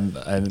 definitely.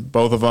 And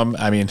both of them,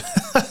 I mean,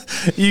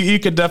 you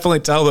could definitely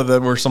tell that there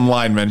were some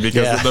linemen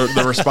because of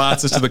the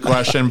responses to the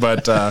question,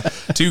 but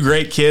two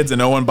great kids in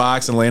Owen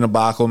Box and Lena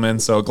Bockelman.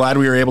 So glad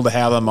we were able to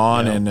have them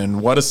on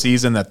and what a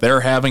season that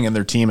they're having and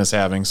their team is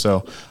having.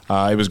 So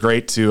it was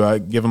great to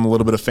give them a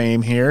little bit of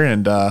fame here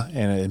and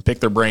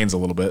pick their brains a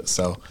little bit.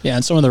 So yeah,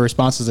 and some of the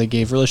responses they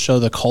gave really show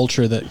the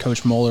culture that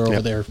Coach Moeller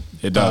over there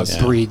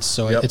breeds.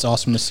 So it's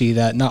awesome to see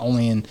that not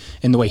only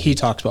in the way he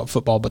talks about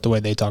football, but the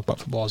way they talk about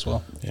football as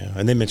well. Yeah,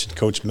 and they mentioned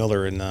Coach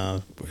Miller, and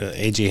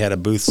AJ had a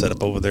booth set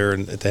up over there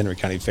at the Henry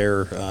County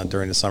Fair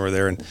during the summer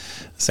there, and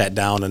sat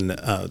down, and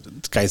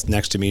the guys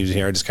next to me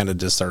here, I just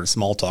started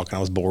small talking. I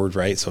was bored,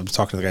 right? So I was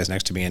talking to the guys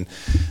next to me,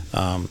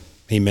 and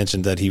he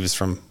mentioned that he was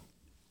from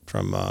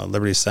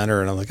Liberty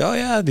Center, and I'm like, oh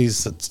yeah. He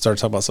started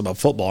talking about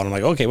football, and I'm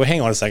like, okay, well, hang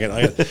on a second.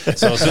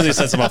 So as soon as he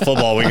said something about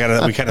football, we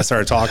kind of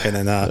started talking,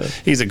 and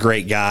he's a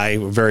great guy,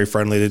 very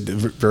friendly,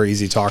 very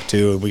easy to talk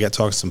to, and we got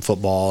talking some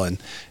football, and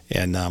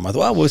I thought,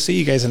 well, we'll see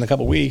you guys in a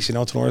couple of weeks.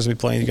 Tomorrow's we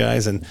playing you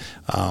guys, and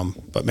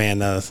but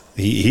man,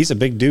 he's a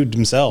big dude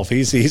himself.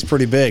 He's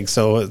pretty big.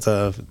 So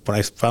when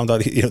I found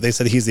out, they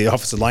said he's the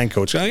offensive line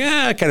coach.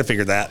 I kind of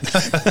figured that.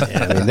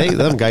 Yeah, I mean,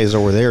 them guys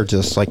over there,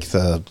 just like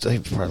for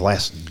the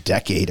last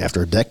decade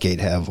after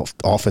decade, have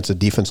offensive,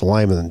 defensive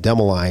linemen and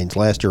demo lines.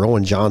 Last year,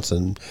 Owen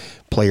Johnson,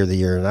 player of the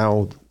year.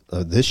 Now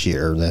this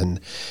year, then.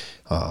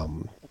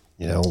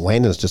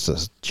 Landon's just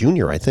a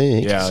junior, I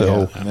think. Yeah. So,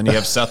 yeah. And then you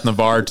have Seth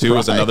Navarre too,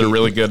 is another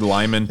really good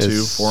lineman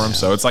too for him.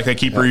 So it's like they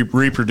keep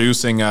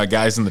reproducing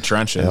guys in the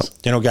trenches.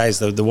 Guys,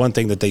 the one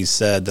thing that they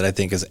said that I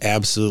think is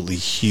absolutely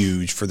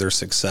huge for their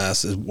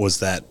success was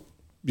that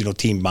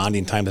team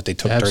bonding time that they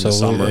took during the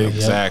summer.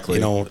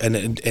 Exactly.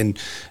 And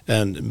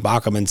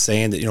Bockelman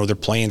saying that they're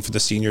playing for the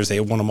seniors. They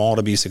want them all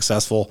to be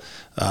successful.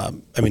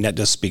 That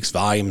just speaks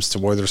volumes to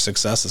where their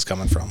success is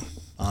coming from.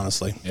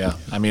 Honestly. Yeah.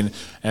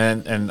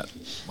 And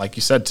like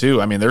you said too,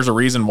 there's a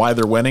reason why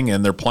they're winning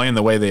and they're playing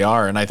the way they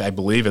are. And I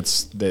believe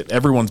it's that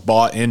everyone's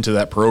bought into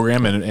that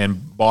program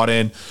and bought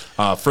in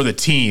for the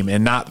team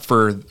and not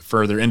for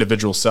their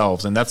individual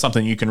selves. And that's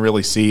something you can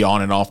really see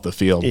on and off the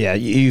field. Yeah.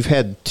 You've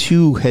had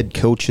 2 head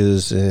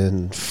coaches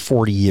in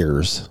 40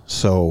 years.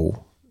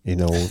 So,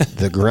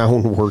 the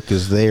groundwork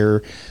is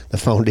there. The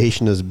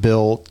foundation is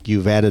built.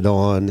 You've added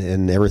on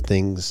and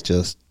everything's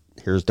just,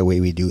 here's the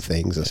way we do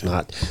things. It's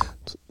not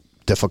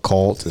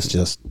difficult. It's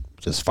just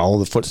follow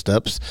the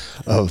footsteps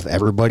of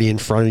everybody in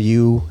front of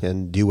you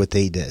and do what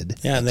they did.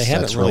 Yeah, and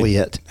that's really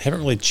it.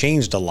 Haven't really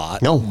changed a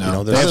lot. No.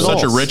 They have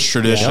such a rich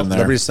tradition there.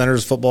 Liberty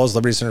Center's football is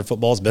Liberty Center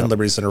football. It's been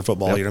Liberty Center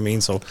football. You know what I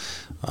mean? So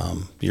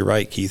you're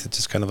right, Keith. It's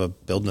just kind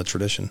of building a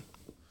tradition.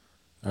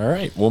 All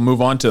right, we'll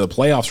move on to the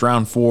playoffs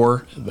round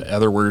 4. In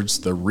other words,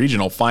 the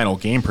regional final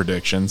game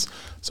predictions.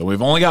 So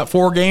we've only got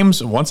 4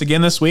 games once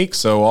again this week.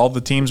 So all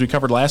the teams we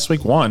covered last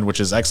week won, which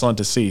is excellent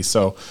to see.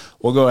 So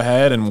we'll go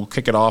ahead and we'll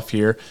kick it off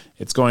here.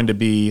 It's going to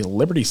be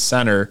Liberty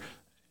Center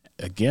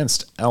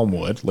against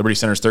Elmwood. Liberty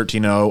Center's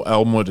 13-0.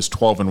 Elmwood is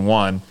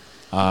 12-1.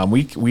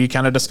 We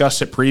kind of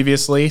discussed it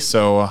previously,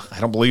 so I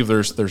don't believe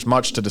there's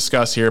much to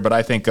discuss here. But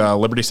I think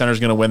Liberty Center is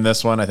going to win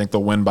this one. I think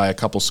they'll win by a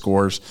couple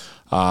scores.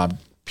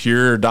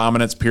 Pure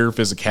dominance, pure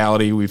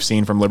physicality we've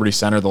seen from Liberty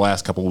Center the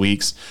last couple of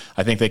weeks.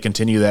 I think they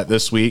continue that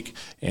this week.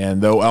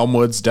 And though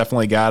Elmwood's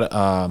definitely got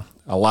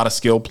a lot of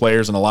skilled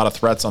players and a lot of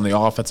threats on the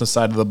offensive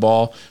side of the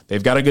ball,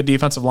 they've got a good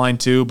defensive line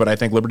too, but I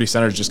think Liberty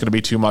Center is just going to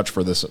be too much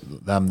for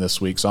them this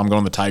week. So I'm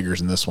going the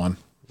Tigers in this one.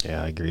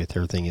 Yeah, I agree with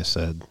everything you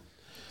said.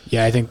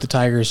 Yeah, I think the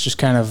Tigers just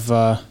kind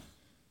of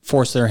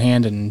force their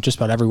hand in just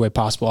about every way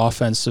possible.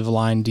 Offensive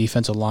line,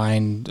 defensive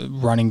line,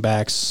 running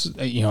backs,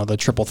 the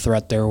triple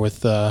threat there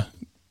with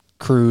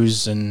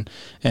Cruz and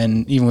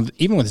even with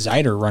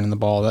Zyder running the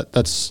ball,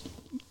 that's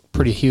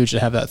pretty huge to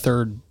have that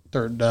third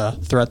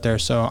threat there.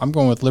 So I'm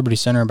going with Liberty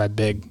Center by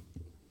big.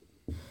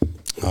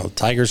 Oh,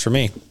 Tigers for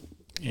me.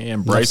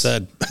 And Bryce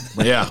said,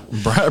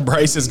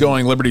 Bryce is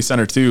going Liberty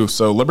Center too.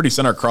 So Liberty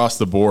Center across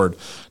the board.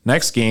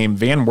 Next game,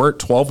 Van Wert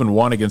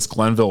 12-1 against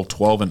Glenville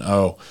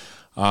 12-0.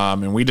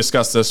 And we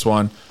discussed this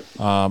one.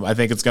 I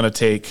think it's going to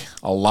take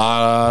a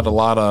lot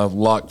of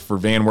luck for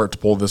Van Wert to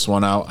pull this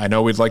one out. I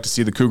know we'd like to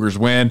see the Cougars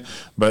win,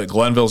 but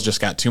Glenville's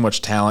just got too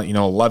much talent.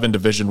 11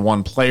 Division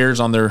I players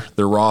on their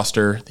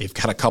roster. They've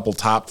got a couple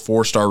top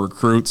 4-star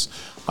recruits.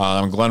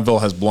 Glenville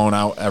has blown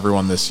out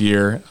everyone this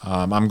year.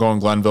 I'm going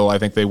Glenville. I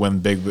think they win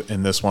big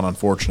in this one,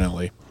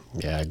 unfortunately.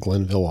 Yeah,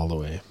 Glenville all the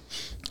way.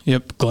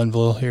 Yep,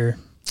 Glenville here.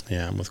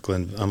 Yeah, I'm with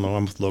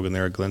I'm with Logan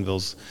there.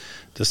 Glenville's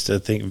just to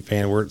think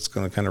Van Wert's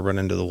going to kind of run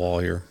into the wall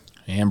here.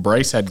 And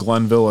Bryce had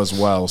Glenville as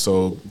well,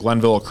 so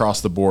Glenville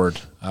across the board.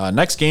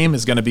 Next game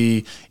is going to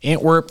be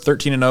Antwerp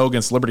 13-0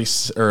 against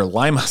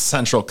Lima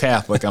Central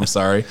Catholic.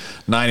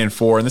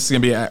 9-4, and this is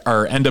going to be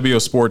our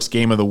NWO Sports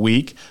Game of the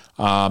Week.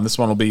 This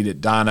one will be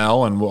at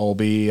Donnell, and we'll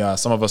be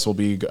some of us will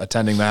be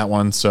attending that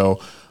one.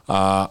 So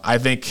I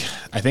think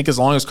as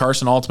long as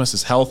Carson Altimus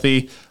is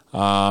healthy.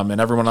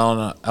 And everyone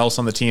else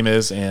on the team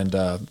is, and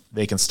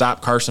they can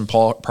stop Carson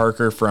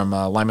Parker from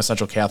Lima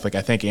Central Catholic.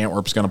 I think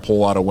Antwerp's going to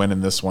pull out a win in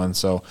this one,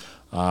 so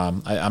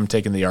I'm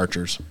taking the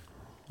Archers.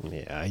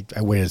 Yeah,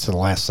 I waited to the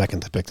last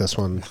second to pick this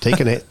one.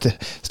 Taking it,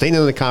 staying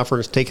in the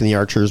conference, taking the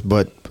Archers,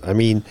 but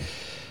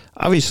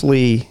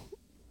obviously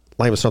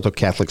Lima Central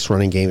Catholic's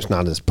running game's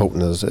not as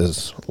potent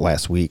as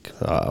last week,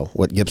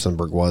 what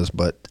Gibsonburg was,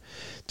 but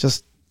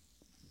just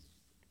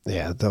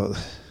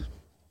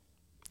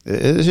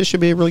it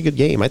should be a really good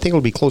game. I think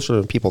it'll be closer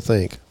than people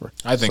think.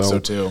 I think so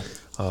too.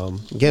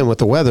 Again, with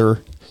the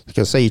weather, you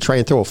can say you try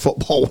and throw a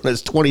football when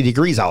it's 20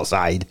 degrees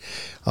outside.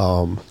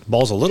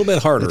 Ball's a little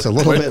bit harder. It's a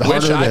little bit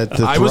harder to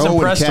throw. I was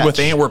impressed and with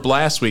Antwerp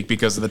last week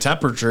because the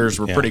temperatures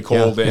were pretty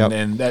cold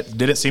and that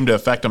didn't seem to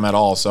affect them at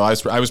all. So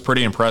I was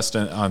pretty impressed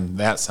on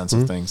that sense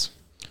of things.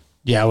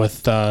 Yeah,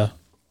 with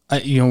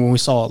when we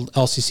saw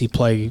LCC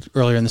play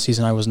earlier in the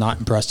season, I was not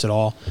impressed at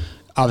all.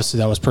 Obviously,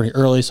 that was pretty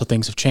early, so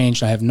things have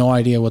changed. I have no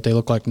idea what they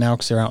look like now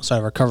because they're outside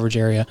of our coverage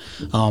area.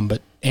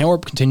 But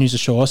Antwerp continues to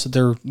show us that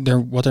they're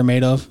what they're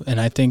made of,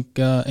 and I think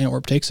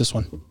Antwerp takes this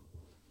one.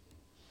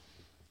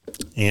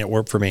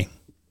 Antwerp for me.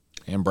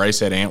 And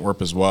Bryce had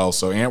Antwerp as well.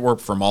 So Antwerp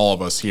from all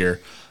of us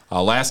here.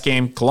 Last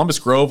game, Columbus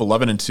Grove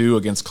 11-2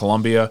 against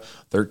Columbia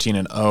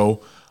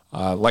 13-0.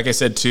 Like I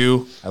said,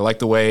 too, I like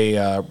the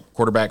way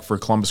quarterback for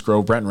Columbus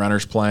Grove, Brenton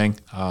Renner's playing.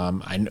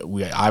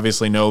 We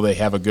obviously know they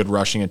have a good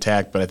rushing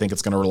attack, but I think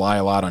it's going to rely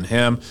a lot on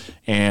him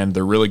and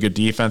their really good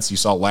defense. You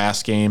saw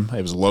last game.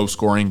 It was a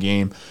low-scoring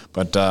game.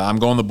 But I'm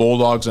going the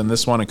Bulldogs in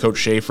this one and Coach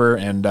Schaefer,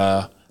 and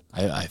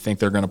I think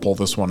they're going to pull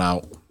this one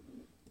out.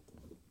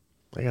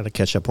 I got to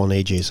catch up on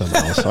AJ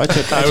somehow. So I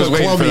took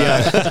waiting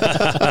Columbia. for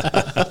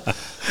that.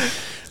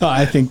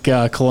 I think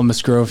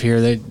Columbus Grove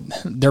here,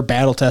 they're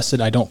battle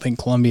tested. I don't think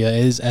Columbia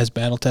is as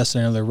battle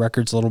tested. I know their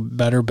record's a little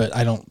better, but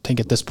I don't think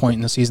at this point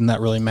in the season that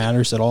really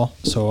matters at all.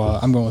 So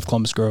I'm going with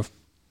Columbus Grove.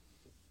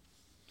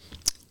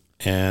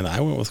 And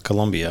I went with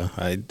Columbia.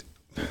 I'm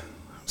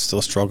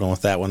still struggling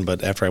with that one,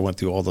 but after I went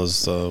through all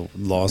those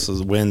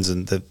wins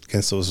and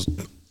against those,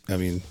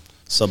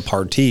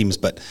 subpar teams,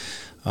 but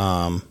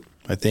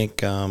I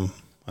think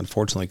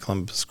unfortunately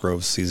Columbus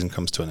Grove's season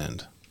comes to an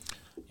end.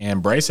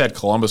 And Bryce had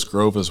Columbus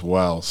Grove as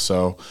well.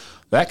 So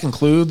that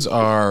concludes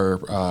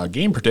our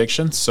game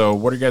predictions. So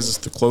what are you guys'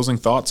 closing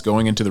thoughts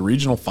going into the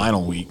regional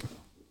final week?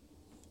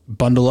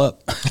 Bundle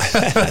up.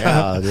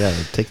 Yeah.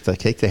 Take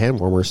the hand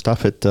warmer,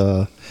 stuff it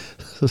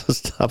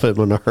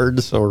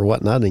Menards or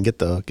whatnot, and get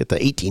the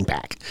 18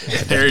 pack.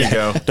 There you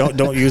go.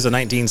 Don't use the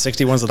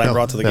 1960 ones that I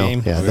brought to the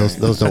game. Yeah,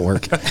 those don't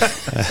work.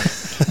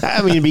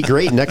 I mean, it'd be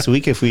great next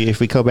week if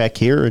we come back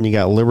here and you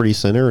got Liberty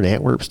Center and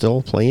Antwerp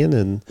still playing,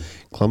 and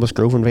Columbus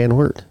Grove and Van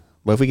Wert.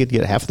 But if we could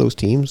get half of those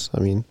teams,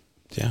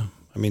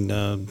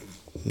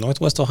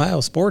 Northwest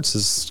Ohio Sports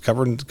is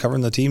covering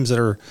the teams that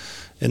are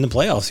in the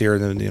playoffs here,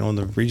 in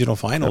the regional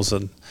finals,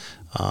 and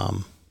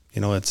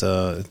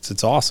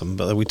it's awesome.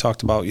 But we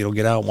talked about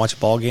get out and watch a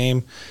ball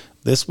game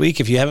this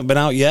week. If you haven't been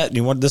out yet,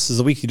 and this is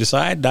the week you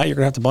decide, now you're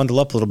gonna have to bundle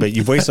up a little bit.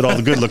 You've wasted all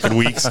the good looking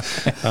weeks.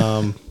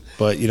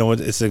 But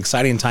it's an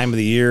exciting time of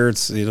the year.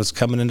 It's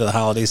coming into the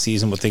holiday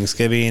season with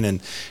Thanksgiving,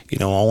 and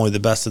only the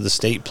best of the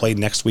state played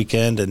next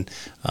weekend, and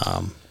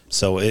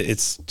so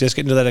it's just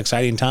getting to that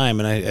exciting time.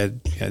 And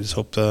I just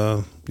hope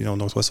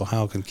Northwest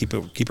Ohio can keep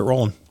it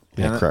rolling.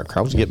 Yeah,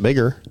 crowds get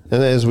bigger,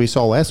 and as we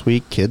saw last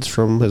week, kids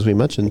from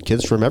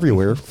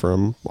everywhere,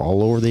 from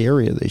all over the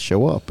area, they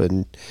show up,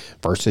 and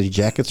varsity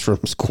jackets from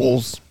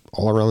schools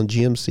all around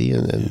GMC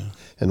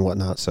and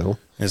whatnot. So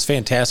it's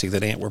fantastic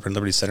that Antwerp and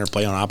Liberty Center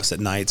play on opposite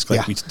nights. We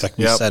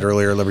Yep. said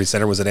earlier, Liberty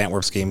Center was at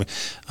Antwerp's game.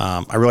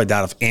 I really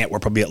doubt if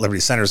Antwerp will be at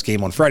Liberty Center's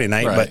game on Friday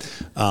night, right.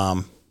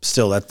 but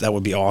still, that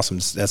would be awesome.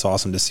 That's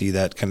awesome to see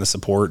that kind of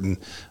support, and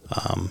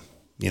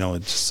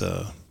it just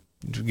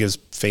gives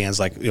fans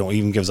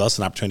even gives us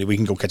an opportunity. We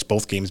can go catch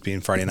both games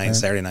being Friday night and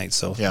Saturday night.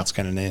 So that's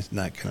kind of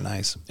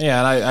nice. Yeah,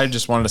 and I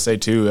just wanted to say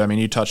too. I mean,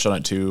 you touched on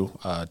it too,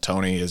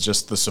 Tony. Is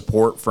just the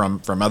support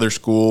from other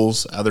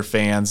schools, other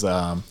fans.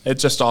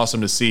 It's just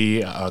awesome to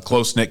see a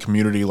close knit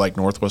community like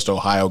Northwest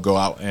Ohio go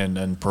out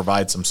and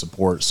provide some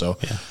support. So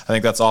I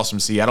think that's awesome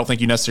to see. I don't think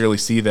you necessarily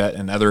see that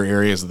in other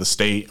areas of the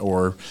state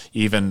or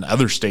even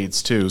other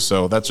states too.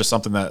 So that's just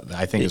something that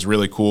I think is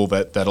really cool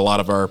that a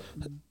lot of our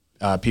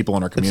people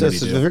in our community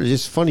do.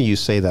 It's funny you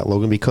say that,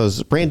 Logan,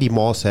 because Brandy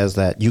Moss has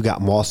that You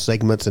Got Moss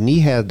segments, and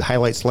he had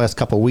highlights the last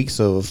couple of weeks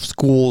of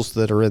schools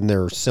that are in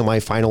their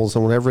semifinals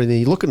and whatever, and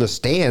you look in the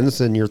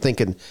stands and you're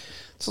thinking,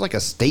 it's like a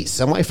state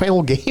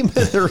semifinal game.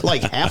 They're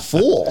like half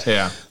full.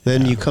 Yeah.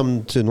 Then you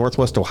come to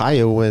Northwest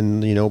Ohio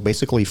and,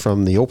 basically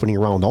from the opening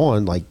round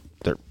on,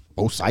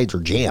 both sides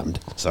are jammed.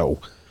 So.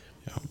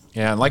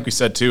 Yeah, and like we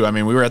said too, I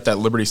mean, we were at that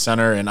Liberty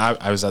Center, and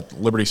I was at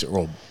Liberty.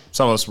 Well,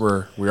 some of us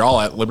we were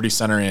all at Liberty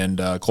Center and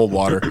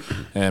Coldwater,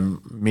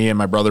 and me and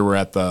my brother were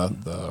at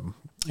the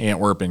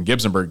Antwerp and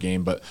Gibsonburg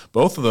game. But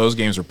both of those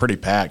games were pretty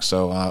packed.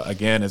 So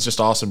again, it's just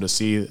awesome to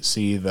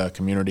see the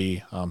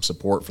community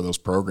support for those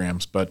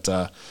programs. But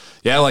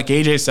like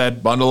AJ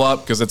said, bundle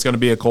up because it's going to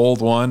be a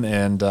cold one.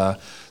 And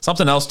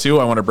something else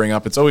too, I want to bring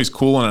up. It's always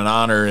cool and an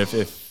honor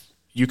if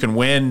you can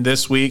win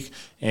this week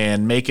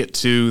and make it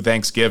to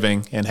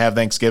Thanksgiving and have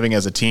Thanksgiving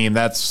as a team.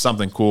 That's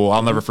something cool.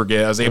 I'll never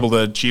forget. I was able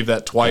to achieve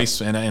that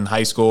twice in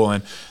high school,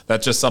 and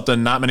that's just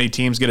something not many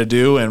teams get to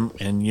do. And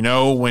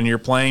when you're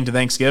playing to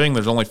Thanksgiving,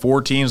 there's only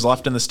 4 teams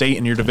left in the state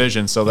in your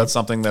division, so that's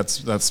something that's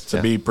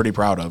to be pretty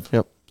proud of.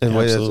 Yep. And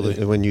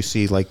Absolutely. when you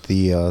see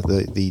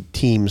the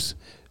teams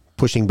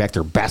pushing back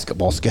their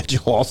basketball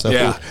schedule also.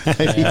 Yeah.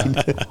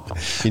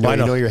 You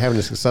know you're having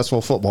a successful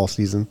football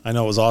season. I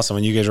know it was awesome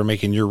when you guys were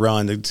making your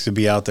run to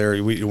be out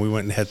there. We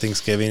went and had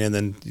Thanksgiving, and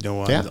then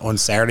on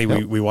Saturday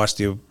we watched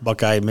the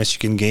Buckeye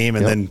Michigan game,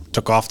 and then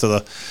took off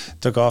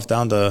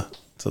down to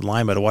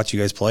Lima to watch you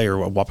guys play, or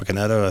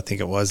Wapakoneta, I think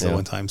it was the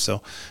one time.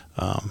 So,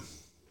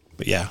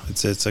 but yeah,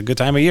 it's a good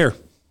time of year.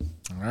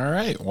 All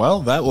right. Well,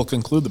 that will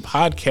conclude the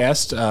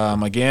podcast.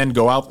 Again,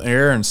 go out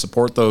there and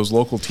support those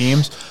local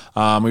teams.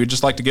 We would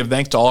just like to give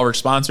thanks to all of our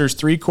sponsors: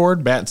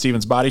 3Chord, Bat &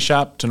 Stevens Body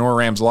Shop, Tenor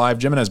Rams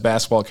Live, Jimenez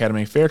Basketball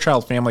Academy,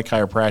 Fairchild Family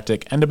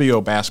Chiropractic,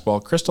 NWO Basketball,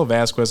 Crystal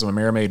Vasquez of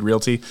Amerimaid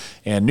Realty,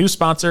 and new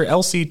sponsor,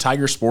 LC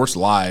Tiger Sports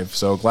Live.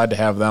 So glad to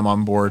have them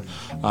on board.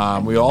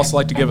 We also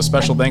like to give a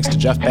special thanks to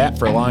Jeff Batt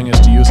for allowing us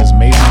to use his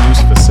amazing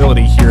use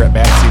facility here at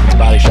Bat & Stevens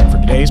Body Shop for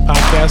today's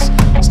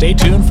podcast. Stay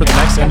tuned for the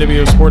next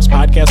NWO Sports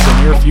Podcast in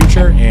the near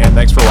future, and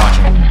thanks for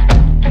watching.